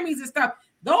these Grammys and stuff.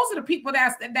 Those are the people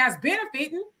that's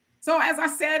benefiting. So as I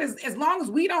said, as long as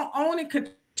we don't own and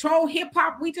control hip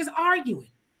hop, we just arguing.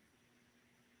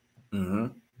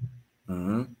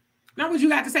 Now, what you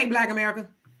got to say, Black America?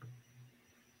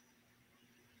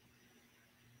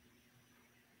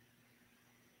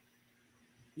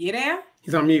 You there?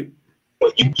 He's on mute.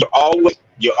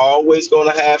 You're always going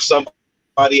to have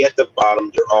somebody at the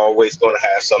bottom. You're always going to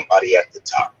have somebody at the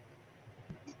top.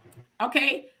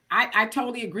 Okay, I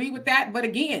totally agree with that. But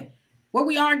again, what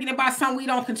we arguing about something we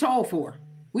don't control for.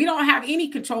 We don't have any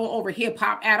control over hip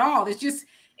hop at all. It's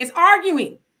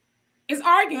arguing. It's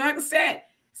arguing. Like I said,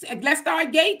 let's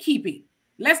start gatekeeping.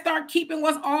 Let's start keeping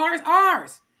what's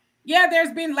ours. Yeah,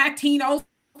 there's been Latinos,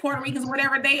 Puerto Ricans,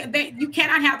 whatever. You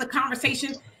cannot have the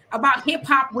conversation about hip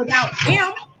hop without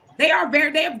them. They have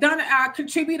done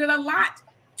contributed a lot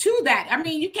to that. I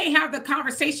mean, you can't have the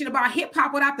conversation about hip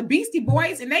hop without the Beastie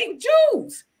Boys, and they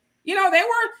Jews. You know, there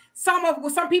were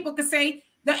some people could say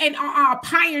the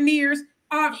pioneers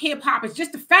of hip hop. It's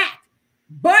just a fact.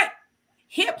 But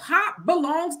hip hop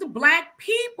belongs to Black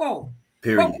people.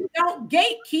 Period. But we don't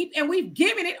gatekeep, and we've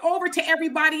given it over to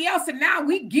everybody else, and now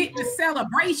we get the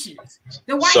celebrations.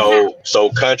 So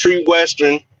country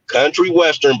western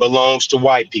belongs to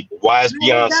white people. Why is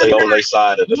Beyonce on their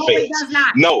side of the fence? It does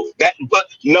not.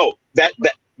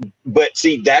 But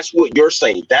see, that's what you're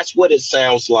saying. That's what it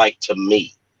sounds like to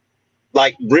me.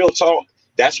 Like, real talk,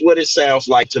 that's what it sounds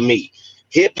like to me.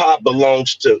 Hip hop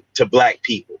belongs to Black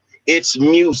people. It's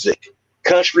music.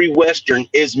 Country western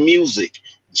is music.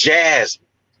 Jazz,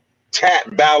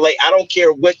 tap, ballet, I don't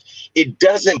care what, it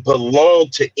doesn't belong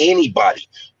to anybody.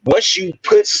 Once you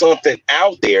put something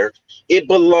out there, it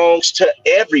belongs to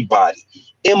everybody.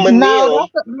 Eminem, no,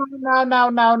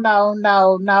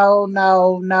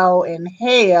 and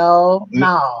hell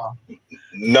no.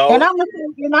 No. And I'm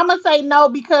gonna say no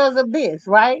because of this,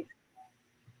 right?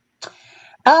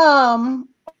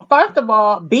 First of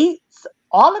all, beats,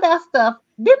 all of that stuff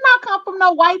did not come from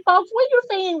no white folks. Where you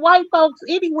seeing white folks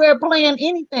anywhere playing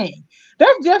anything?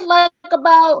 That's just like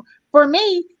for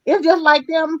me, it's just like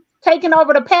them taking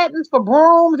over the patents for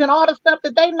brooms and all the stuff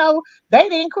that they know they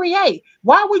didn't create.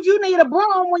 Why would you need a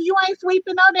broom when you ain't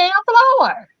sweeping no damn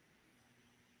floor?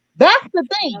 That's the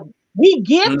thing. We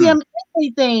give them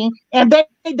everything, and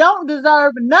they don't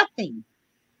deserve nothing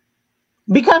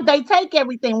because they take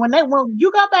everything. When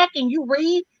you go back and you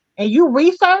read and you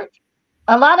research,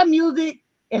 a lot of music,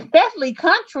 especially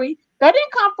country, that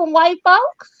didn't come from white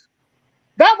folks.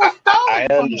 That was stolen. I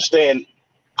understand.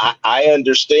 I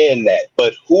understand that,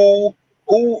 but who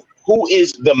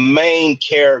is the main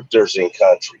characters in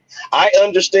country? I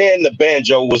understand the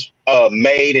banjo was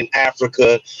made in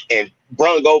Africa and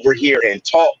brung over here and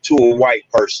taught to a white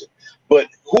person, but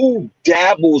who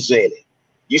dabbles in it?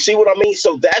 You see what I mean?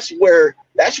 So that's where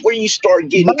you start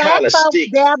getting kind of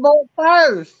sticky. Dabble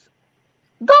first.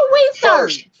 Go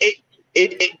research.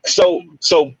 It's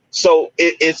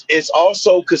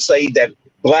also could say that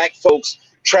Black folks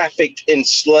trafficked in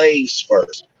slaves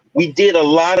first. We did a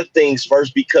lot of things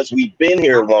first because we've been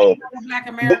here longer. Black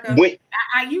America,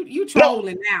 you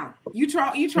trolling now. You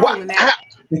trolling now.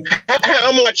 How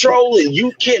am I trolling?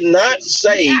 You cannot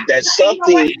say that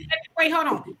something. Wait, hold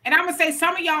on. And I'm gonna say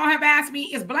some of y'all have asked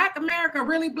me, is Black America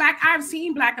really Black? I've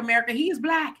seen Black America. He is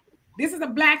Black. This is a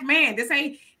Black man. This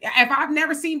ain't. If I've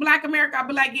never seen Black America, I'll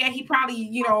be like, yeah, he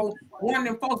probably, one of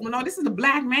them folks. But no, this is a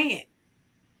Black man.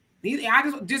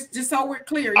 I just so we're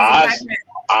clear, he's a Black man.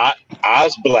 I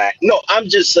was Black. No, I'm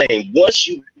just saying, once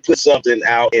you put something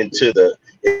out into the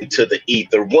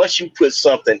ether, once you put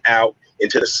something out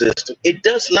into the system, it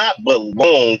does not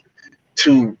belong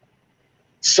to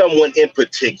someone in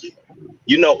particular.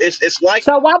 It's like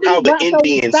how the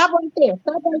Indians. Stop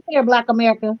right there, Black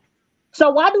America.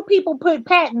 So why do people put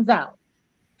patents out?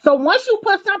 So once you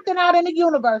put something out in the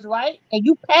universe, right, and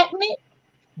you patent it,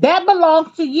 that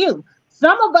belongs to you.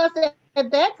 Some of us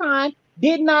at that time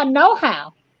did not know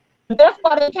how. That's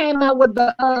why they came out with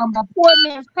the poor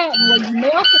man's patent, where you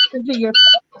mail something to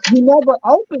yourself, you never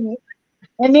open it,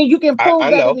 and then you can prove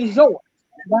that it is yours,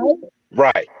 right?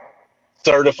 Right.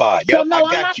 Certified. Yep, no,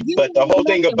 I got you. But the whole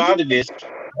thing about it is,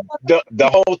 the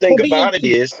whole thing about it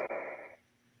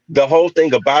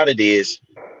is,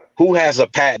 who has a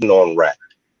patent on rap?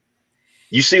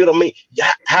 You see what I mean?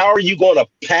 How are you going to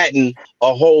patent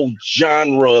a whole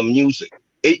genre of music?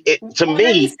 To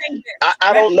me,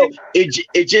 I don't know.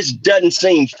 It just doesn't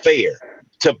seem fair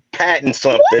to patent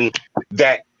something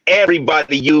that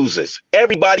everybody uses.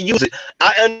 Everybody uses it.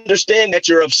 I understand that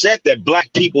you're upset that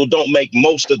Black people don't make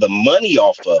most of the money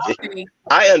off of it.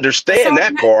 I understand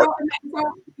that part.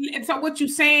 And so what you're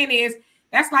saying is,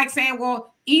 that's like saying,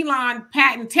 well, Elon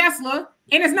patent Tesla,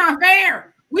 and it's not fair.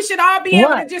 We should all be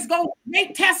able to just go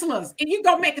make Teslas, and you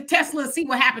go make a Tesla and see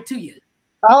what happened to you.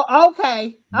 Oh,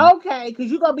 okay,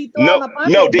 because you're gonna be throwing up.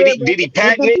 No, did he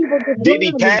patent it? Did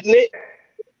he patent it?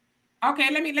 Okay,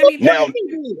 let me now.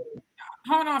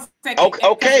 Hold on a second.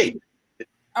 Okay.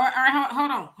 All right,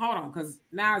 hold on, because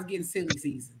now it's getting silly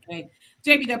season. Okay,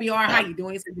 JBWR, how you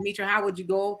doing? So Demetra,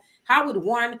 how would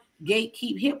one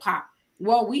gatekeep hip hop?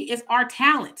 Well, it's our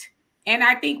talent, and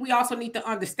I think we also need to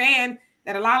understand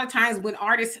that a lot of times when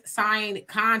artists sign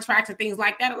contracts and things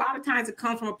like that, a lot of times it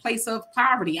comes from a place of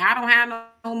poverty. I don't have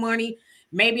no money.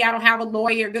 Maybe I don't have a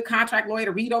good contract lawyer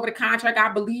to read over the contract.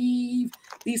 I believe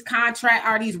these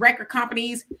record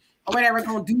companies or whatever are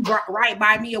going to do right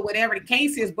by me or whatever the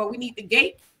case is. But we need to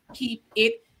gatekeep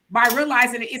it by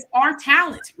realizing it's our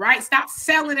talent, right? Stop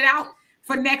selling it out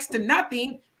for next to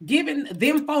nothing, giving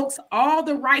them folks all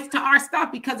the rights to our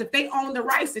stuff, because if they own the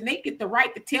rights, then they get the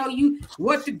right to tell you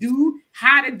what to do,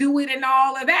 how to do it, and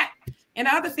all of that. And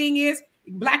the other thing is,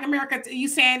 Black America, you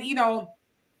saying, you know,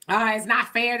 it's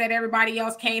not fair that everybody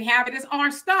else can't have it. It's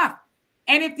our stuff.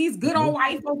 And if these good old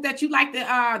white folks that you like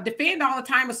to defend all the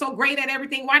time are so great at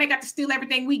everything, why they got to steal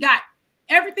everything we got?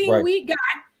 Everything we got,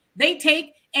 they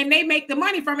take and they make the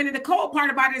money from it. And the cold part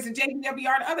about it is the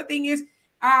JBWR. The other thing is,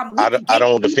 I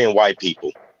don't defend white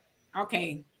people.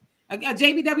 Okay.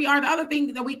 JBWR, the other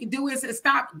thing that we can do is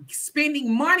stop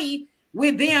spending money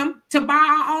with them to buy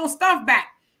our own stuff back.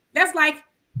 That's like,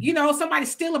 you know, somebody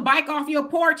steal a bike off your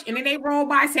porch and then they roll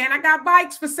by saying, I got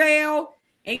bikes for sale.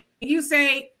 And you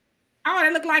say, oh,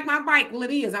 that look like my bike. Well,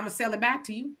 it is. I'm going to sell it back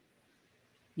to you.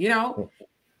 You know?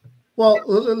 Well,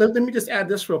 let me just add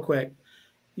this real quick.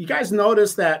 You guys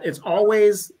notice that it's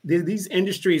always, these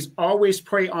industries always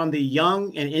prey on the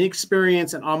young and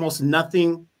inexperienced and almost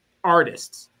nothing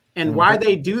artists. And why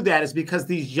they do that is because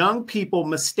these young people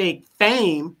mistake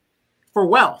fame for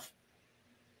wealth.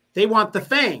 They want the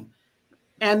fame.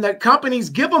 And the companies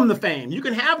give them the fame. You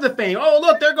can have the fame. Oh,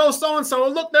 look, there goes so-and-so.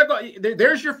 Look,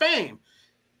 there's your fame.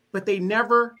 But they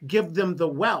never give them the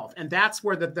wealth. And that's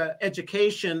where the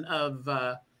education of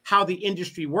how the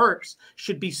industry works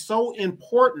should be so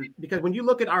important. Because when you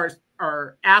look at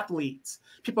our athletes,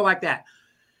 people like that,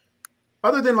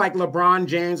 other than like LeBron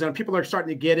James, and people are starting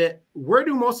to get it, where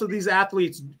do most of these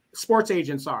athletes, sports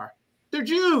agents are? They're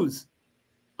Jews.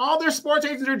 All their sports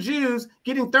agents are Jews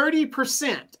getting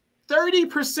 30%.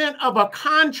 30% of a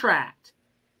contract.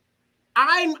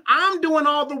 I'm doing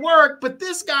all the work, but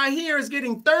this guy here is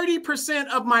getting 30%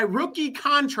 of my rookie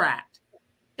contract.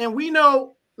 And we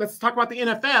know, let's talk about the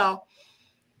NFL.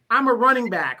 I'm a running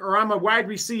back or I'm a wide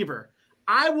receiver.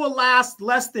 I will last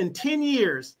less than 10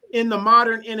 years in the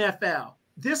modern NFL.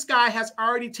 This guy has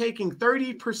already taken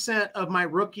 30% of my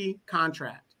rookie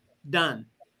contract. Done.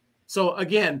 So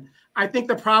again, I think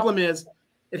the problem is,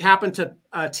 it happened to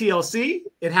TLC.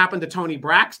 It happened to Tony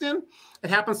Braxton. It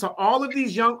happens to all of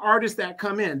these young artists that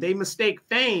come in. They mistake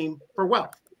fame for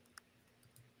wealth.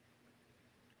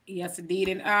 Yes, indeed.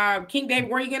 And King David,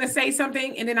 were you going to say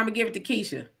something? And then I'm going to give it to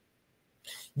Keisha.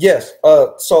 Yes.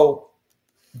 So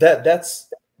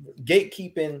that's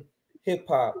gatekeeping hip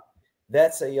hop.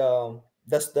 That's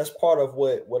that's part of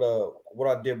what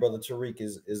our dear brother Tariq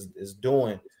is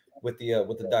doing with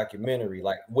the documentary,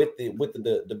 like with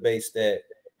the debates that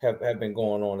have been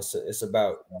going on. It's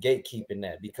about gatekeeping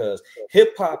that, because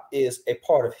hip hop is a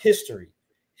part of history.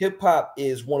 Hip hop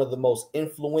is one of the most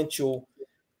influential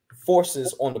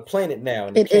forces on the planet now,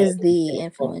 and it is the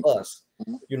influence of us.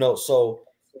 You know, so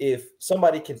if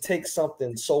somebody can take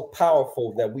something so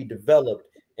powerful that we developed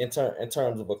in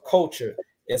terms of a culture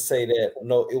and say that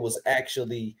no, it was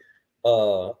actually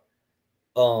you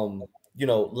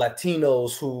know,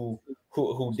 Latinos who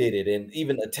did it, and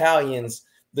even Italians.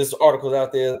 This article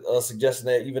out there suggesting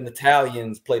that even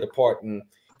Italians played a part in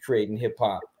creating hip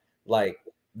hop. Like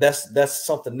that's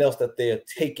something else that they're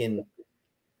taking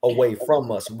away from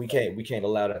us, and we can't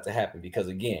allow that to happen, because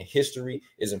again, history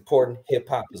is important. Hip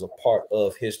hop is a part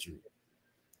of history.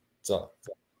 So,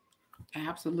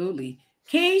 absolutely,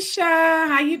 Keisha,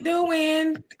 how you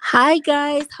doing? Hi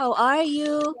guys, how are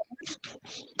you?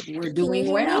 We're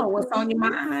doing well. What's on your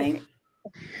mind?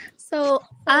 So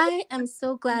I am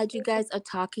so glad you guys are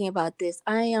talking about this.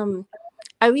 I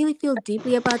really feel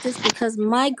deeply about this because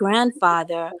my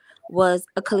grandfather was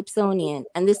a Calypsonian,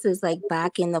 and this is like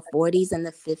back in the 40s and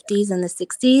the 50s and the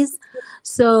 60s.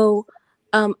 So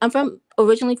I'm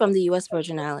originally from the U.S.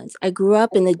 Virgin Islands. I grew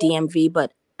up in the DMV,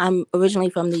 but I'm originally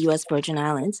from the U.S. Virgin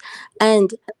Islands.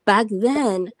 And back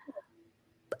then,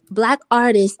 Black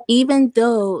artists, even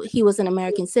though he was an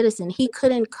American citizen, he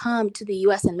couldn't come to the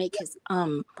U.S. and make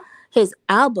his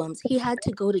albums. He had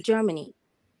to go to Germany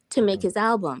to make his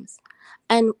albums.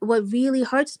 And what really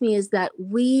hurts me is that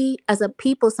we as a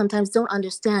people sometimes don't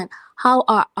understand how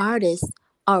our artists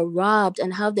are robbed,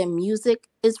 and how their music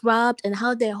is robbed, and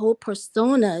how their whole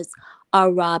personas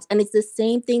are robbed. And it's the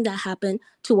same thing that happened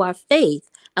to our faith.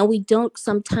 And we don't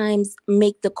sometimes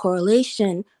make the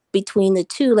correlation between the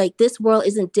two. Like, this world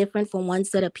isn't different from one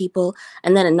set of people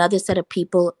and then another set of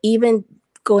people, even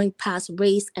going past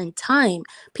race and time.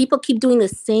 People keep doing the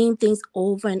same things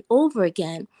over and over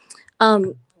again.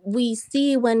 We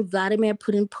see when Vladimir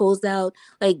Putin pulls out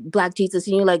like Black Jesus,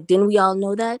 and you're like, didn't we all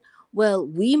know that? Well,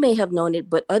 we may have known it,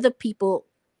 but other people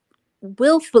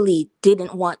willfully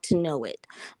didn't want to know it.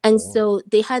 And so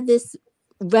they had this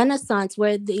renaissance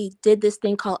where they did this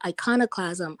thing called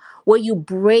iconoclasm, where you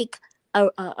break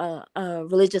a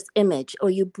religious image, or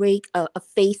you break a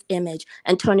faith image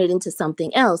and turn it into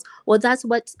something else. Well, that's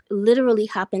what's literally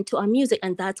happened to our music,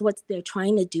 and that's what they're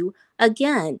trying to do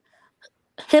again.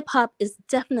 Hip hop is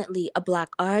definitely a Black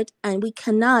art, and we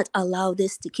cannot allow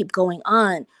this to keep going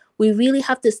on. We really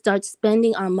have to start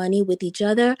spending our money with each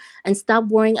other and stop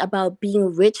worrying about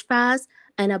being rich fast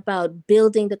and about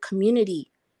building the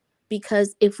community.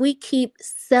 Because if we keep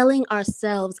selling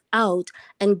ourselves out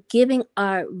and giving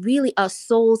our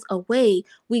souls away,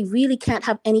 we really can't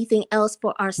have anything else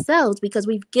for ourselves, because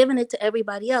we've given it to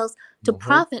everybody else to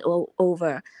profit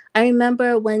over. I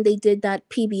remember when they did that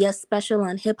PBS special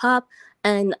on hip hop,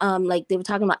 and like they were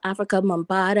talking about Africa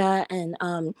Mambata and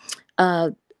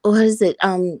what is it,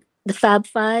 the Fab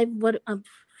Five, what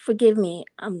forgive me,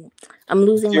 I'm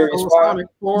losing my Sonic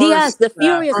Force, yes, the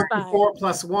Furious Five.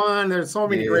 4+1. There's so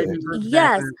many great groups.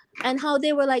 Yes, and how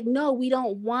they were like, no, we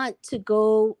don't want to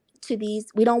go to these.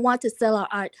 We don't want to sell our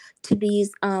art to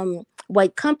these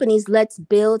white companies. Let's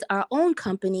build our own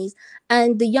companies.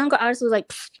 And the younger artists was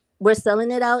like, we're selling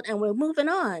it out and we're moving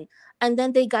on. And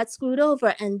then they got screwed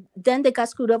over, and then they got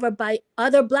screwed over by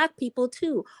other Black people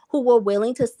too, who were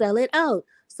willing to sell it out.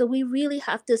 So we really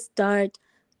have to start.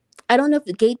 I don't know if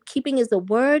the gatekeeping is the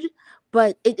word,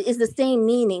 but it is the same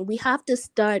meaning. We have to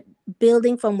start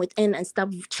building from within and stop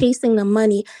chasing the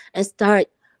money and start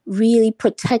really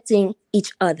protecting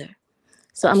each other.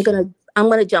 So I'm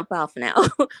gonna jump off now,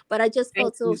 but I just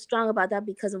felt so strong about that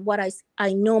because of what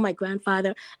I know my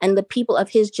grandfather and the people of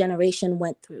his generation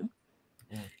went through.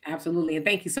 Absolutely. And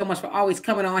thank you so much for always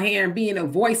coming on here and being a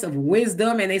voice of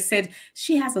wisdom. And they said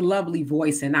she has a lovely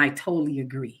voice, and I totally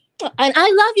agree. And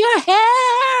I love your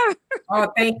hair.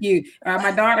 Oh, thank you.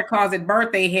 My daughter calls it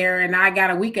birthday hair, and I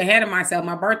got a week ahead of myself.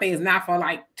 My birthday is not for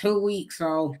like 2 weeks,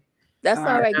 so that's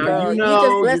all right, girl. You just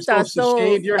blessed our souls.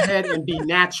 Shave your head and be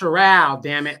natural,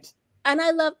 damn it. And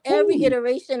I love every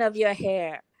iteration of your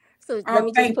hair. So let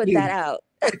me just put that out.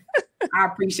 I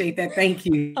appreciate that. Thank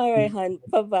you. All right, hon.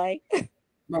 Bye-bye.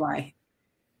 Bye-bye.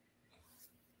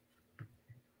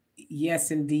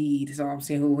 Yes, indeed. So I'm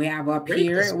saying who we have up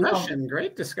here.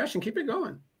 Great discussion. Keep it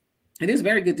going. It is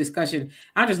very good discussion.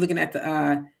 I'm just looking at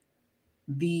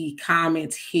the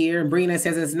comments here. Brina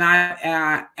says it's not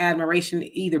admiration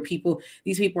either.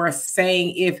 These people are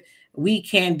saying if we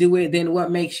can't do it, then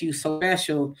what makes you so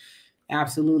special?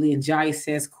 Absolutely. And Jai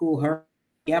says, cool her.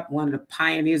 Yep, one of the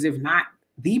pioneers, if not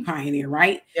the pioneer,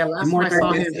 right? Yeah, last time I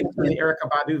saw him in the Erykah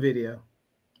Badu video.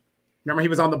 Remember, he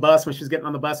was on the bus when she was getting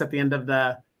on the bus at the end of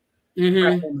the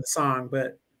song.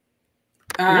 But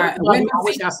he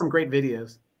always has some great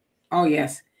videos. Oh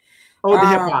yes. Oh, the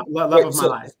hip hop love of my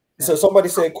life. So somebody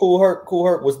said Cool Herc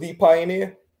was the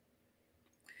pioneer.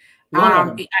 One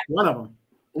of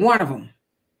them.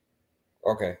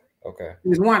 Okay. He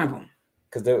was one of them.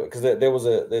 Because there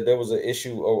was an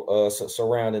issue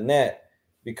surrounding that,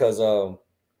 because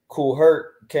Cool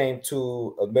Herc came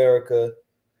to America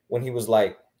when he was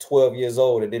like 12 years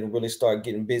old and didn't really start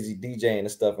getting busy DJing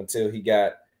and stuff until he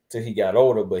got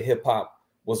older. But hip hop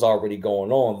was already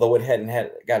going on, though it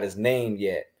hadn't got his name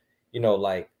yet. You know,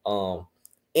 like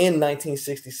in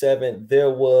 1967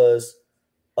 there was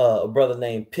a brother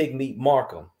named Pigmeat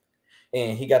Markham,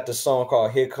 and he got the song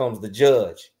called "Here Comes the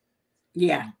Judge."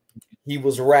 Yeah. He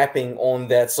was rapping on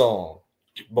that song.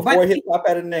 Before hip hop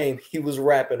had a name, he was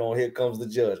rapping on "Here Comes the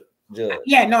Judge."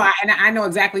 Yeah, no, I know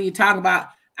exactly what you're talking about.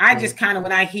 I just kind of,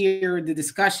 when I hear the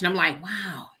discussion, I'm like,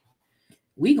 wow,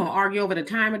 we gonna argue over the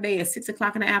time of day at 6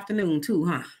 o'clock in the afternoon too,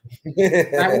 huh?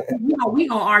 Like, we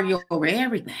gonna argue over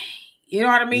everything. You know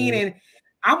what I mean? And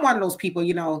I'm one of those people,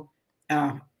 you know,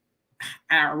 I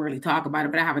don't really talk about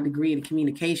it, but I have a degree in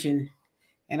communication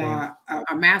and a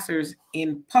master's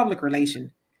in public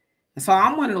relations. And so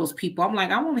I'm one of those people. I'm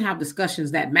like, I want to have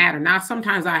discussions that matter. Now,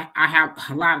 sometimes I have,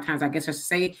 a lot of times, I guess I should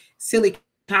say, silly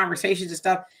conversations and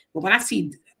stuff. But when I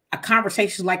see a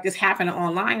conversation like this happening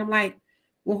online, I'm like,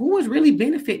 well, who is really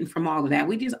benefiting from all of that?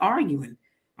 We just arguing.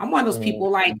 I'm one of those people,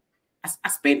 like,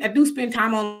 I do spend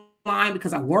time online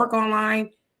because I work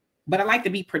online, but I like to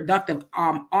be productive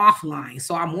offline.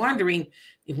 So I'm wondering,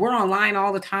 if we're online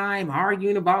all the time,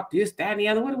 arguing about this, that, and the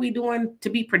other, what are we doing to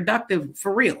be productive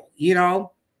for real? You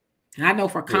know? And I know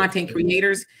for content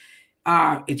creators,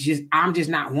 I'm just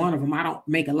not one of them. I don't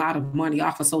make a lot of money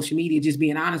off of social media, just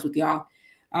being honest with y'all.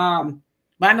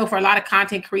 But I know for a lot of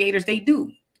content creators, they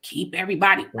do keep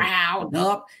everybody riled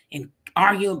up and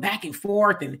arguing back and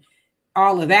forth and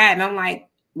all of that. And I'm like,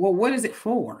 well, what is it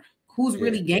for? Who's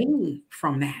really gaining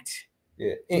from that?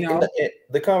 Yeah, and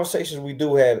the conversations we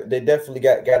do have, they definitely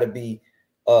got to be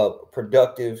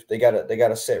productive. They got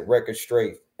to set records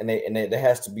straight, and there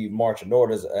has to be marching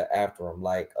orders after them.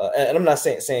 Like, and I'm not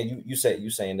saying you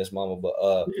saying this, Mama, but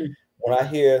when I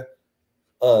hear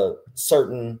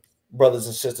certain brothers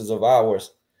and sisters of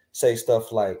ours say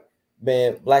stuff like,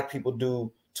 "Man, black people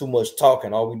do too much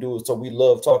talking. All we do is so we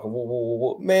love talking." Whoa, whoa, whoa,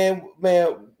 whoa. Man,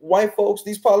 white folks,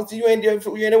 these politicians,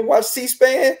 you ain't ever watch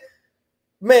C-SPAN?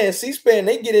 Man, C-SPAN,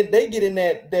 they get in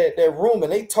that room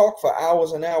and they talk for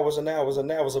hours and hours and hours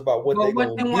and hours about what they're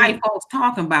going to do. White folks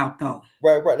talking about though?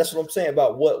 Right. That's what I'm saying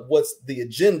about what's the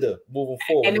agenda moving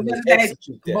forward.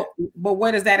 But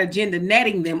what is that agenda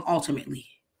netting them ultimately?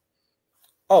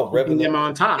 Oh, revenue them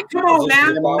on top. Come on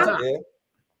now. Yeah.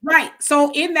 Right.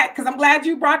 So in that, because I'm glad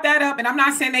you brought that up, and I'm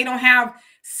not saying they don't have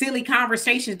silly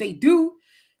conversations. They do,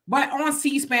 but on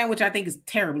C-SPAN, which I think is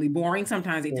terribly boring.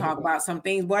 Sometimes they talk about some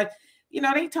things, but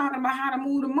they talking about how to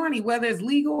move the money, whether it's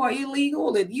legal or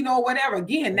illegal, and whatever.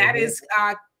 Again, that is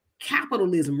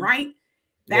capitalism, right?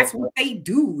 That's what they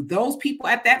do. Those people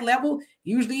at that level,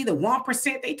 usually the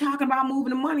 1%, they talking about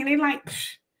moving the money. They like,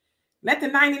 let the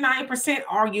 99%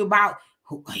 argue about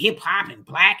hip hop and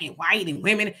black and white and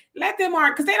women. Let them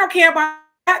argue, because they don't care about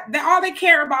that. All they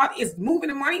care about is moving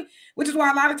the money, which is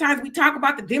why a lot of times we talk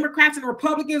about the Democrats and the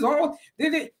Republicans. Oh,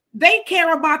 they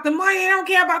care about the money. They don't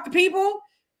care about the people.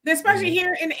 Especially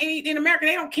here in America,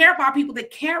 they don't care about people. They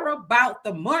care about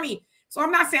the money. So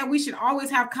I'm not saying we should always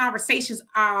have conversations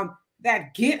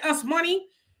that get us money,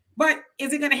 but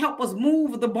is it going to help us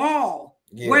move the ball?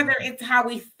 Yeah. Whether it's how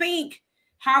we think,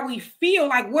 how we feel,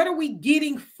 like what are we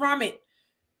getting from it?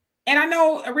 And I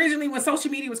know originally when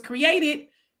social media was created,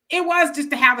 it was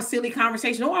just to have a silly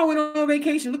conversation. Oh, I went on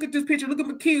vacation. Look at this picture. Look at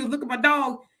my kids. Look at my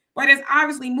dog. But it's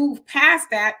obviously moved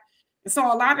past that. So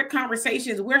a lot of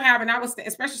conversations we're having, I was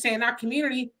especially saying in our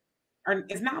community,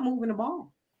 is not moving the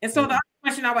ball. And so the other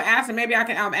question I would ask, and maybe I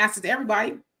can ask this to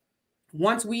everybody,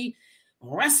 once we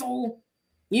wrestle,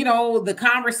 the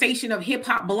conversation of hip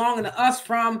hop belonging to us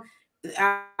from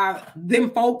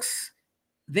them folks,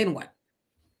 then what?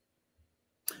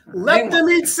 Let them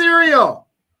eat cereal.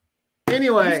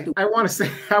 Anyway, I want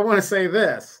to say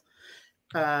this.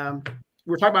 We're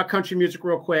talking about country music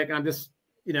real quick, and I'm just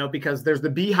because there's the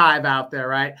beehive out there,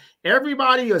 right?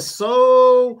 Everybody is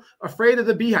so afraid of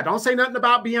the beehive. Don't say nothing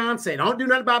about Beyonce. Don't do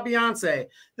nothing about Beyonce.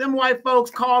 Them white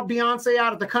folks called Beyonce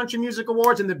out at the Country Music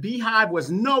Awards, and the beehive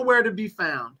was nowhere to be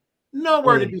found.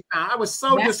 Nowhere to be found. I was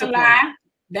so disappointed.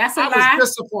 That's a lie. I was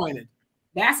disappointed.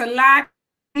 That's a lie.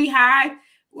 Beehive.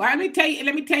 Well, let me tell you,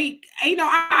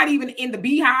 I'm not even in the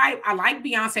beehive. I like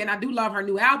Beyonce, and I do love her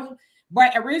new album.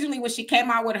 But originally, when she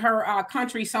came out with her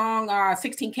country song,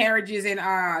 16 Carriages in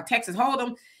Texas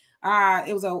Hold'em,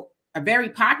 it was a very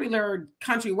popular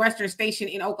country western station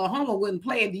in Oklahoma wouldn't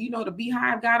play it. Do you know the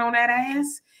Beehive got on that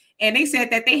ass? And they said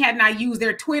that they had not used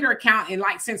their Twitter account in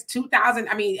since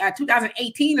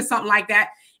 2018 or something like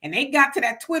that. And they got to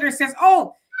that Twitter and says,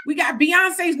 oh, we got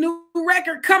Beyonce's new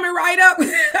record coming right up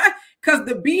because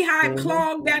the Beehive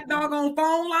clogged that doggone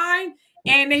phone line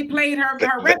and they played her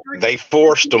record. They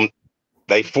forced them.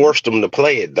 They forced them to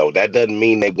play it, though. That doesn't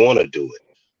mean they want to do it.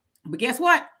 But guess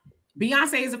what?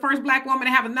 Beyonce is the first Black woman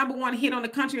to have a #1 hit on the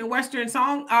country and western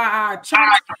song charts.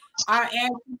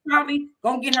 And she's probably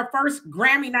going to get her first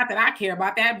Grammy. Not that I care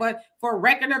about that, but for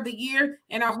Record of the Year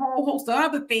and a whole host of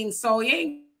other things. So you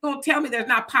ain't going to tell me there's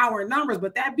not power in numbers,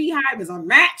 but that Beehive is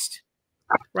unmatched.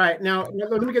 Right. Now,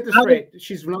 let me get this straight.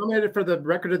 She's nominated for the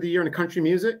Record of the Year in country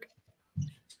music.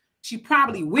 She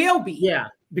probably will be. Yeah.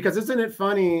 Because isn't it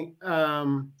funny?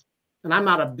 And I'm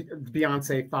not a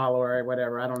Beyonce follower or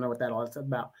whatever. I don't know what that all is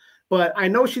about. But I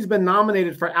know she's been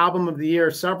nominated for Album of the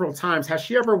Year several times. Has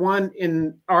she ever won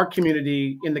in our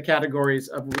community in the categories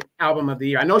of Album of the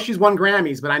Year? I know she's won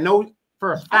Grammys, but I know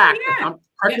for a fact,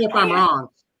 correct me if I'm wrong,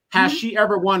 has she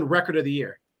ever won Record of the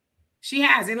Year? She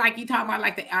has. And like you talk about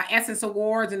like the Essence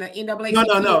Awards and the NAACP.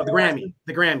 No, the Grammy.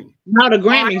 The Grammy. No, the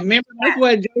Grammys. Remember, that's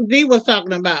what Jay-Z was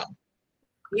talking about.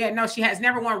 Yeah, no, she has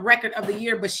never won Record of the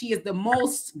Year, but she is the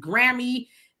most Grammy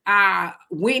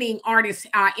winning artist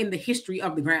in the history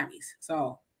of the Grammys.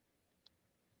 So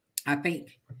I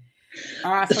think.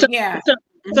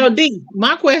 So D,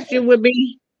 my question would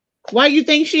be, why you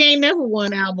think she ain't never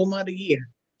won Album of the Year?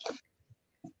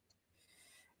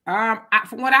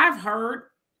 From what I've heard,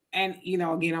 and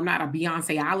again, I'm not a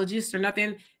Beyonceologist or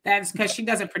nothing. That's because she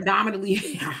doesn't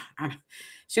predominantly.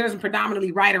 She doesn't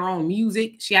predominantly write her own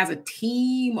music. She has a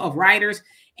team of writers,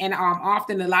 and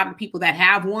often a lot of people that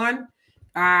have won,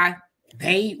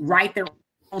 they write their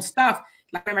own stuff.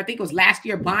 Like I think it was last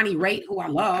year, Bonnie Raitt, who I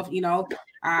love.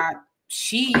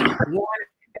 She won.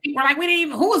 People were like,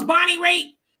 who was Bonnie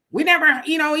Raitt? We never,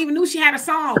 even knew she had a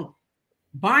song.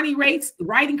 Bonnie Raitt's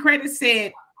writing credit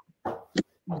said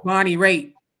Bonnie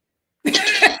Raitt.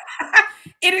 It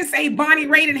didn't say Bonnie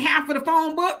Raitt in half of the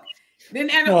phone book. Then,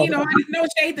 you know, no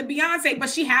shade to Beyonce, but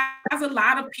she has a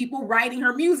lot of people writing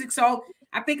her music. So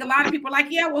I think a lot of people are like,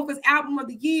 yeah, well, if it's album of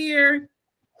the year,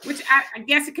 which I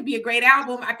guess it could be a great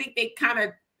album. I think they kind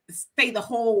of say the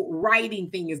whole writing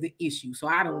thing is the issue. So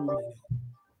I don't really know.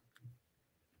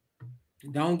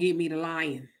 Don't get me to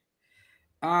lying.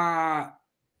 Yeah,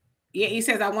 he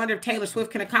says, I wonder if Taylor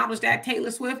Swift can accomplish that.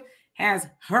 Taylor Swift has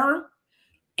her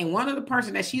and one other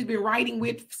person that she's been writing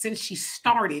with since she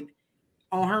started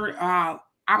on her,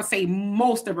 I would say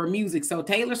most of her music. So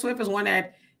Taylor Swift is one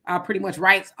that pretty much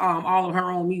writes all of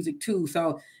her own music too.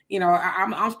 So, you know,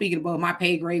 I'm speaking above my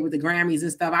pay grade with the Grammys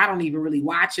and stuff. I don't even really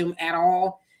watch them at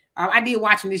all. I did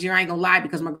watch them this year. I ain't gonna lie,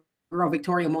 because my girl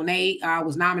Victoria Monet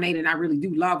was nominated, and I really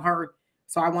do love her.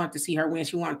 So I wanted to see her win.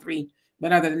 She won 3.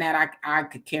 But other than that, I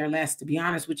could care less, to be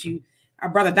honest with you.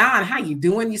 Brother Don, how you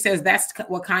doing? He says that's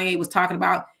what Kanye was talking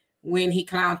about when he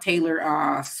clowned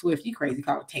Taylor Swift. You crazy,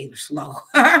 call it Taylor Slow.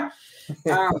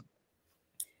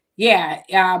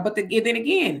 Yeah, but then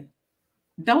again,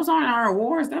 those aren't our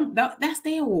awards. That's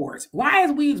their awards. Why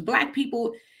is we as Black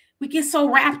people, we get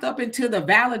so wrapped up into the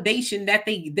validation that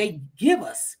they give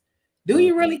us? Do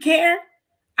you really care?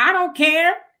 I don't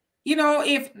care. You know,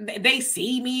 if they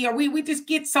see me or we just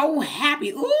get so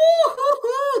happy.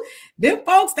 Ooh, them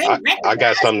folks, I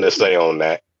got something to say on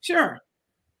that. Sure.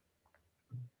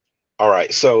 All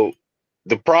right. So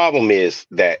the problem is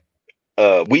that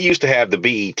we used to have the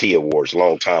BET Awards a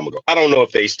long time ago. I don't know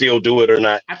if they still do it or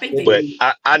not. I think they but do.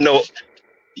 I know.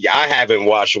 Yeah, I haven't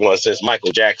watched one since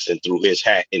Michael Jackson threw his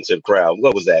hat into the crowd.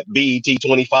 What was that? BET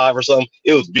 25 or something?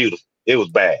 It was beautiful. It was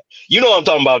bad. You know what I'm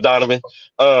talking about, Donovan?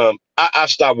 I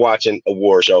stopped watching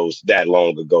award shows that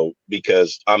long ago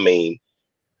because, I mean,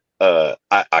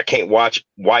 I can't watch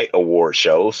white award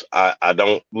shows. I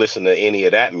don't listen to any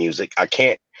of that music. I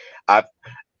can't.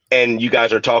 And you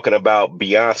guys are talking about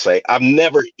Beyonce. I've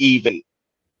never even,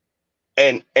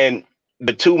 and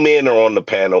the 2 men are on the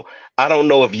panel. I don't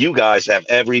know if you guys have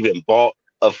ever even bought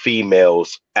a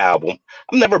female's album.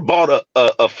 I've never bought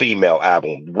a female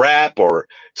album, rap or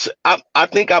I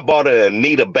think I bought an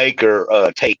Anita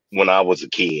Baker tape when I was a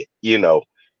kid. You know,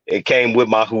 it came with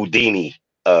my Houdini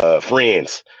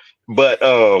friends. But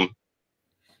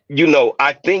you know,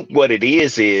 I think what it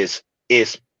is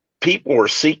people are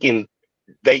seeking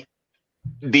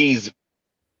these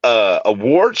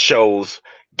award shows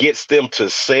gets them to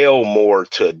sell more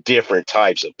to different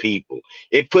types of people.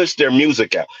 It puts their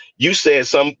music out. You said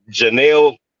some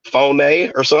Janelle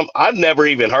Monáe or something. I've never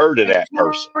even heard of that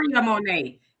person.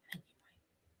 Monet.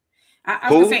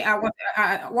 I was gonna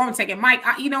say, one second, Mike.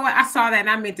 You know what? I saw that and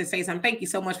I meant to say something. Thank you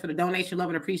so much for the donation. Love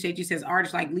and appreciate you. Says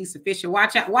artists like Lisa Fisher.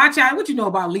 Watch out. What you know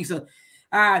about Lisa?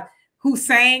 Who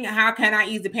sang "How Can I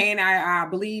Ease the Pain"? I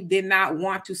believe did not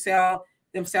want to sell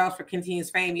themselves for continuous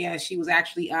fame. Yeah, she was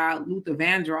actually Luther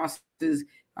Vandross's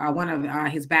one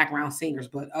of his background singers.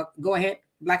 But go ahead,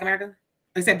 Black America.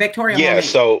 I said Victoria. Yeah. Monet.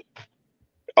 So,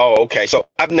 okay. So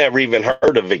I've never even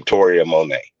heard of Victoria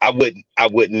Monet. I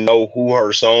wouldn't know who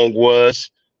her song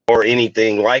was or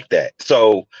anything like that.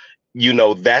 So, you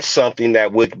know, that's something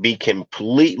that would be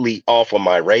completely off of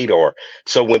my radar.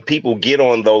 So when people get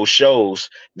on those shows,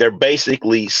 they're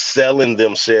basically selling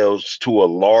themselves to a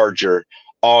larger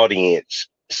audience,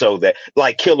 so that,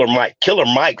 like Killer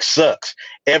Mike sucks.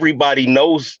 Everybody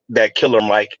knows that Killer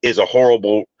Mike is a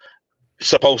horrible,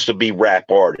 supposed to be rap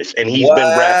artist, and he's been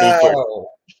rapping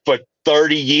for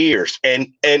 30 years,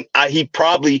 and I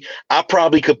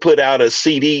probably could put out a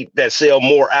CD that sell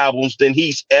more albums than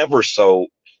he's ever sold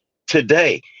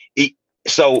today.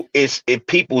 So if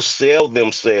people sell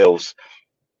themselves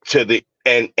to the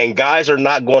and guys are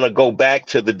not going to go back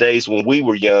to the days when we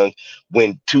were young,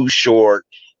 when Too Short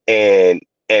and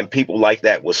people like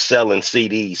that was selling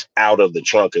CDs out of the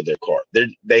trunk of their car.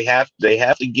 They have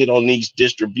to get on these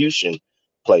distribution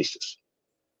places.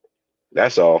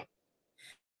 That's all.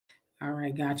 All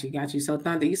right, got you. So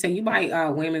Thunder, you say you buy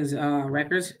women's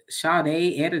records,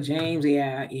 Sade, Etta James.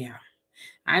 Yeah.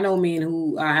 I know men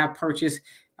who have purchased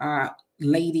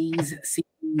ladies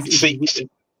CDs.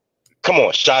 Come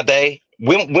on, Sade.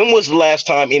 When was the last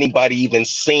time anybody even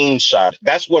seen Sade?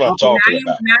 That's what I'm talking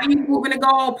about. Now you're moving the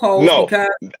goalpost. No, because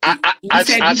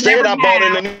I said I bought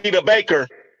an Anita Baker.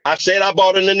 I said I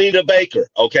bought an Anita Baker.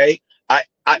 Okay.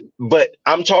 But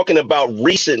I'm talking about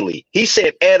recently. He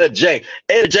said Etta James.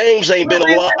 Etta James ain't been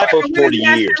alive for 40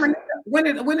 years. When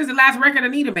is the last record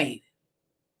Anita made?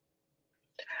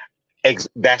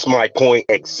 That's my point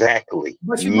exactly.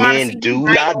 Men do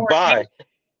not buy.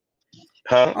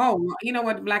 Huh? Oh, you know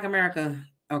what, Black America?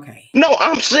 Okay. No,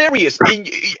 I'm serious.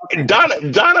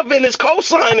 Donovan is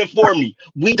co-signing for me.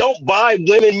 We don't buy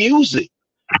women music.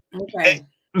 Okay.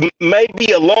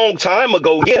 Maybe a long time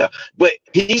ago, yeah, but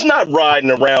he's not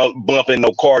riding around bumping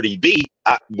no Cardi B.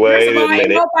 First of Wait all, a ain't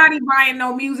minute. nobody buying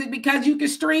no music because you can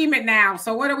stream it now.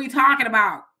 So what are we talking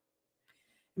about?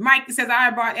 Mike says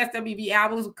I bought SWV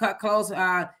albums, Cut Close,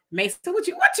 Mesa. What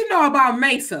you know about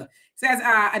Mesa? Says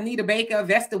Anita Baker,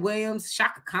 Vesta Williams,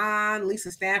 Shaka Khan,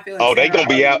 Lisa Stanfield. Oh, they gonna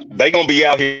be out. They gonna be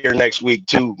out here next week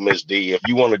too, Miss D. If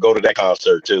you want to go to that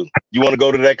concert too, you want to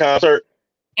go to that concert?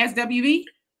 SWV.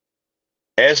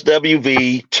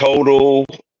 SWV total.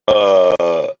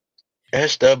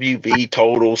 SWV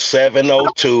total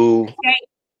 702. Okay.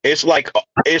 It's like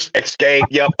it's Escape.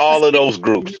 Yep, all of those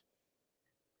groups.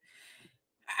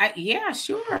 Yeah,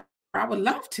 sure. I would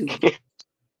love to.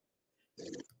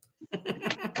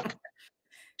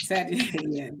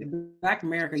 Yeah, Black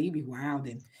America, you be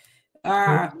wilding.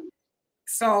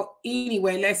 So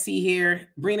anyway, let's see here.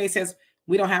 Brene says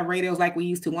we don't have radios like we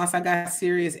used to. Once I got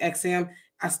Sirius XM,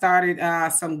 I started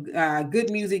some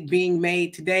good music being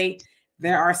made today.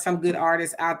 There are some good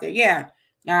artists out there. Yeah.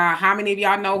 How many of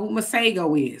y'all know who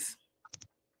Masego is?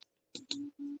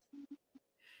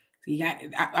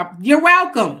 You're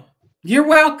welcome. You're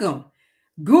welcome.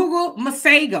 Google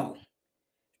Masego.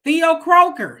 Theo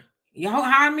Croker.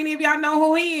 How many of y'all know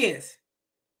who he is?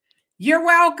 You're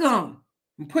welcome.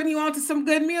 I'm putting you on to some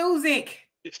good music.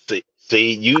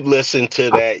 See, you listen to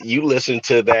that. You listen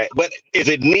to that. What is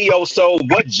it? Neo soul?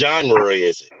 What genre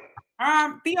is it?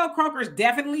 Theo Croker is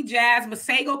definitely jazz.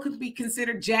 Masego could be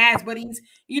considered jazz, but he's,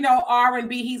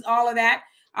 R&B. He's all of that.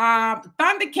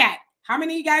 Thundercat. How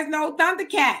many of you guys know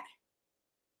Thundercat?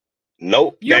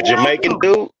 Nope. That Jamaican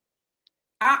dude?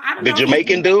 I don't know. The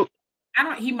Jamaican dude?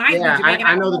 He might be Jamaican.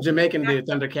 I know the Jamaican dude,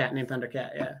 Thundercat, named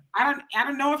Thundercat. Yeah. I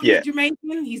don't know if he's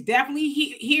Jamaican. He's definitely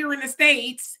here in the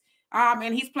States.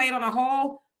 And he's played on a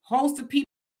whole host of people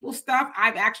stuff.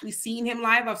 I've actually seen him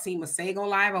live. I've seen Masego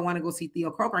live. I want to go see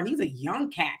Theo Croker. And these are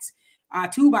young cats,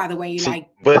 too, by the way.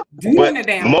 But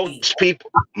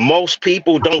most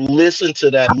people don't listen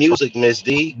to that music, Miss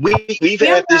D. We've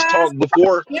had this talk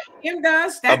before. Him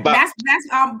does. That's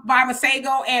by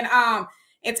Masego, and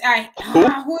it's who is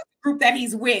the group that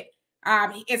he's with?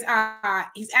 He's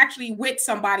actually with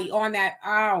somebody on that.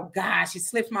 Oh gosh, it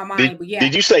slipped my mind. But yeah,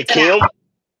 did you say Kim?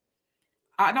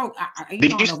 I don't know who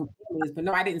Kim is, but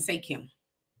no, I didn't say Kim.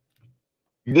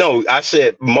 No, I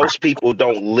said most people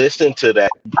don't listen to that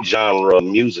genre of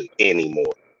music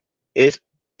anymore. It's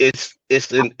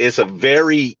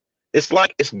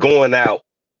like it's going out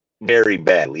very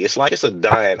badly. It's like it's a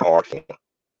dying art form.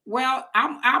 Well,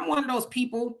 I'm one of those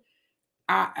people.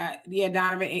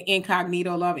 Donovan,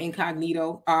 Incognito, love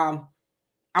Incognito.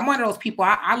 I'm one of those people.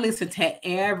 I listen to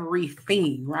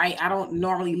everything, right? I don't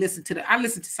normally listen to I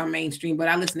listen to some mainstream, but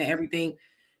I listen to everything.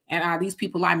 And these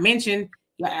people I mentioned,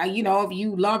 if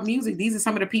you love music, these are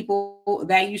some of the people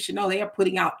that you should know. They are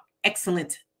putting out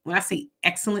excellent. When I say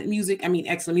excellent music, I mean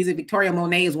excellent music. Victoria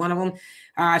Monet is one of them.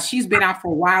 She's been out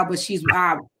for a while, but she's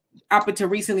up until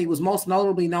recently was most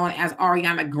notably known as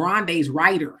Ariana Grande's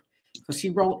writer. So she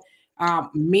wrote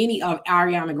many of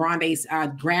Ariana Grande's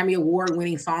Grammy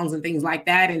Award-winning songs and things like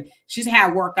that. And she's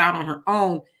had work out on her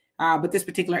own. But this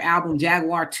particular album,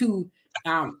 Jaguar 2,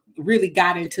 really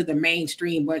got into the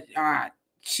mainstream. But her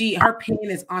pen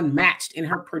is unmatched and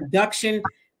her production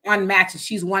unmatched.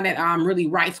 She's one that really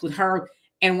writes with her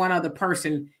and one other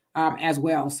person as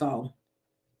well. So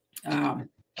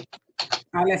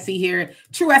let's see here.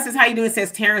 True Essence, how you doing? It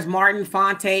says Terrence Martin,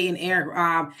 Fonte, and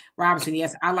Eric Robinson.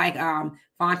 Yes, I like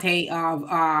Fonte of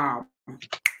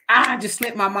I just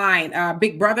slipped my mind.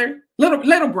 Big Brother, little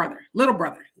brother.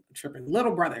 I'm tripping.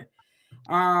 Little Brother.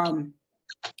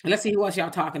 Let's see who else y'all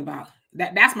talking about.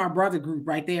 That's my brother group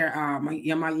right there.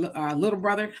 My little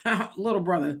brother, little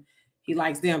brother. He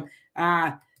likes them.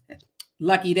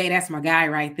 Lucky Day, that's my guy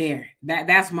right there.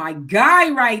 That's my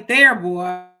guy right there,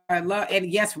 boy. I love,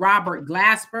 and yes, Robert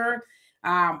Glasper.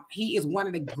 He is one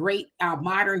of the great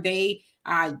modern day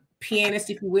pianists,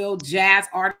 if you will, jazz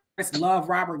artists. Love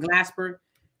Robert Glasper.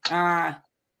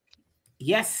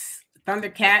 Yes,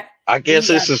 Thundercat. I guess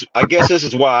this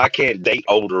is why I can't date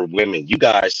older women. You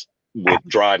guys would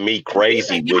drive me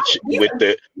crazy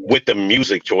with the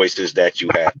music choices that you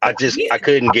have. I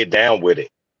couldn't get down with it.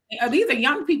 These are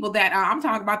young people that I'm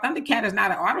talking about. Thundercat is not.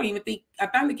 I don't even think a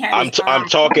Thundercat.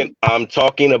 I'm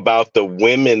talking about the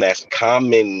women that's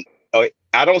common.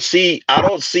 I don't see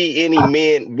any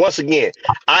men. Once again,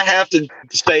 I have to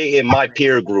stay in my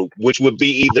peer group, which would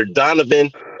be either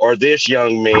Donovan or this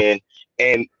young man.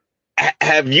 And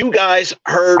have you guys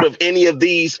heard of any of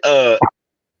these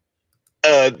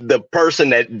the person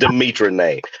that Demetra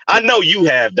named? I know you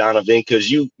have, Donovan,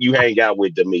 because you hang out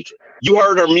with Demetra. You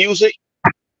heard her music?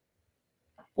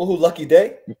 Well, who, Lucky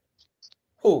Day?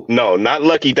 Who? No, not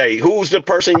Lucky Day. Who's the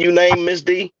person you named, Miss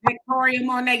D? Victoria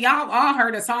Monet. Y'all all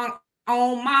heard a song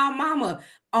On My Mama,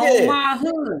 On My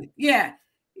Hood. Yeah.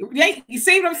 You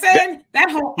see what I'm saying? That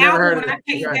whole album, when I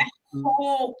tell you that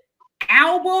whole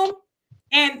album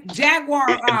and Jaguar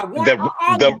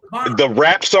the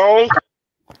rap song.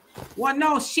 Well,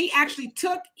 no, she actually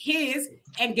took his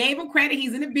and gave him credit.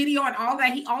 He's in the video and all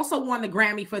that. He also won the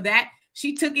Grammy for that.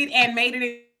 She took it and made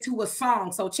it into a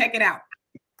song. So check it out.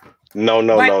 No.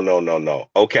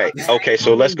 Okay.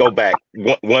 So let's go back.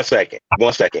 One second.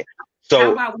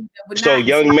 So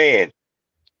young man,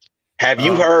 have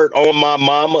you heard On My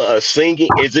Mama singing?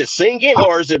 Is it singing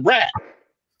or is it rap?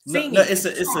 Singing. No, it's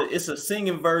a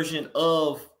singing version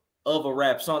of a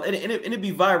rap song, and it'd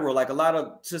be viral. Like a lot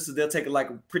of sisters, they'll take like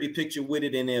a pretty picture with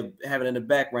it and then have it in the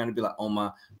background and be like, "On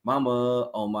my mama,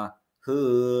 on my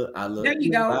hood, I look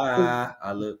fly,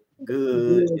 I look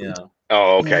good." Yeah.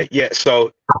 Oh, okay. Yeah.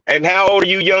 So, and how old are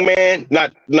you, young man?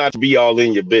 Not to be all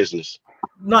in your business.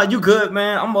 No, you good,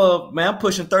 man. I'm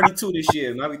pushing 32 this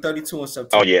year. I'll be 32 in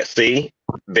September. Oh yeah. See,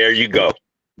 there you go.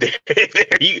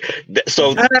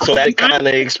 So that kind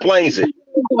of explains it.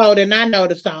 Oh, then I know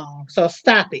the song. So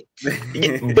stop it.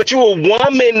 But you're a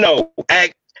woman, though.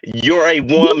 You're a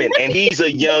woman, and he's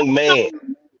a young man.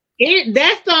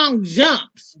 That song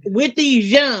jumps with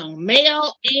these young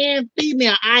male and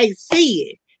female. I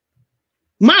see it.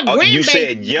 My grandbaby. You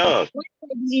said young.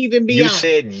 Even beyond. You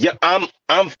said young.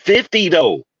 I'm 50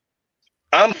 though.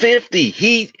 I'm 50.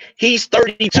 He's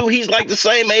 32. He's like the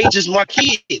same age as my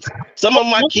kids. Some of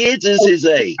my kids is his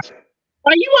age.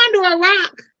 Are you under a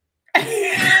rock?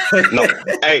 No.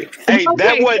 Hey,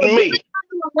 that wasn't me.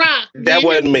 That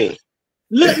wasn't me.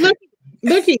 Look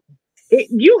here.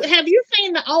 Have you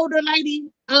seen the older lady,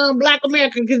 Black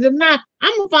American? Because if not,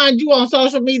 I'm gonna find you on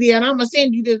social media and I'm gonna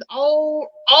send you this old,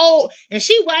 and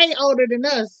she way older than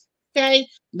us. Okay,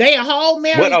 they a whole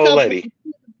married. What old lady?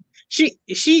 She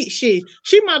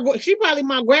probably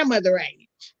my grandmother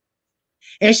age,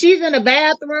 and she's in the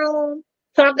bathroom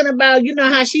talking about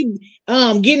how she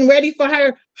getting ready for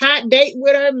her hot date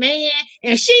with her man,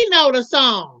 and she know the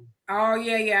song. Oh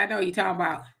yeah, I know what you're talking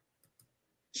about.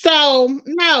 So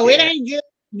no, it ain't just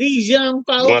these young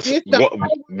folks.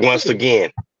 Once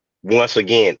again,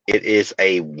 it is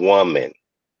a woman.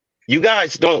 You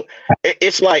guys don't.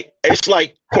 It's like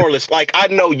Corliss. Like I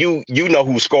know you know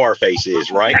who Scarface is,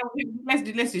 right?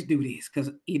 Let's just do this because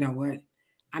you know what?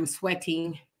 I'm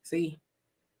sweating. See,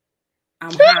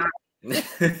 I'm hot.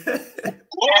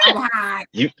 I'm hot.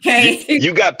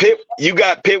 You got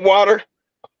pit water.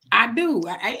 I do.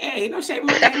 Ain't no shame in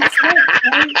my game.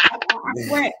 I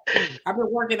sweat. I've been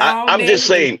working all day. I'm just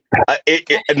saying,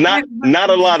 not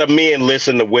a lot of men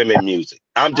listen to women music.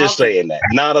 I'm just saying that.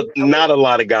 Not a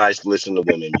lot of guys listen to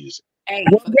women music. Hey,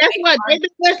 guess what? They've been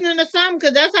listening to some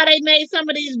because that's how they made some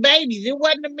of these babies. It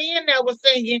wasn't the men that was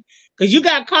singing because you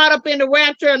got caught up in the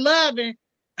rapture of love, and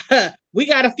we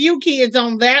got a few kids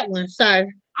on that one. So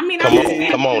I mean,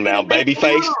 come on now,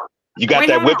 Babyface. You got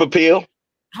that whip appeal.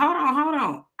 Hold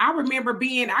on. I remember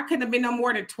I couldn't have been no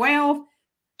more than 12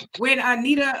 when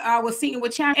Anita was singing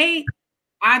with Chapter 8.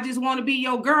 I Just Want to Be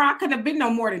Your Girl. I couldn't have been no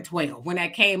more than 12 when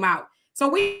that came out. So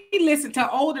we listen to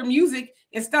older music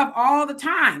and stuff all the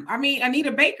time. I mean,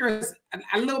 Anita Baker is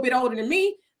a little bit older than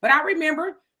me, but I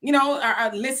remember,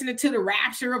 listening to the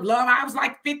Rapture of Love. I was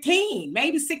like 15,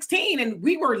 maybe 16, and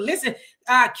we were listening.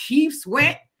 Keith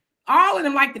Sweat, all of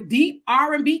them, like the deep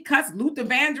R&B cuts, Luther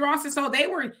Vandross, and so they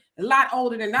were a lot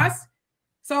older than us.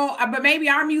 So, but maybe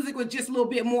our music was just a little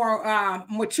bit more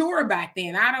mature back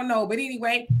then. I don't know. But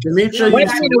anyway. Demetra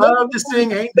used to love to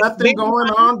sing Ain't Nothing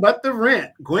Going On But the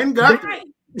Rent. Gwen Guthrie.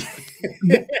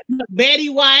 Betty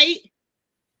White.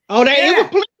 Oh, there were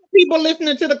plenty of people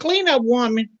listening to the Cleanup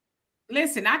Woman.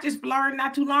 Listen, I just learned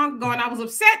not too long ago, and I was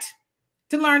upset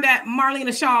to learn that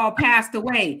Marlena Shaw passed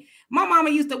away. My mama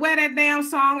used to wear that damn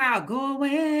song out. Go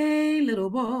away,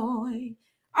 little boy.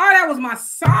 Oh, that was my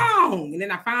song. And then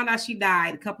I found out she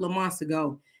died a couple of months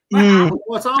ago. Well,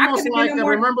 it's almost like,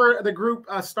 remember the group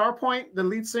Starpoint, the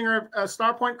lead singer of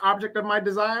Starpoint, Object of My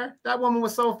Desire? That woman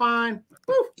was so fine.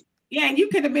 Woo. Yeah, and you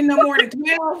could have been no more than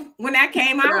 12 when that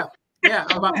came out. Yeah.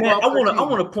 About Man, I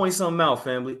want to point something out,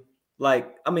 family.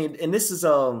 Like, I mean, and this is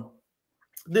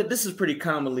pretty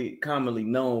commonly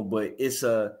known, but it's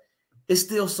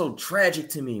still so tragic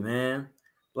to me, man.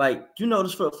 Like, you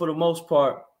notice for the most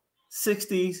part,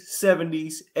 60s,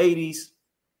 70s, 80s,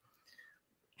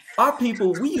 our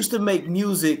people, we used to make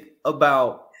music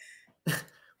about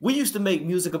we used to make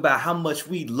music about how much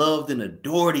we loved and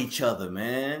adored each other,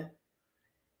 man.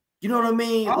 You know what I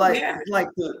mean? Oh, like yeah.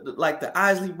 like the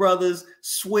Isley Brothers,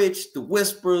 Switch, the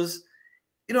Whispers.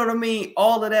 You know what I mean?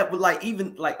 All of that was like,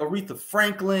 even like Aretha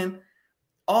Franklin.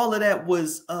 All of that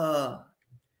was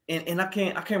and I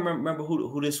can't remember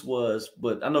who this was,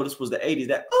 but I know this was the 80s.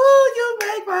 That you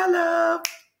make my love.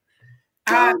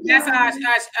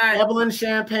 That's Evelyn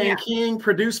Champagne yeah. King,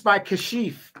 produced by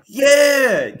Kashif.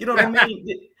 Yeah, you know what I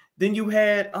mean? Then you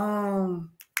had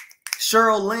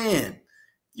Cheryl Lynn.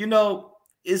 You know,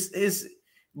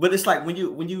 but it's like when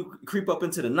you creep up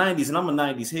into the 90s, and I'm a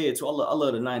 90s head, so I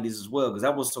love the 90s as well, because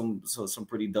that was some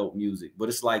pretty dope music. But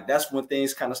it's like that's when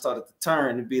things kind of started to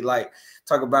turn and be like,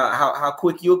 talk about how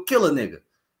quick you'll kill a nigga.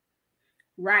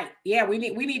 Right. Yeah, we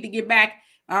need to get back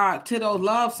to those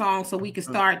love songs so we can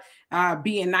start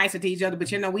being nicer to each other.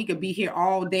 But you know, we could be here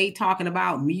all day talking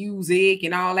about music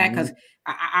and all that, because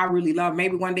I really love.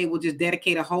 Maybe one day we'll just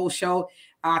dedicate a whole show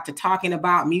to talking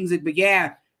about music. But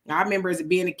yeah, I remember as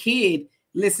being a kid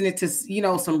listening to, you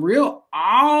know, some real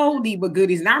oldie but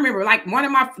goodies. And I remember like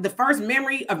the first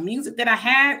memory of music that I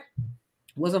had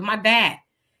was of my dad,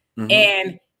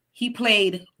 and he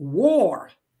played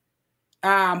War.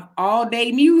 All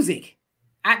day music.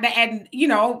 And you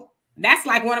know, that's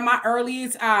like one of my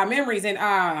earliest memories. And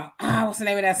what's the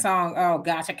name of that song? Oh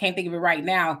gosh, I can't think of it right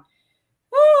now.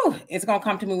 Woo, it's gonna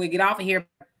come to me when we get off of here.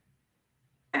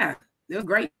 Yeah, it was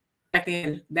great back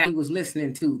then that he was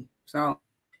listening to. So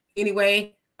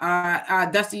anyway,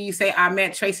 Dusty, you say I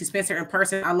met Tracy Spencer in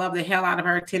person. I love the hell out of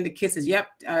her. Tender kisses. Yep.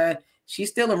 She's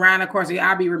still around. Of course,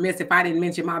 I'll be remiss if I didn't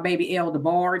mention my baby L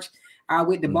DeBarge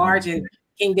with DeBarge and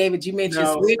King David. You mentioned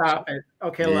Switch. Stop it.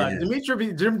 Okay, look,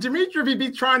 Dimitri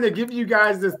be trying to give you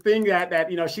guys this thing that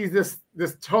you know, she's this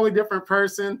totally different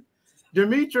person.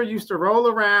 Dimitri used to roll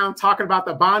around talking about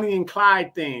the Bonnie and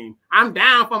Clyde thing. I'm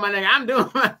down for my nigga. I'm doing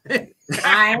my thing.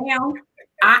 I am.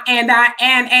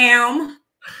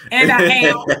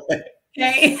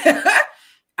 Okay.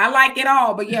 I like it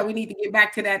all, but yeah, we need to get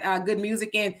back to that good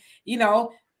music. And you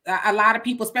know, a lot of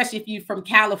people, especially if you're from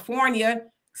California,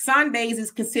 Sundays is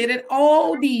considered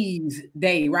oldies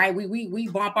day, right? We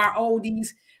bump our oldies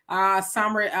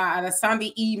summer the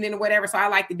Sunday evening or whatever. So I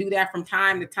like to do that from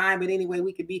time to time. But anyway,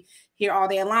 we could be here all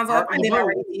day. Alonzo,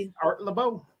 Art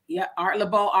LeBeau. Yeah, Art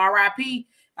LeBeau, R.I.P.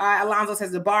 Alonzo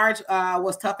says DeBarge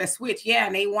was tough at Switch. Yeah,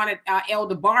 and they wanted El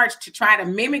DeBarge to try to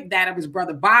mimic that of his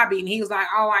brother Bobby, and he was like,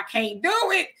 "Oh, I can't do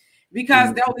it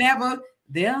because they'll never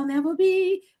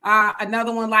be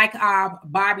another one like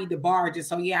Bobby DeBarge." And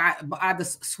so yeah, the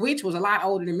Switch was a lot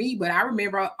older than me, but I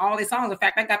remember all their songs. In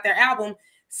fact, I got their album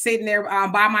sitting there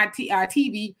by my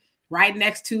TV right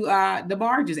next to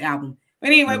DeBarge's album. But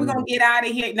anyway, we're gonna get out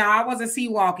of here. No, I wasn't sea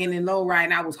walking and low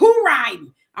riding. I was who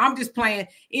riding. I'm just playing.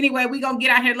 Anyway, we're going to get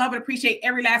out here. Love and appreciate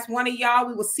every last one of y'all.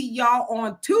 We will see y'all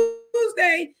on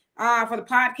Tuesday for the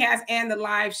podcast and the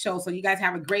live show. So you guys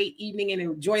have a great evening and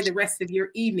enjoy the rest of your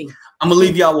evening. I'm going to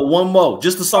leave y'all with one more.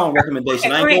 Just a song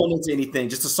recommendation. I ain't going into anything.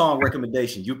 Just a song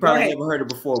recommendation. You probably never heard it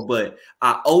before, but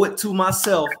I Owe It To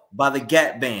Myself by the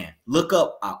Gap Band. Look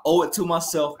up I Owe It To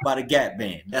Myself by the Gap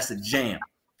Band. That's a jam.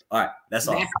 All right. That's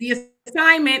all. That's the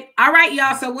assignment. All right,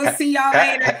 y'all. So we'll see y'all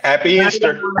later. Happy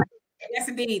Easter. Yes,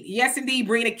 indeed. Yes, indeed.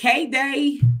 Bring a K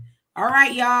Day. All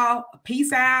right, y'all.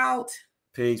 Peace out.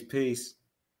 Peace.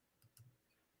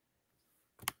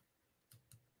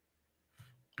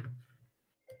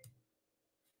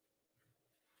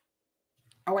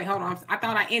 Oh, wait, hold on. I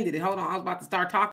thought I ended it. Hold on. I was about to start talking.